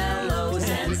marshmallows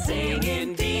and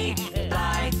singing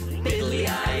beep-bye,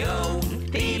 biddly-I-O,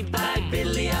 beep-bye,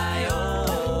 biddly-I-O,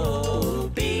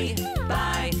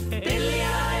 beep-bye,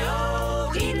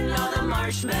 biddly-I-O, eating all the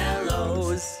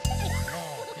marshmallows.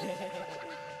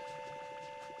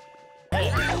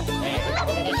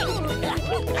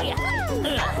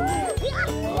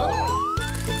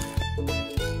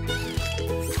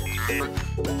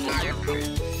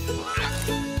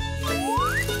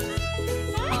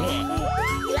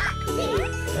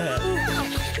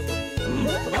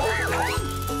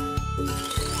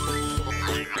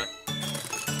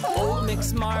 Old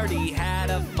McSmarty had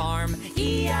a farm,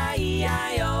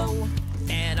 E-I-E-I-O.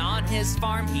 And on his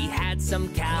farm he had some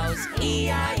cows,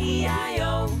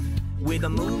 E-I-E-I-O. With a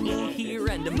moo-moo here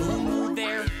and a moo-moo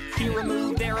there, here a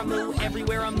moo, there a moo,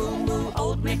 everywhere a moo-moo.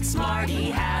 Old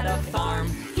McSmarty had a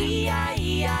farm,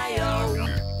 E-I-E-I-O.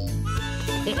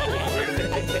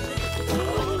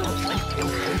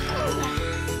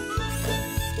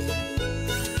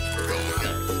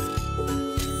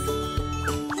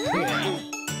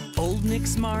 Old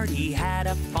McSmarty had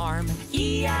a farm,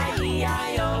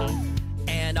 E-I-E-I-O.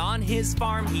 And on his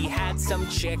farm he had some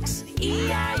chicks,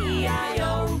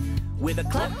 E-I-E-I-O. With a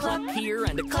cluck-cluck here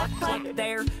and a cluck-cluck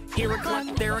there, here a cluck,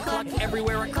 there a cluck,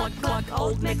 everywhere a cluck-cluck.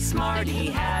 Old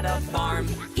McSmarty had a farm,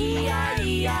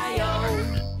 E-I-E-I-O.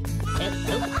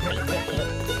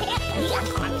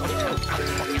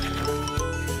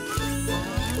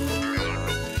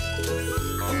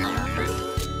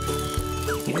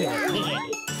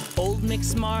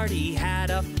 McSmarty had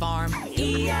a farm,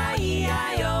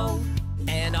 E-I-E-I-O.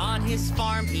 And on his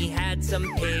farm he had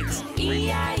some pigs,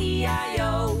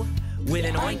 E-I-E-I-O. With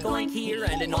an oink oink here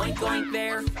and an oink oink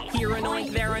there, here an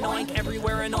oink, there an oink,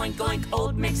 everywhere an oink oink.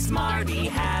 Old McSmarty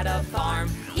had a farm,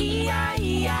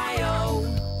 E-I-E-I-O.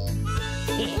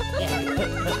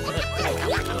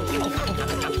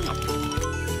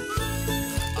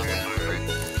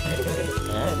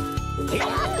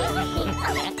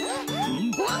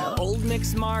 Old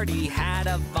McSmarty had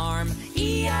a farm,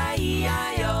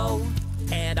 E-I-E-I-O.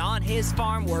 And on his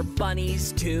farm were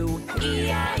bunnies too,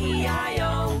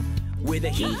 E-I-E-I-O. With a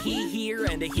hee-hee here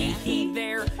and a hee-hee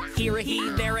there, here a hee,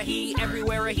 there a hee,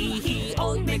 everywhere a hee-hee.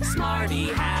 Old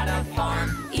McSmarty had a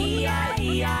farm,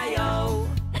 E-I-E-I-O.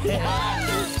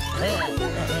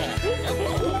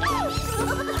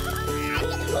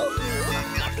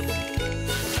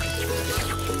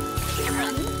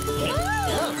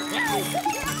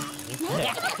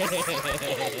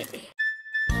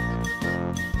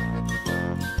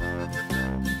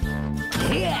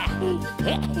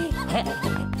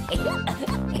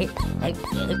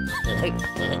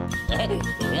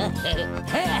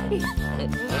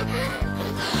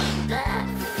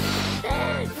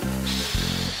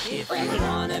 If you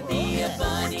wanna be a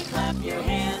bunny, clap your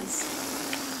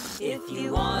hands. If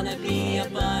you wanna be a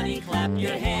bunny, clap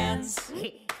your hands.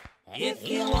 If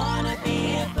you wanna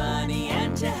be a bunny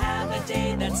and to have a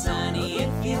day that's sunny,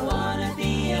 if you wanna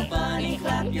be a bunny,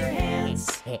 clap your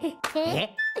hands.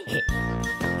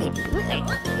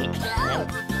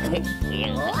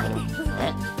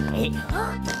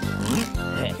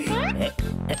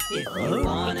 If you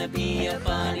wanna be a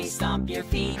bunny, stomp your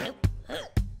feet.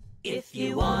 If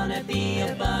you wanna be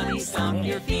a bunny, stomp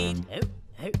your feet.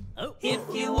 If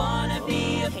you wanna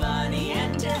be a bunny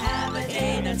and to have a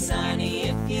day that's sunny,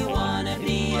 if you wanna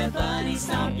be a bunny,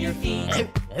 stomp your feet.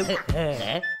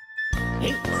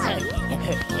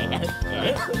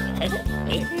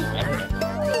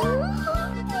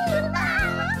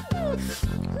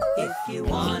 If you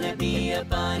wanna be a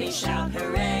bunny, shout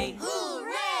hooray!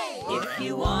 Hooray! If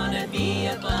you wanna be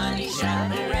a bunny,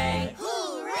 shout hooray!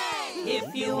 Hooray!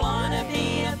 If you wanna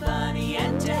be a bunny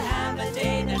and to have a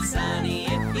day that's sunny,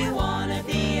 if you wanna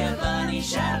be a bunny,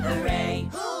 shout hooray!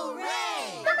 Hooray!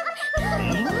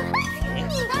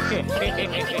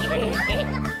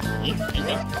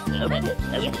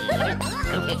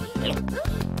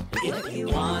 If you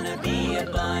wanna be a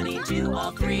bunny, do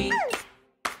all three.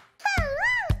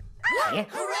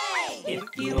 Hooray! If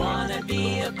you wanna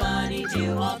be a bunny,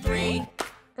 do all three.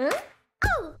 Hooray!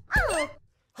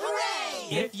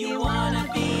 If you wanna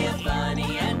be a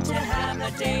bunny and to have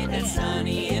a day that's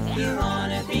sunny, if you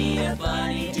wanna be a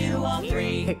bunny, do all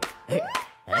three.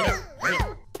 Hooray!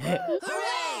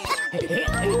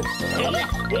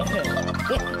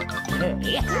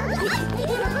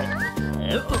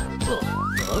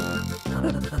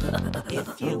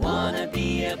 If you wanna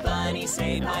be a bunny,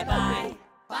 say bye-bye.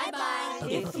 Bye-bye.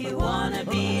 If you wanna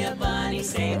be a bunny,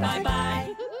 say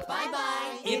bye-bye.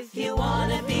 Bye-bye. If you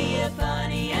wanna be a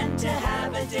bunny and to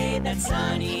have a day that's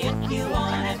sunny, if you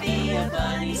wanna be a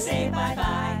bunny, say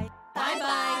bye-bye.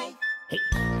 Bye-bye.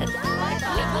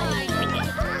 Bye-bye.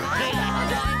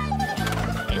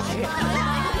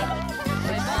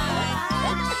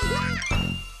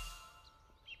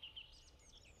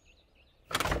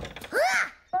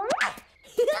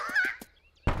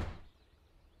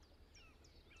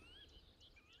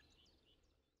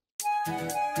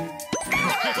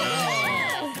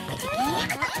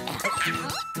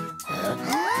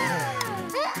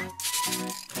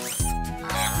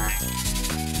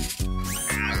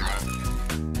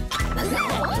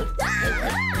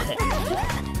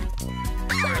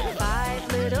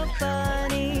 Five little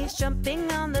bunnies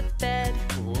jumping on the bed.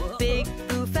 Big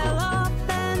Boo fell off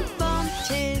and bumped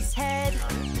his head.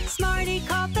 Smarty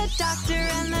called the doctor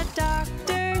and the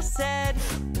doctor said,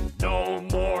 No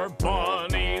more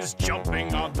bunnies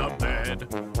jumping on the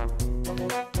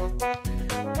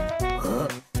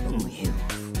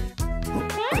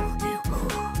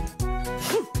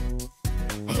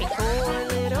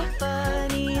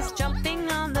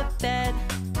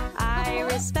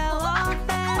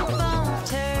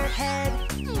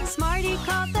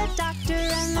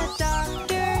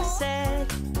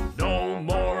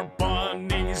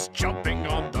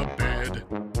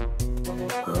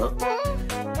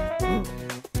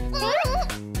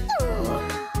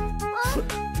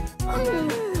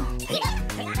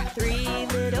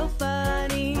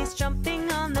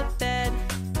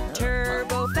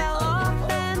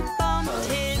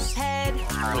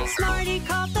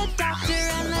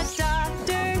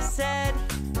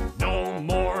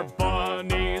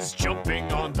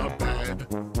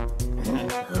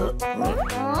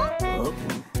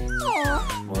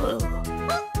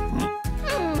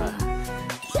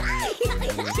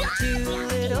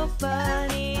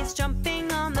bunnies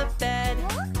jumping on the bed.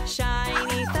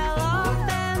 Shiny fell off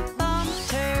and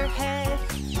bumped her head.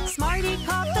 Smarty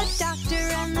called the doctor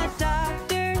and the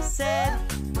doctor said,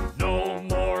 No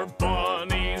more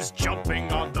bunnies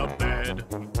jumping on the bed.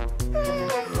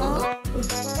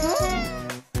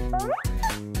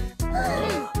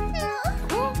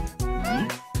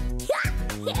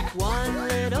 One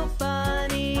little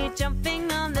bunny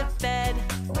jumping on the bed.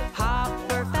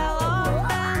 Hopper fell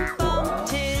off and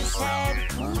bumped his head.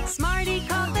 Smarty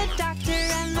called the doctor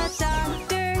and the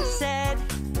doctor said,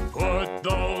 Put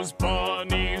those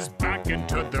bunnies back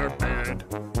into their bed.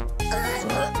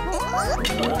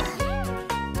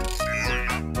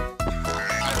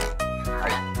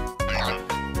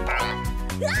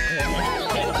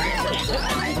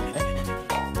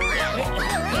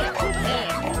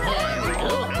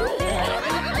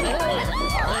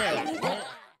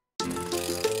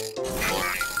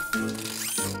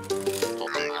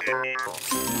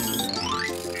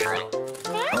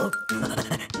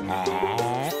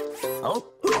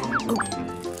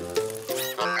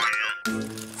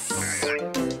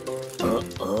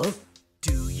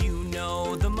 Do you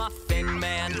know the Muffin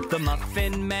Man? The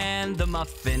Muffin Man, the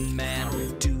Muffin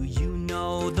Man. Do you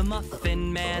know the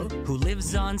Muffin Man who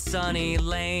lives on Sunny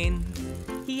Lane?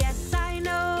 Yes, I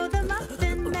know the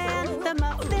Muffin Man, the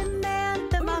Muffin Man,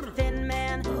 the Muffin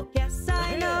Man. Yes,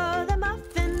 I know the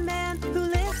Muffin Man who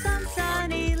lives on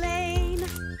Sunny Lane.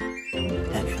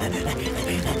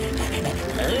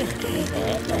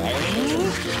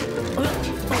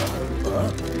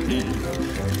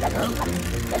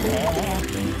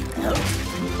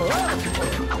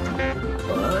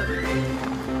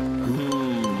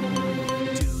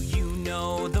 Do you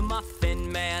know the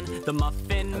Muffin Man? The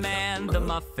Muffin Man, the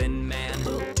Muffin Man.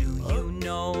 Do you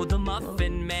know the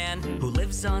Muffin Man who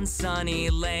lives on Sunny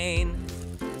Lane?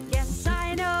 Yes,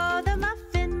 I know the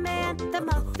Muffin Man, the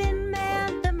Muffin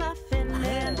Man, the Muffin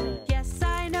Man. Yes,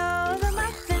 I know the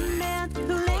Muffin Man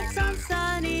who lives on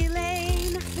Sunny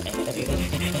Lane.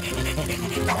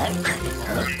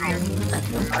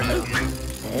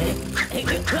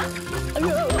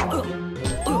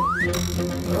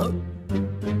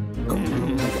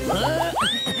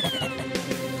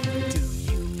 Do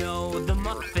you know the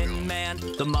Muffin Man?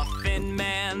 The Muffin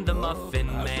Man, the Muffin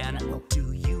Man.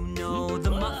 Do you know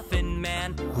the Muffin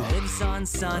Man who lives on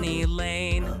Sunny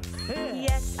Lane?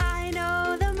 Yes, I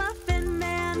know the Muffin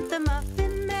Man, the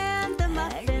Muffin Man, the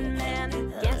Muffin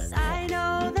Man. Yes, I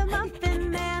know the Muffin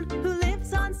Man who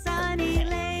lives on Sunny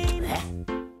Lane.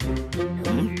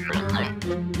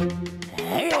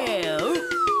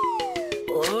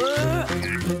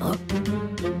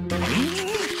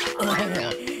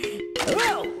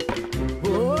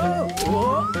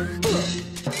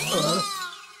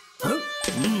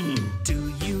 Do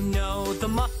you know the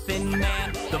Muffin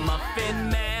Man? The Muffin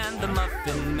Man, the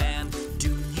Muffin Man. Do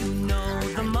you know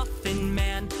the Muffin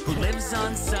Man who lives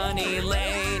on Sunny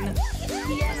Lane?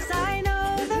 Yes, I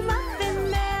know the Muffin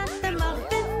Man, the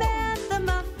Muffin Man, the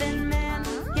Muffin Man.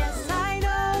 Yes, I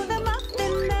know the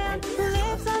Muffin Man who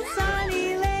lives on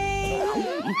Sunny Lane.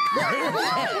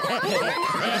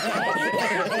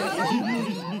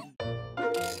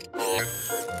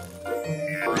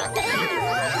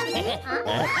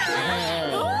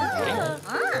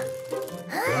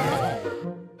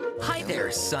 Hi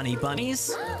there, Sunny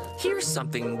Bunnies. Here's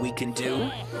something we can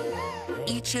do.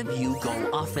 Each of you go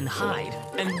off and hide,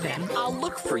 and then I'll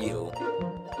look for you.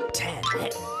 10,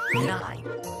 9,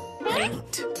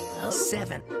 8,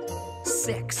 7,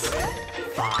 6,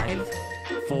 5,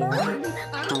 4,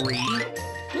 3,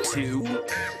 2,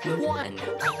 1.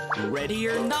 Ready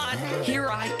or not, here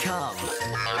I come.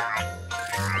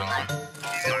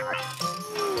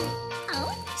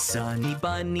 Sunny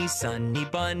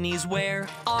bunnies, where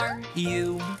are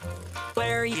you?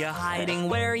 Where you hiding,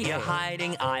 where you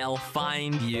hiding? I'll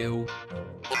find you.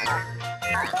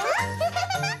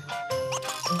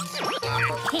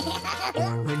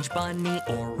 Orange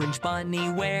bunny,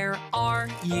 where are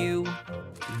you?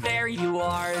 There you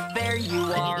are,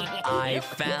 I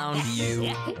found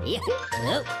you.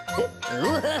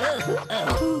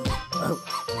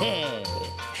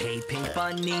 Hey pink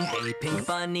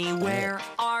bunny, where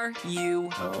are you?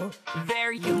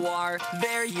 There you are,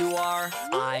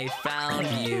 I found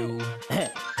you.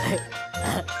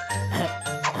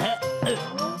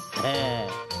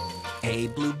 Hey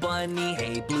blue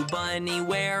bunny,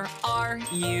 where are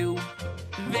you?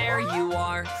 There you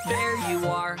are,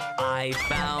 I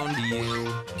found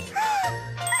you.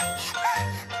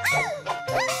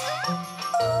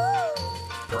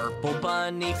 Purple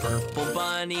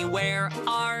bunny, where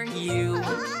are you?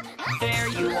 There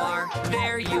you are,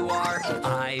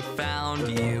 I found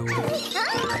you.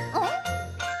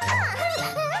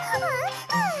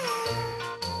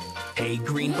 Hey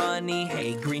green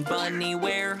bunny,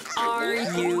 where are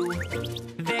you?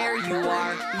 There you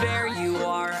are,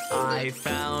 I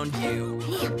found you.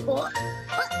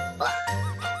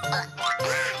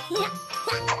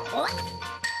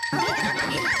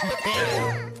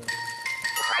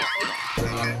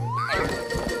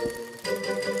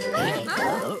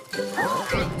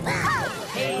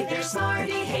 Hey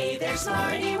there,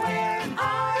 Smarty, where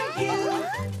are you?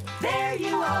 There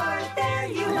you are,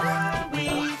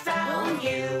 we found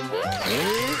you.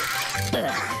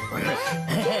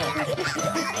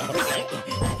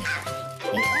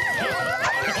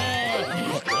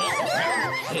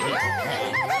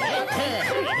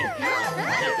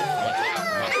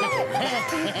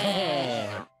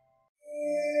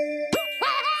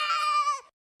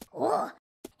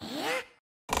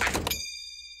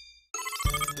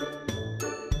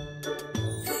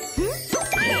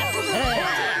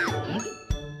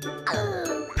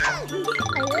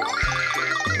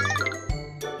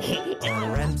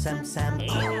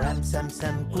 Sam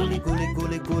sam, gully gully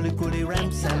gully gully gully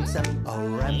ram sam sam. Oh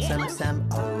ram sam sam,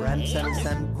 oh ram sam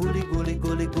sam, gully gully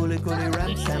gully gully gully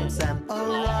ram sam sam.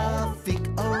 Oh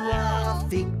Rafik,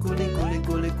 gully gully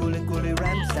gully gully gully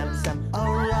ram sam sam. Oh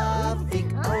Rafik,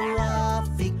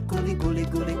 gully gully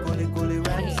gully gully gully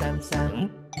ram sam sam.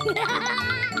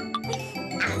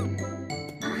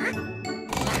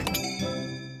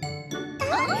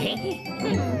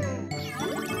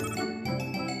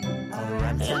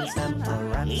 Sam sam, oh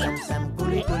ram sam sam,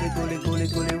 gully gully gully gully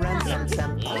gully ram sam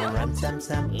sam. Oh ram sam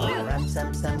sam, oh ram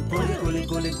sam sam, gully gully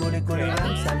gully gully gully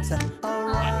ram sam sam.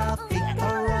 Oh Rafik,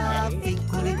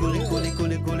 gully gully gully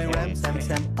gully gully ram sam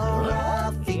sam. Oh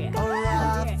Rafik,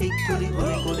 gully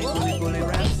gully gully gully gully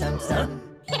ram sam sam.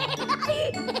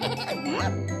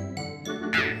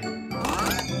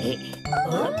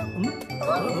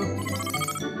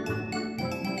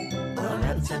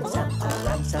 Sam sam, oh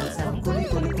ram sam sam, gully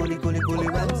gully gully gully gully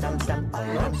ram sam sam. Oh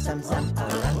ram sam sam, oh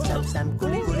ram sam sam,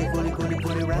 gully gully gully gully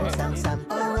gully ram sam sam.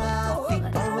 Oh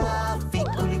Rafik,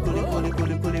 gully gully gully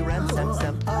gully gully ram sam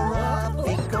sam. Oh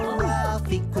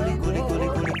Rafik, gully gully gully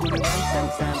gully gully ram sam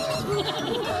sam.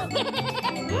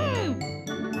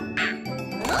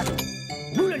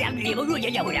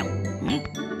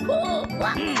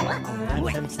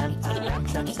 Ram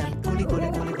sam sam, gully gully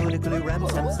gully gully gully ram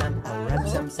sam sam. Oh ram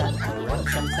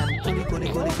sam sam, gully gully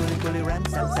gully gully gully ram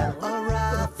sam sam. Oh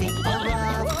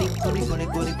Rafik, gully gully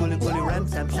gully gully gully ram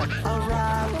sam sam. Oh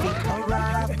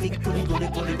Rafik, gully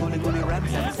gully gully gully gully ram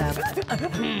sam sam.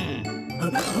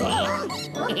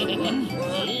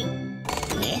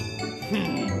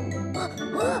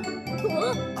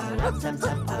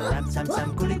 Ram sam sam,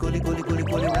 gully gully gully gully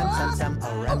gully ram sam sam.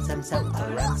 Oh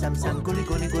ram sam sam, gully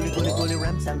gully gully gully gully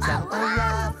ram sam sam. Oh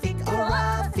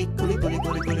Rafik, gully gully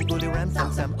gully gully gully ram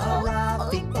sam sam. Oh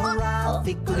Rafik,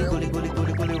 gully gully gully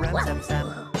gully gully ram sam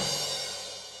sam.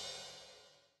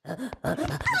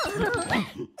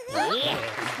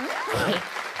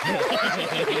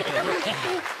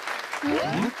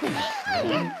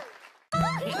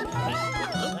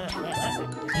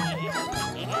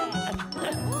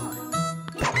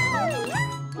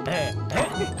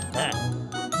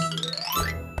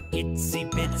 Itsy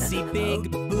bitsy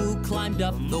big Boo climbed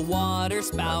up the water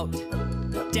spout.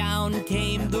 Down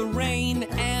came the rain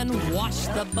and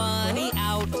washed the bunny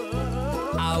out.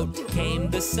 Out came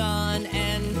the sun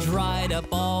and dried up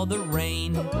all the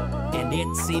rain. And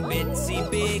itsy bitsy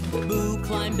big Boo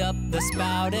climbed up the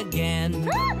spout again.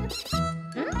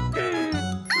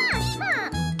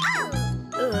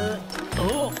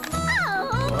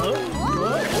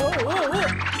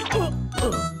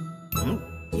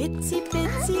 Itsy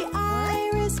bitsy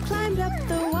Iris climbed up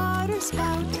the water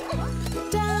spout.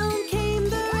 Down came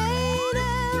the rain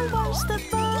and washed the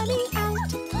bunny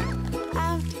out.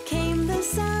 Out came the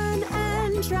sun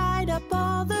and dried up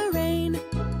all the rain.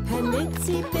 And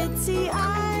itsy bitsy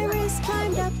Iris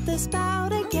climbed up the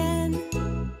spout again.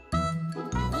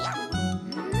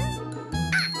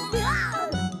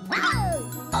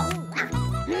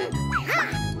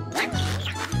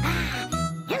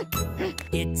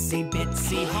 Itsy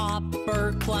bitsy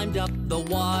Hopper climbed up the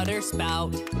water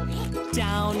spout.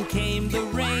 Down came the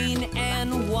rain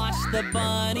and washed the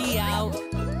bunny out.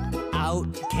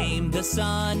 Out came the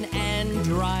sun and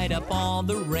dried up all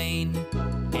the rain.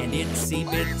 And itsy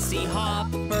bitsy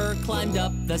Hopper climbed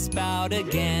up the spout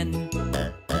again.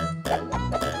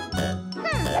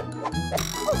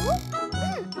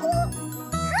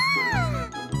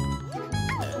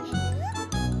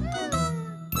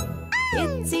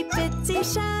 Itsy bitsy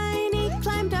Shiny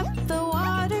climbed up the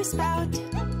water spout.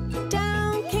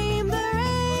 Down came the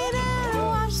rain and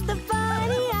washed the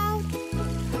bunny out.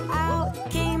 Out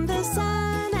came the sun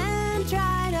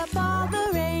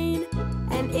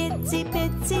Itsy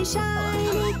bitsy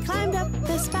shiny climbed up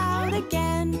the spout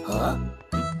again.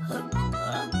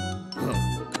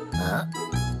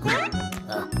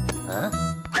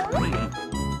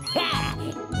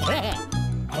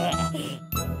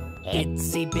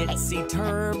 Itsy bitsy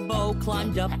turbo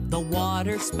climbed up the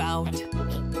water spout.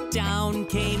 Down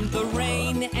came the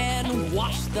rain and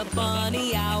washed the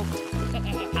bunny out.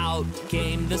 Out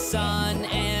came the sun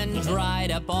and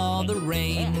dried up all the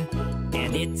rain.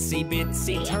 And Itsy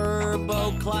bitsy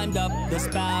turbo climbed up the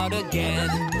spout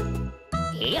again.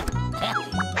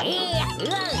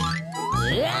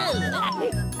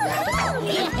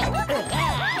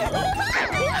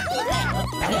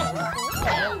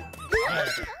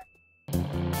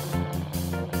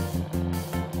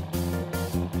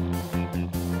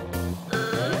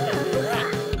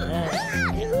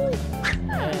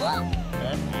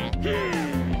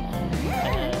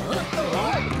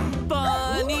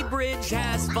 Bunny Bridge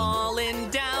has fallen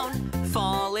down,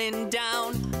 fallen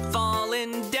down,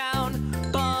 fallen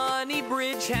down. Bunny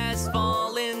Bridge has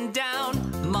fallen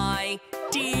down, my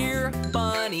dear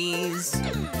bunnies.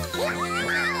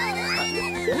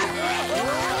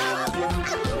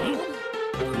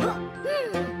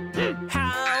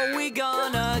 How we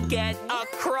gonna get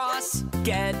across,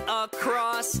 get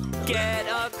across, get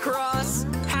across?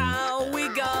 How we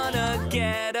gonna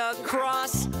get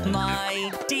across,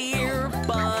 my dear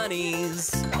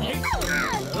bunnies?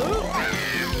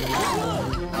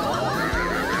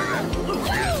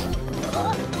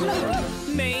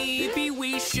 Maybe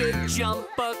we should jump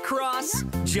across,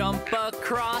 jump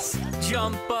across,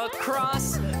 jump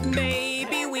across.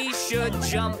 Maybe we should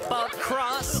jump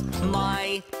across,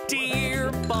 my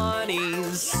dear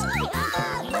bunnies.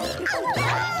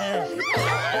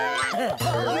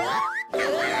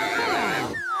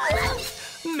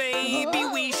 Maybe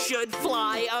we should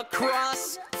fly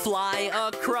across, fly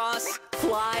across,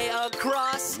 fly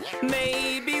across.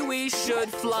 Maybe we should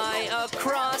fly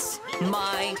across,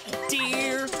 my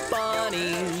dear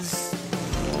bunnies.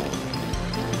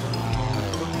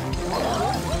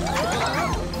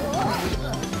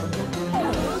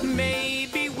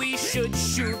 Maybe we should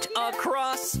shoot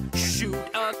across, shoot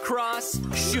across,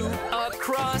 shoot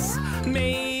across.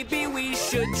 Maybe we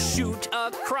should shoot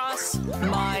across,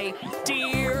 my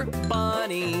dear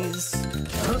bunnies.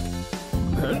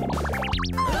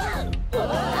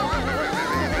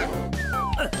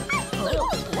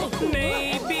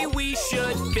 Maybe we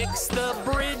should fix the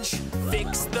bridge,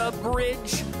 fix the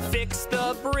bridge, fix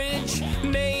the bridge.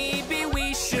 Maybe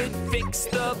we should fix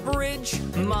the bridge,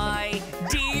 my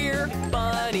dear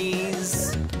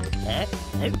bunnies.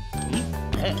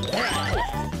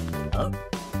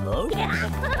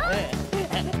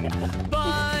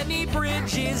 Bunny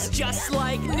Bridge is just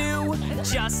like new,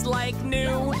 just like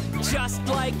new, just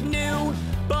like new.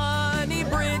 Bunny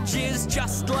Bridge is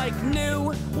just like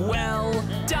new. Well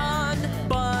done,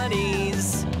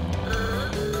 bunnies.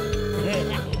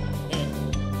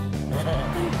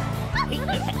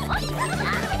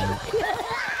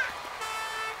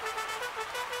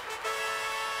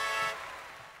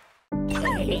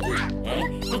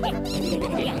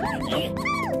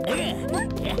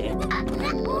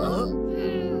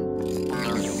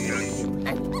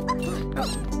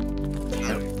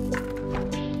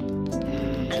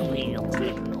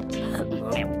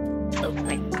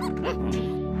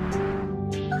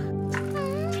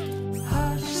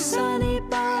 Hush, Sunny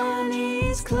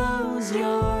Bunnies, close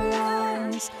your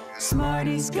eyes.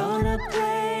 Smarty's gonna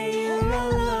play you a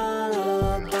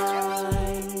lullaby.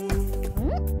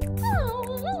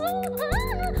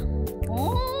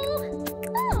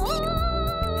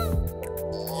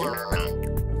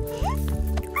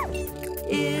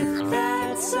 If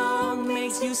that song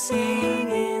makes you sing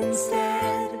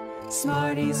instead,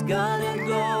 Smarty's gonna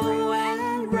go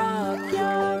and rock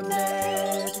your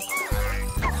bed.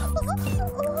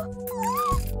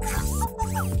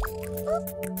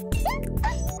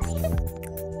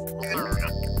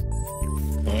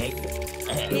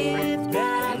 If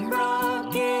that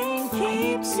rocking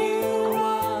keeps you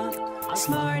up,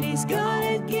 Smarty's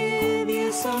gonna give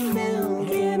you some milk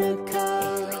in a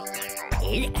cup.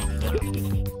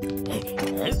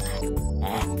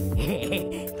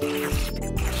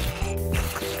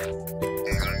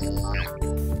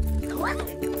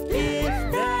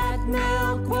 If that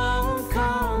milk won't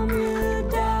calm you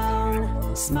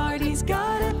down, Smarty's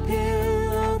got a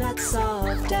pillow that's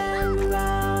soft and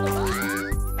round.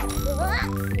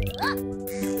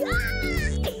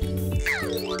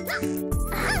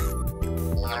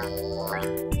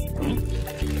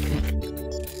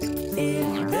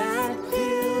 If that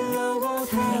pillow won't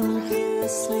help you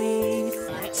sleep,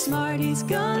 Smarty's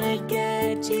gonna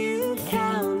get you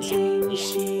counting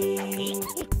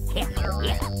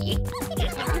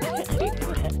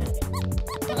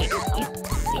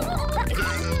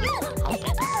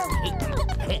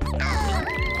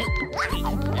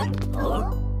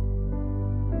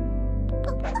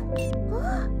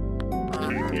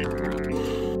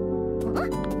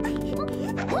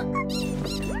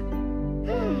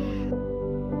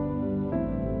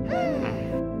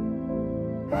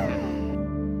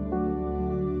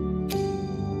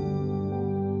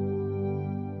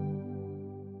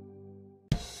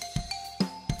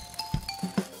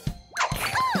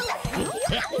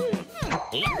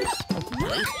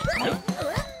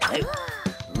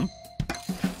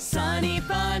Sunny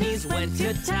bunnies went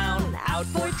to town, out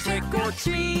for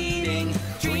trick-or-treating,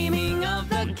 dreaming of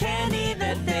the candy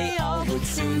that they all would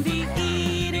soon be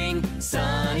eating.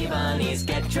 Sunny bunnies,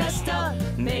 get dressed up,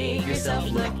 make yourself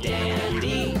look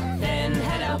dandy, then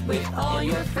head out with all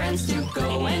your friends to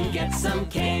go and get some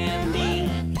candy.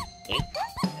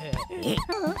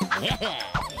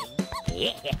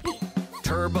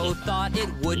 Turbo thought it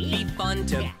would be fun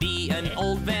to be an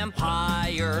old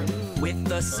vampire with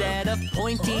a set of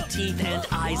pointy teeth and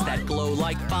eyes that glow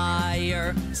like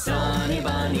fire. Sunny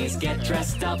bunnies, get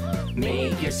dressed up,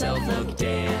 make yourself look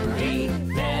dandy,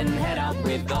 then head out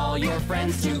with all your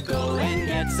friends to go and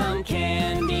get some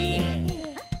candy.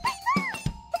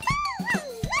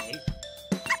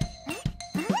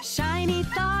 Shiny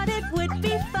thought it would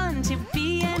be fun to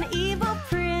be an evil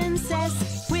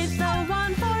princess with a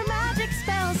wand for magic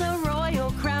spells, a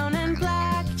royal crown and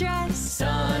black dress.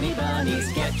 Sunny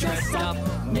bunnies, get dressed up,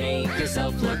 make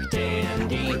yourself look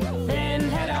dandy, then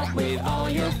head out with all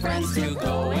your friends to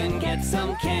go and get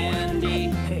some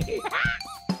candy.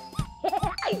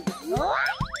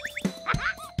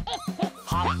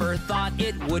 Hopper thought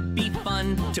it would be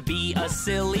fun to be a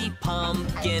silly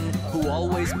pumpkin who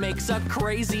always makes a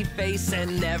crazy face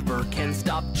and never can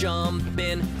stop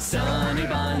jumping. Sunny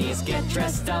bunnies, get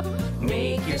dressed up,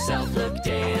 make yourself look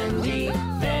dandy,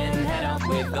 then head out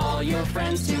with all your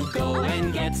friends to go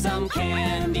and get some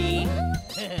candy.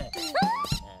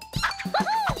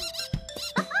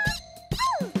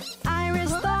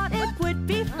 Iris thought it would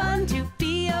be fun to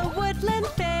be a woodland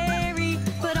fairy,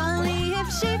 but only if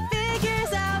she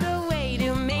figures out a way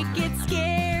to make it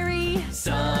scary.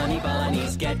 Sunny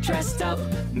bunnies, get dressed up,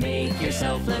 make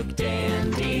yourself look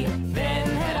dandy, then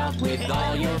head out with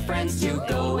all your friends to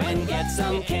go and get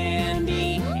some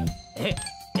candy.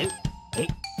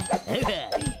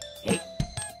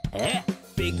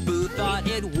 Big Boo thought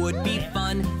it would be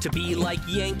fun to be like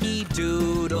Yankee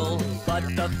Doodle, but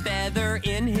the feather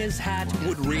in his hat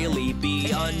would really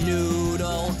be a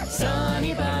noodle.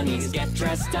 Sunny bunnies, get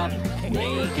dressed up,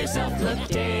 make yourself look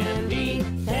dandy,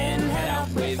 then head out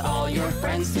with all your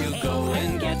friends to go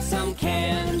and get some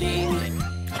candy.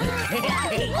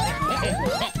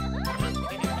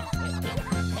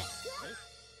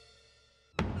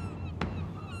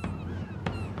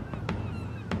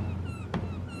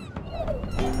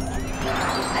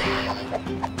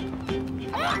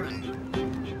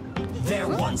 There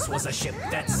once was a ship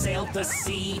that sailed the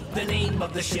sea. The name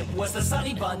of the ship was the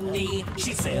Sunny Bunny.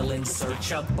 She'd sail in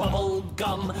search of bubble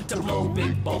gum to blow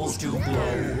big bubbles to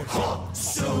blow. Ha!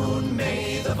 Soon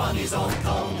may the bunnies all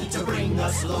come to bring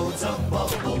us loads of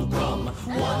bubble gum.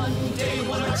 One day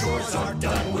when our chores are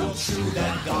done, we'll chew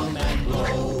that gum and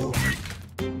blow.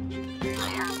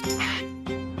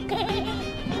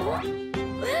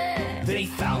 They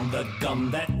found the gum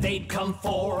that they'd come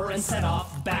for and set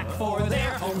off back for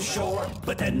their home shore.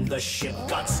 But then the ship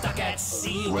got stuck at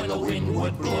sea where the wind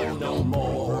would blow no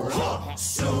more. Ha!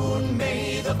 Soon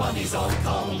may the bunnies all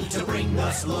come to bring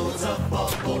us loads of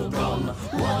bubble gum.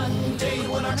 One day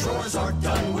when our chores are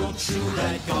done, we'll chew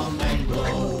that gum and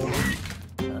blow.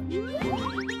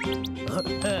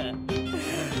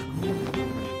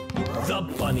 The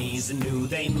bunnies knew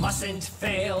they mustn't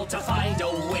fail to find a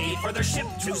way for their ship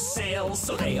to sail,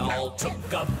 so they all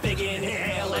took a big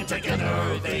inhale and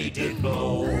together they did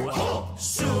blow. Oh,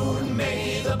 soon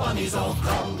may the bunnies all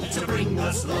come to bring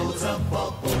us loads of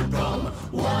bubble gum.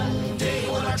 One day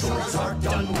when our chores are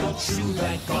done, we'll chew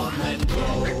that gum and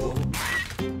blow.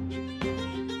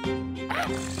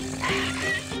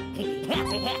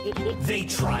 They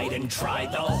tried and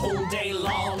tried the whole day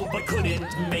long, but couldn't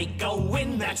make a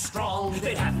wind that strong.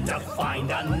 They'd have to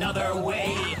find another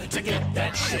way to get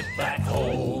that ship back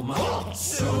home.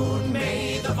 Soon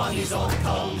may the bunnies all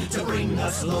come to bring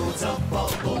us loads of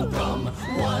bubble gum.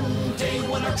 One day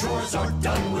when our chores are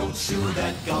done, we'll chew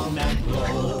that gum and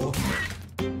blow.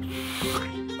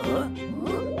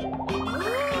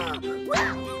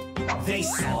 They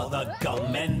saw the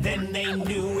gum and then they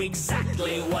knew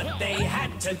exactly what they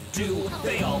had to do.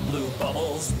 They all blew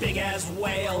bubbles big as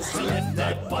whales to lift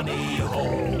that bunny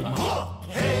home.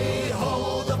 Hey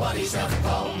ho, the bunnies have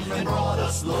come and brought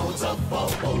us loads of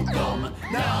bubble gum.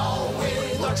 Now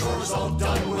with our chores all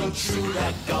done, we'll chew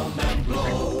that gum and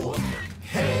blow.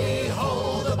 Hey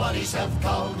ho, the bunnies have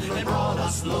come and brought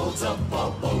us loads of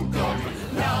bubble gum.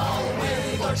 Now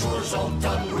with our chores all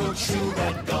done, we'll chew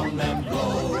that gum and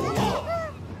blow.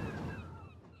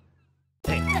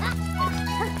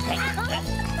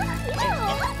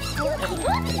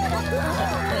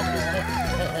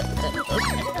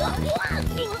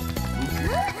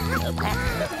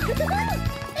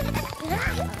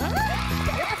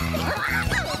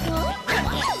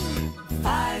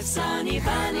 Five sunny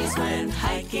bunnies went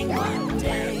hiking one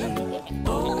day,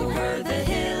 over the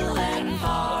hill and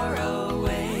far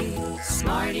away.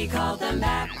 Smarty called them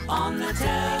back on the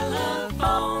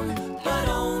telephone, but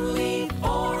only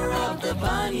 4 of the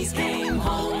bunnies came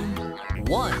home.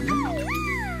 1,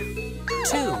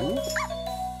 2,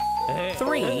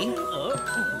 3,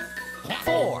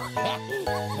 4.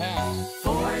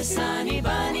 4 sunny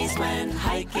bunnies went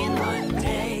hiking one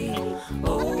day,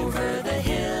 over the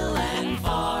hill and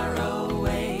far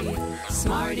away.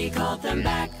 Smarty called them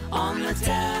back on the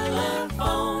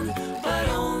telephone, but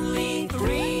only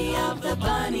 3 of the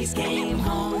bunnies came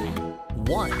home.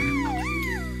 1,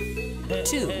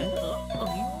 2,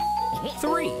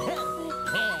 3.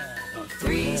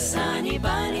 3 sunny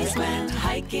bunnies went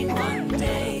hiking one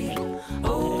day,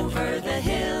 over the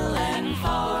hill and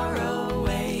far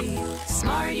away.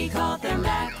 Smarty called them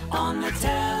back on the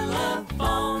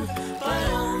telephone, but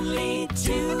only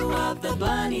 2 of the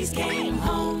bunnies came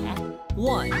home.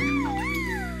 1,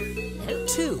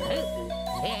 2.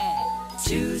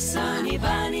 2 sunny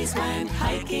bunnies went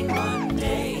hiking one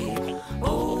day,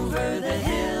 over the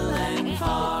hill and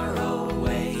far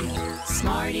away.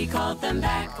 Smarty called them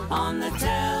back on the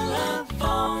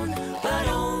telephone, but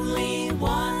only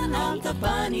 1 of the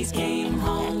bunnies came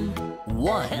home.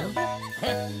 1,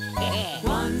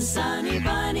 1 sunny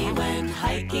bunny went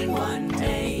hiking one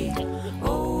day,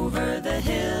 over the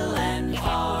hill and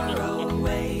far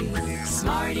away.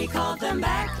 Smarty called them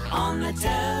back on the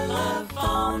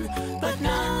telephone, but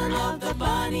none of the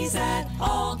bunnies at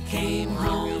all came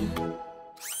home.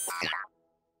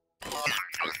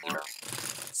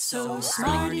 So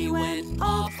Smarty went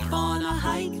off on a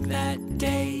hike that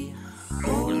day,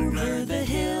 over the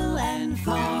hill and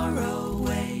far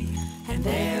away. And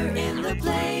there in the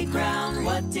playground,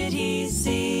 what did he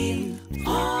see?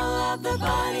 All of the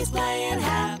bunnies playing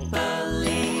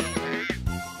happily.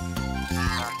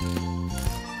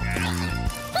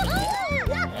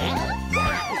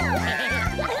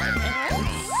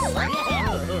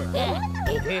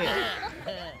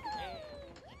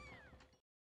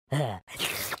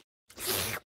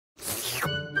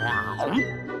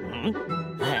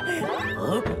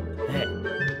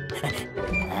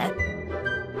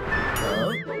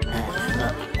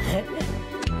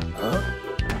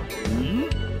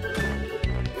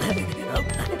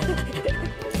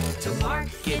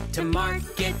 To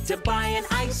market to buy an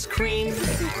ice cream.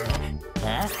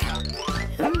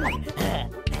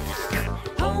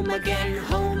 Home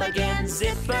again,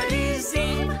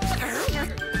 zippity-zing.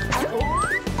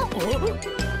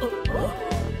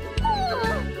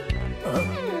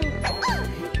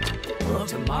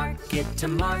 To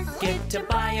market to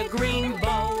buy a green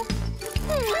bow.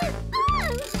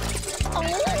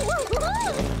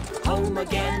 Home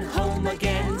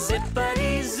again,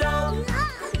 zippity-zone.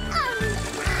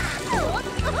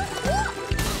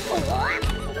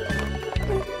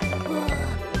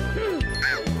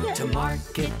 To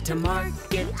market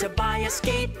to buy a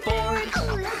skateboard.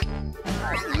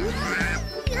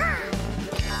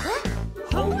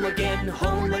 Home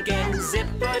again,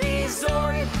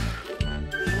 zippity-zord.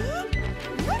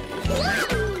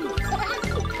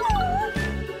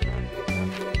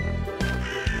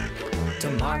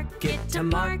 To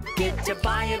market to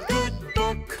buy a good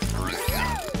book.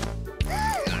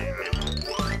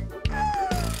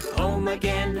 Home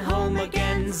again,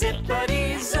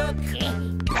 zippity-zook.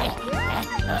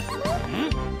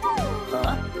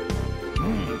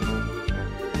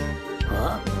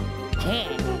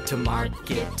 To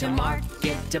market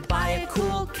to buy a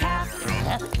cool cap.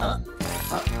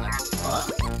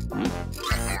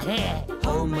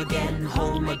 Home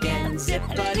again,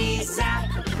 zippity-zap.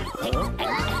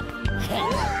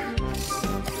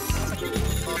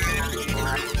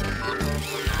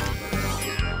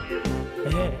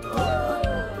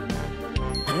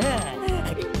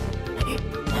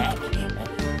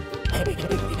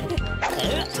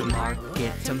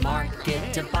 To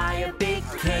market to buy a big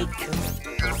cake.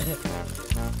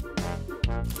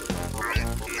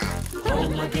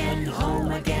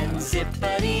 Home again,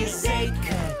 zippity-zake.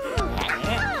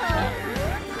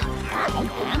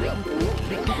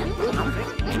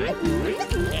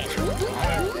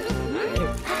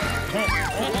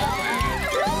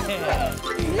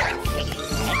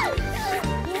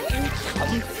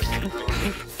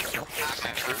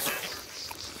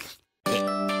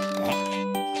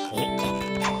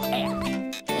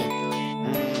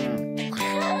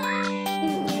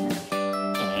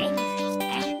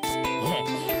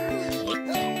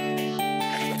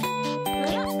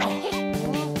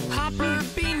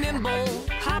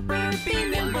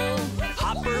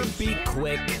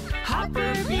 quick.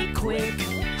 Hopper, be quick.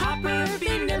 Hopper,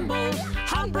 be nimble.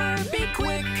 Hopper, be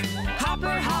quick.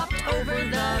 Hopper hopped over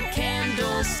the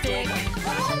candlestick.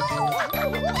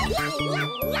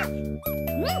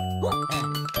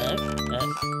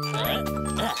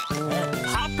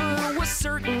 Hopper was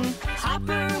certain.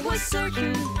 Hopper was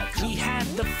certain. He had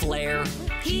the flair.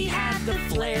 He had the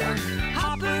flair.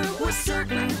 Hopper was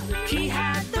certain. He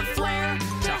had the flair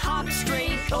to hop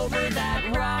straight over that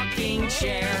rocking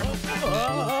chair.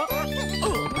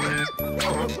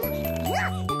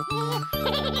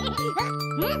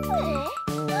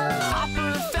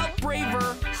 Hopper felt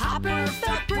braver. Hopper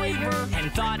felt braver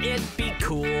and thought it'd be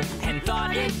cool. And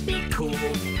thought it'd be cool.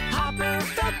 Hopper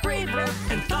felt braver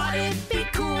and thought it'd be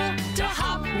cool to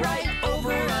hop right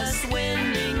over a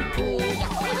swimming pool.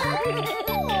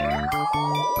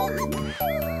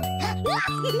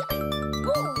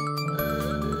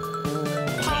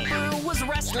 Hopper was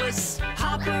restless.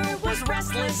 Hopper was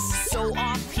restless. So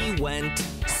off he went.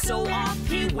 So off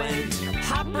he went.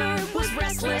 Hopper was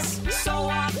restless. So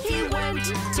off he went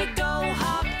to go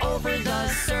hop over the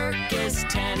circus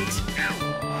tent.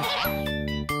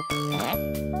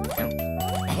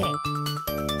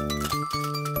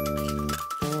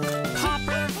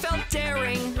 Hopper felt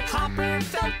daring. Hopper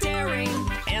felt daring.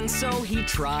 And so he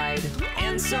tried.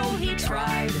 And so he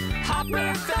tried.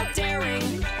 Hopper felt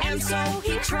daring. And so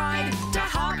he tried to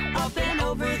hop up and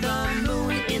over the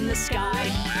moon in the sky.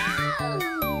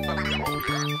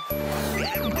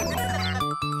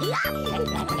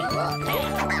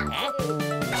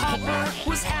 Hopper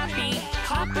was happy.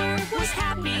 Hopper was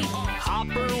happy.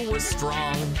 Hopper was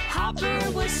strong.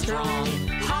 Hopper was strong.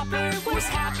 Hopper was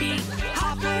happy.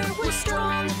 Hopper was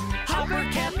strong. Hopper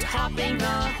kept hopping the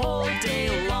whole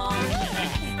day long.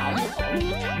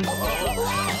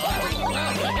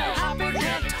 Hopper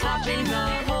kept hopping the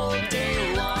whole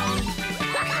day long.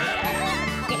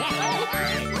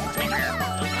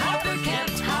 Hopper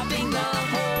kept hopping the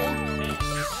whole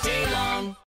day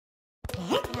long.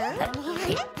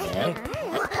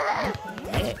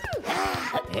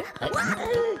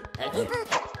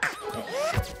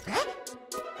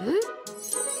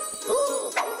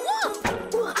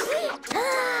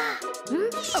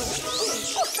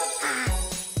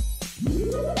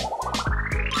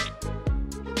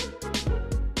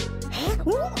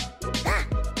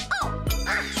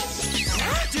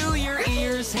 Do your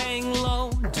ears hang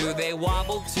low? Do they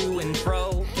wobble to and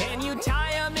fro? Can you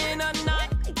tie them in a knot?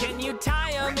 Can you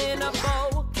tie them in a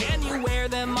bow? Can you wear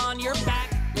them on your back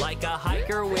like a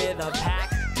hiker with a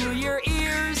pack? Do your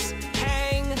ears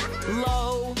hang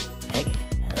low?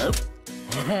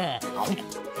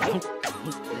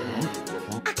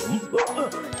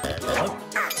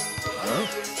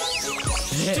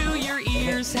 Do your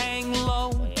ears hang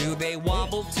low? Do they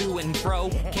wobble to and fro?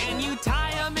 Can you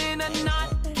tie them in a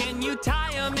knot? Can you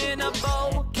tie them in a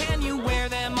bow? Can you wear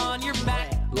them on your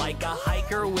back like a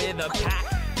hiker with a pack?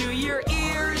 Do your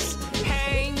ears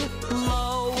hang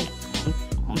low?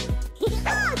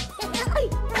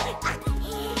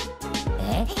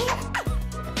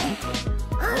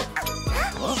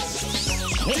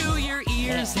 Do your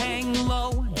ears hang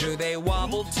low? Do they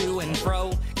wobble to and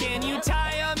fro? Can you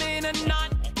tie them in a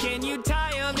knot? Can you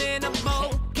tie them in a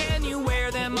bow? Can you wear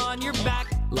them on your back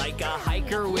like a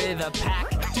hiker with a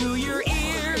pack? Do your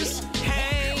ears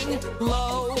hang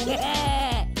low?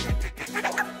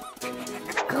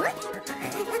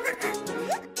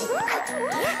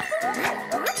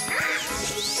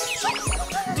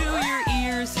 Do your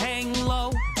ears hang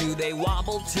low? Do they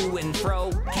wobble to and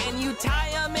fro? Can you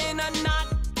tie them in a knot?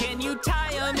 Can you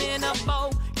tie them in a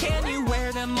bow? Can you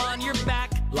wear them on your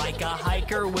back like a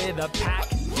hiker with a pack?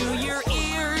 Do your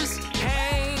ears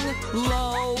hang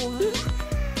low?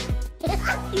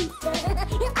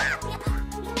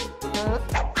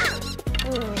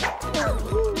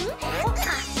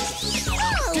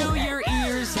 Do your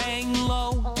ears hang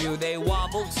low? Do they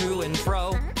wobble to and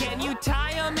fro? Can you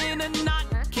tie them in a knot?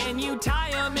 Can you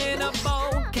tie them in a bow?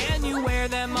 Can you wear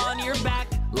them on your back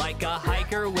like a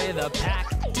hiker with a pack?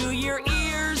 Do your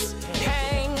ears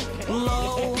hang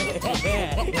low?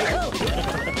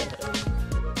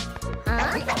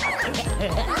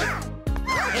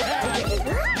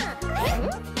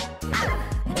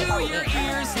 Do your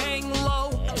ears hang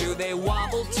low? Do they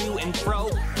wobble to and fro?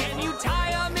 Can you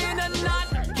tie them in a knot?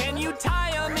 Can you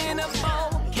tie them in a bow?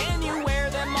 Can you wear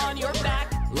them on your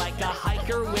back like a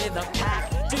hiker with a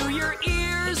pack? Do your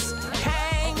ears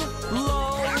hang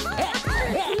low?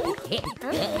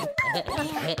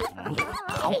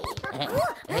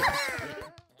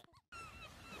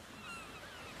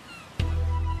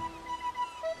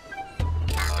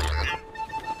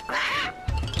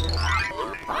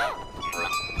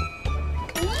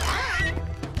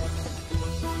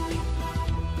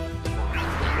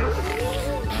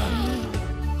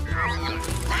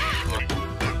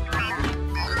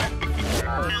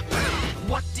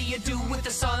 with the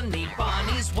Sunny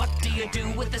Bunnies? What do you do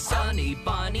with the Sunny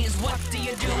Bunnies? What do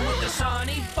you do with the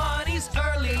Sunny Bunnies?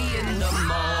 Early in the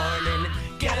morning,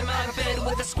 get 'em out of bed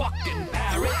with a squawking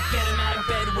parrot. Get 'em out of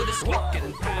bed with a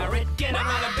squawking parrot. Get 'em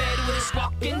out of bed with a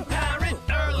squawking parrot.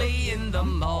 Early in the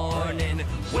morning,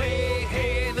 way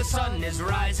hey, the sun is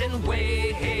rising.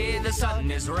 Way hey, the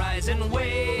sun is rising.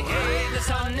 Way hey, the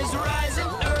sun is rising.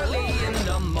 Early in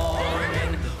the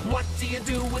morning. What do you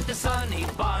do with the Sunny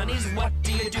Bunnies? What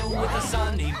do you do with the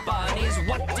Sunny Bunnies?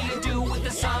 What do you do with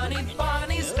the Sunny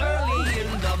Bunnies? Early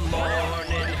in the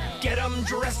morning, get 'em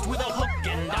dressed with a hook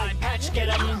and eye patch. Get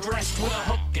 'em dressed with a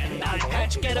hook and eye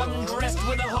patch. Get 'em dressed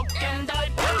with a hook and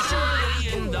eye patch. Early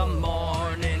in the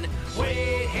morning,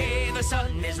 way hey, the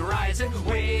sun is rising.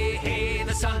 Way hey,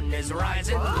 the sun is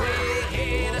rising. Way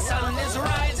hey, the sun is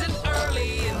rising.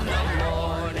 Early in the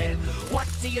morning. What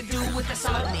do you do with the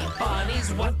Sunny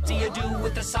Bunnies? What do you do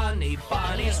with the Sunny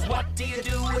Bunnies? What do you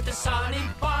do with the Sunny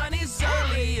Bunnies?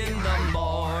 Early in the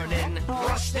morning,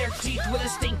 brush their teeth with a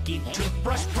stinky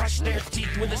toothbrush. Brush their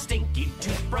teeth with a stinky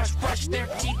toothbrush. Brush their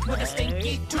teeth with a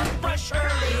stinky toothbrush.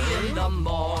 Early in the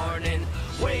morning,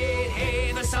 way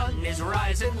hey, the sun is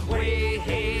rising. Way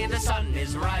hey, the sun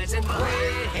is rising.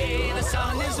 Way hey, the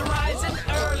sun is rising.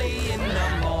 Early in the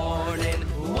morning.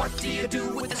 What do you do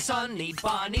with the Sunny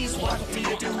Bunnies? What do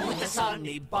you do with the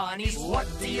Sunny Bunnies? What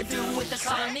do you do with the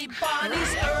Sunny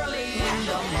Bunnies? Early in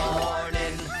the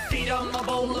morning, feed 'em a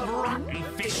bowl of rotten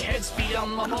fish heads. Feed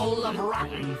 'em a bowl of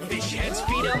rotten fish heads.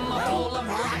 Feed 'em a bowl of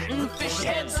rotten fish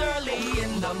heads. Early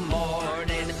in the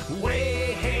morning,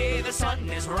 way hey, the sun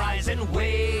is rising.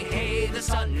 Way hey, the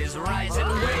sun is rising.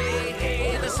 Way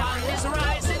hey, the sun is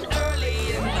rising. Early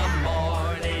in the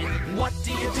morning. What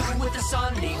do you do with the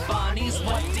Sunny Bunnies?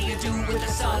 What do you do with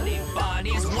the Sunny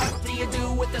Bunnies? What do you do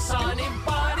with the Sunny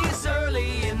Bunnies? Early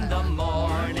in the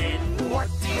morning. What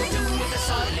do you do with the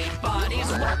Sunny Bunnies?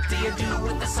 What do you do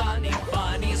with the Sunny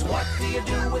Bunnies? What do you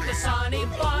do with the Sunny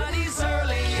Bunnies?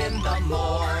 Early in the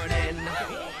morning.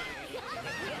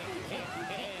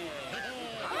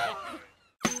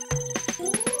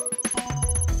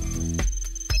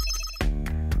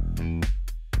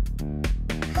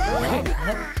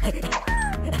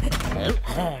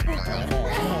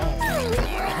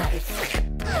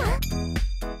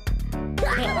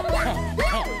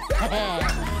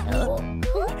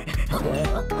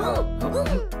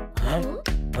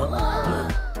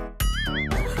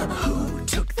 Who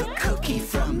took the cookie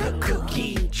from the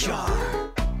cookie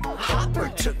jar? Hopper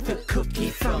took the cookie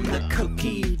from the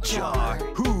cookie jar.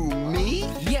 Who, me?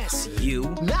 Yes,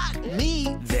 you. Not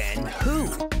me. Then who?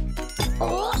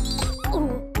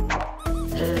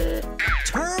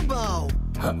 Turbo.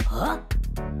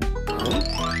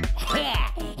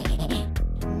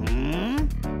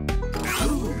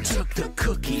 Who took the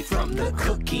cookie from the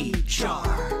cookie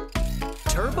jar?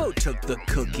 Turbo took the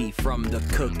cookie from the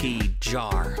cookie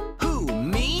jar. Who,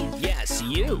 me? Yes,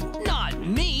 you. Not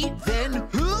me. Then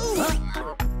who?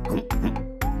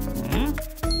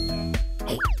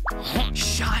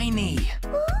 Shiny.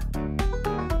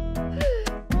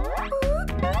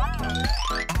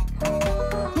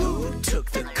 Who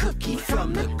took the cookie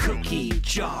from the cookie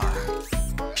jar?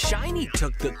 Shiny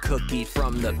took the cookie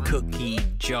from the cookie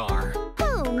jar.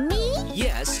 Who, me?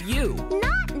 Yes, you.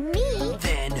 Not me.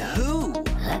 Then who?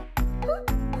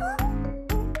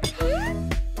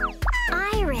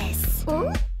 Iris.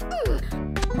 Who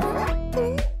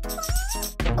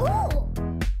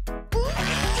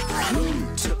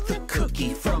took the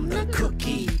cookie from the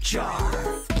cookie jar?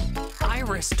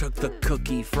 Iris took the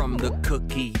cookie from the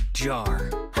cookie jar.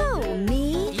 Who,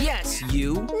 me? Yes,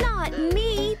 you. Not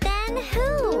me. Then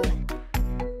who?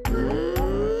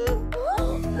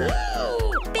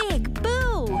 Big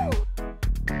Boo.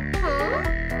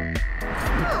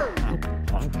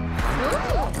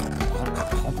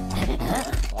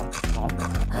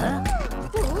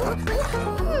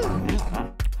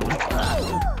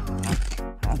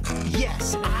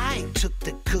 Yes, I took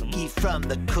the cookie from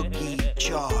the cookie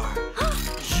jar.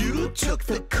 You took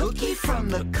the cookie from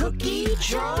the cookie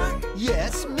jar?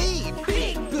 Yes, me,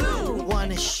 Big Boo.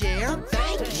 Wanna share?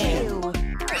 Thank you.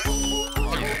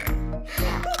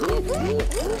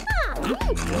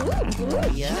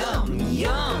 Yum,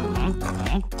 yum.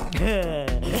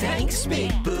 Thanks,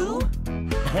 Big Boo.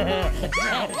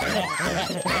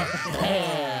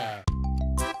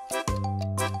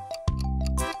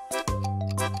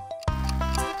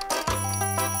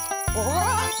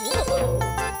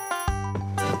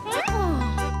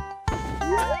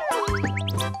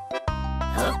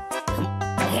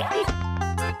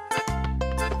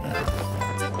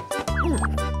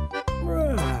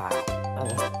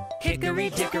 Hickory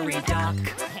dickory dock.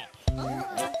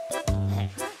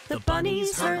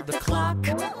 bunnies heard the clock.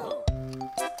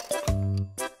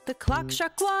 The clock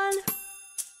struck 1.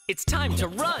 It's time to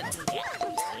run.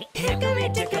 Hickory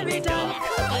dickory dock.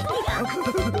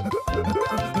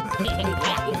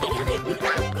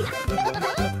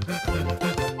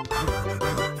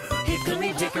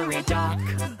 Hickory dickory dock.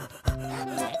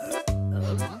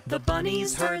 The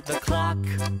bunnies heard the clock.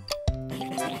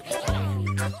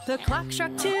 The clock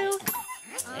struck 2.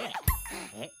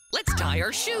 Let's tie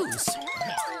our shoes.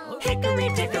 Hickory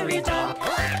dickory dock.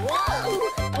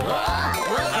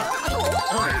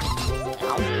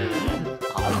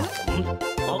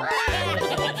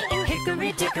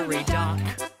 Hickory dickory dock.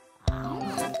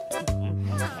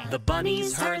 The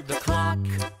bunnies heard the clock.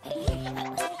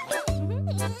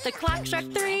 The clock struck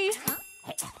 3.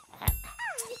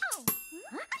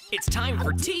 It's time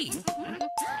for tea.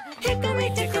 Hickory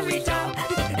dickory dock.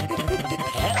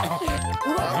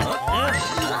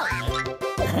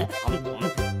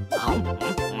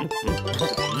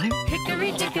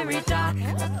 Hickory dickory dock.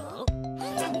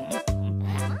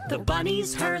 The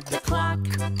bunnies heard the clock.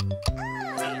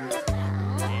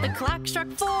 The clock struck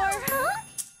 4.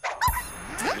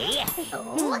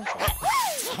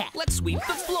 Let's sweep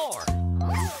the floor.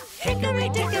 Hickory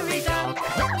dickory dock.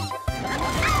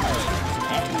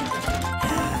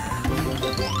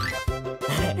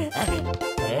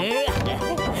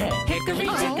 Hickory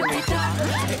dickory dock.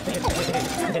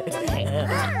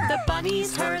 The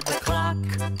bunnies heard the clock.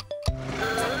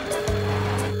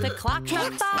 The clock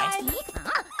struck 5.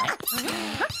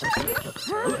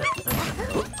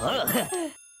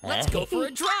 Let's go for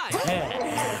a drive.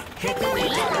 Hickory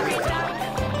dickory dock.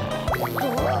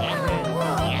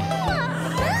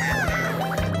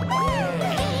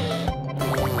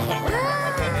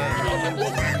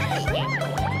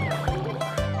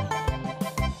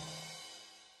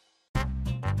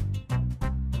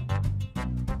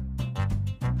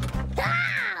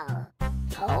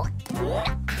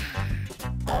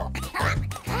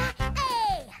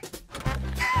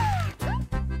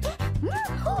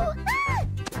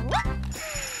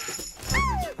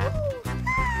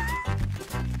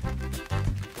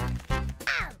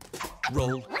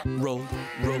 Roll, roll,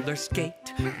 roller skate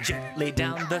gently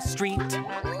down the street.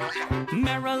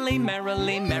 Merrily,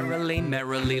 merrily, merrily,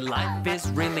 merrily, life is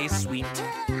really sweet.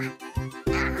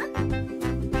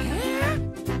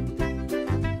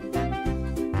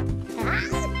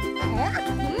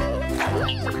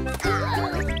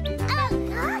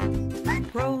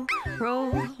 Roll,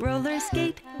 roll, roller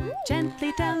skate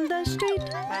gently down the street.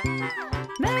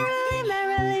 Merrily,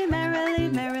 merrily, merrily,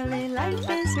 merrily, life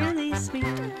is really sweet.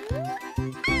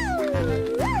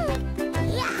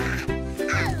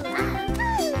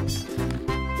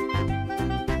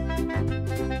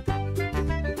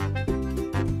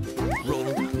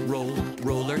 Roll, roll,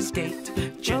 roller skate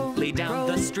gently down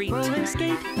the street. Roller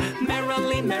skate.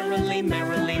 Merrily, merrily,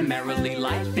 merrily, merrily,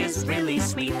 life is really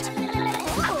sweet.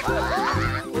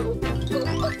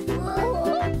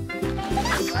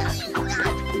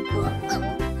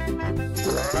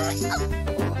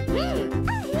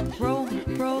 Roll,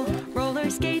 roll, roller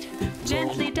skate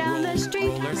gently down the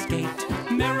street. Roller skate.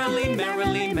 Merrily,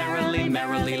 merrily, merrily,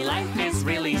 merrily, life is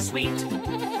really sweet.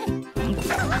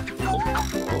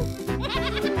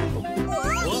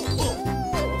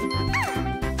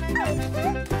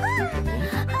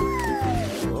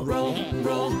 Roll,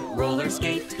 roll, roller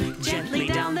skate gently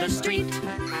down the street.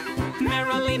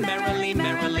 Merrily, merrily,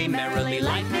 merrily, merrily,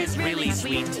 life is really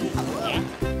sweet.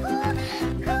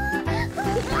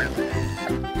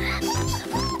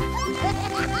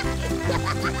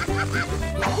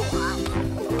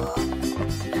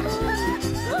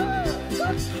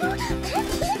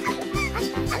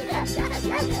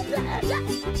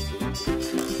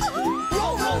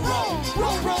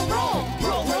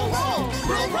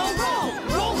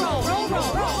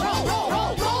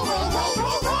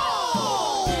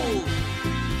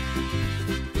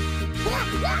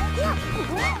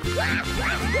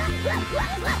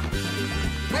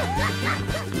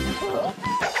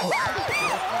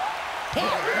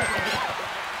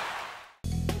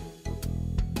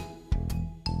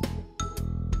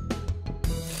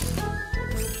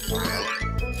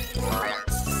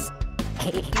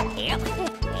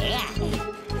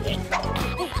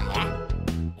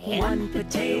 One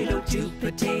potato, 2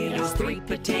 potatoes, 3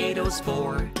 potatoes,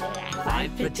 4,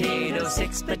 5 potatoes,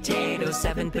 6 potatoes,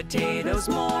 7 potatoes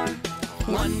more.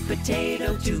 1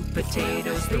 potato, 2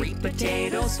 potatoes, 3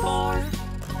 potatoes, 4,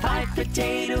 5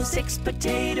 potatoes, 6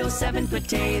 potatoes, 7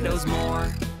 potatoes more.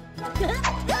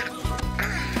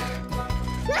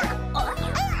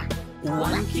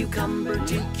 1 cucumber,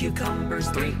 2 cucumbers,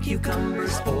 3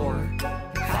 cucumbers, 4,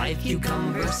 5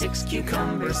 cucumbers, 6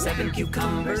 cucumbers, 7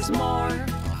 cucumbers more.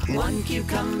 1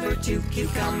 cucumber, 2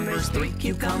 cucumbers, 3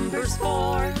 cucumbers,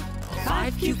 4.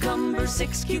 5 cucumbers,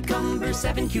 6 cucumbers,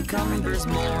 7 cucumbers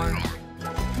more.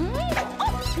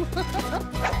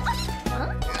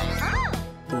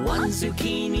 1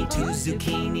 zucchini, 2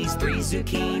 zucchinis, 3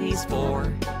 zucchinis,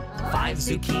 4. 5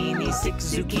 zucchinis, 6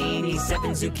 zucchinis,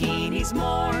 7 zucchinis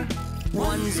more.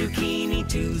 1 zucchini,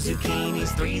 2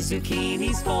 zucchinis, 3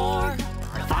 zucchinis, 4.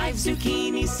 5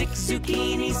 zucchinis, 6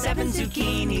 zucchinis, 7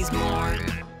 zucchinis more.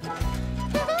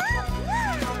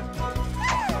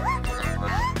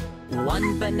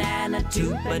 1 banana,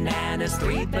 2 bananas,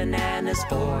 3 bananas,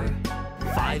 4.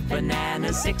 5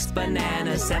 bananas, 6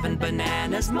 bananas, 7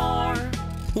 bananas more.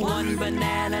 1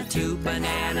 banana, 2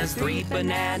 bananas, 3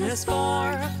 bananas,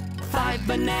 4. 5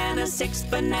 bananas, 6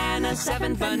 bananas,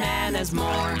 7 bananas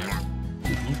more.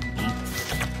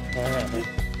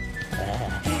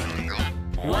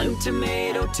 1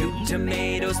 tomato, 2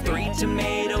 tomatoes, 3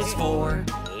 tomatoes, 4.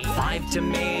 5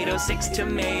 tomatoes, 6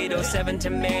 tomatoes, 7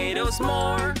 tomatoes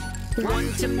more.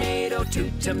 1 tomato,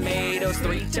 2 tomatoes,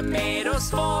 3 tomatoes,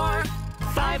 4.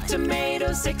 5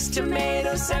 tomatoes, 6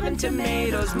 tomatoes, 7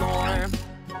 tomatoes more.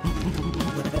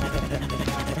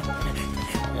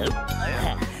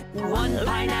 1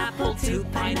 pineapple, 2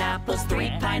 pineapples,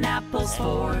 3 pineapples,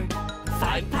 4.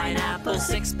 5 pineapples,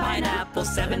 6 pineapples,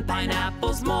 7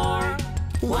 pineapples more.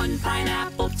 1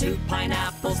 pineapple, 2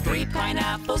 pineapples, 3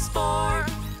 pineapples, 4.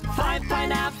 5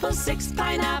 pineapples, 6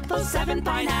 pineapples, 7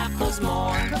 pineapples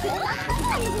more.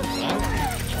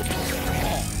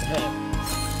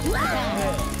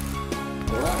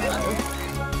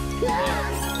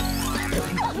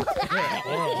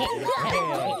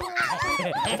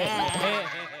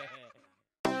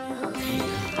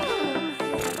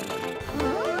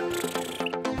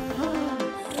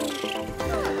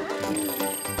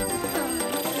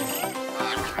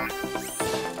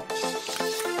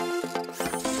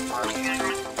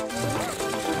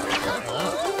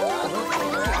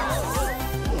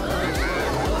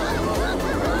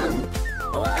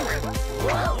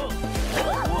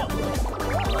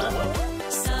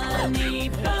 Sunny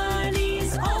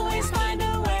bunnies always find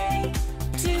a way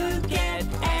to get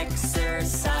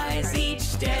exercise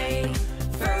each day.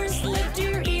 First lift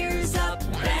your ears up,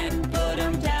 then put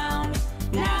them down.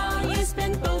 Now you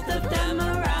spin both of them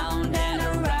around and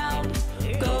around.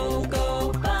 Go,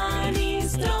 go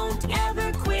bunnies, don't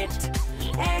ever quit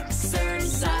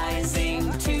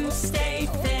exercising to stay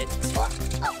fit.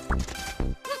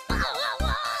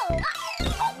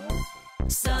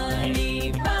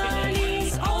 Sunny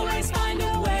bunnies always find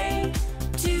a way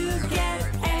to get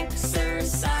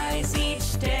exercise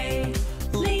each day.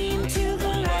 Lean to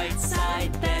the right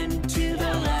side, then to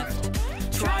the left.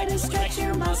 Try to stretch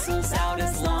your muscles out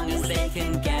as long as they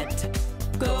can get.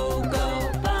 Go, go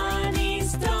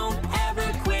bunnies, don't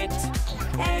ever quit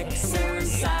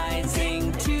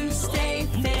exercising to stay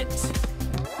fit.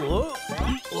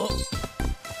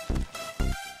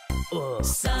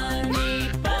 Sunny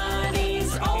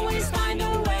bunnies always find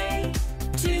a way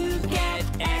to get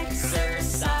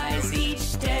exercise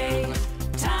each day.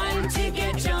 Time to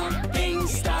get jumping,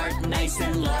 start nice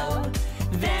and low.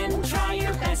 Then try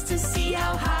your best to see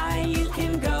how high you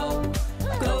can go.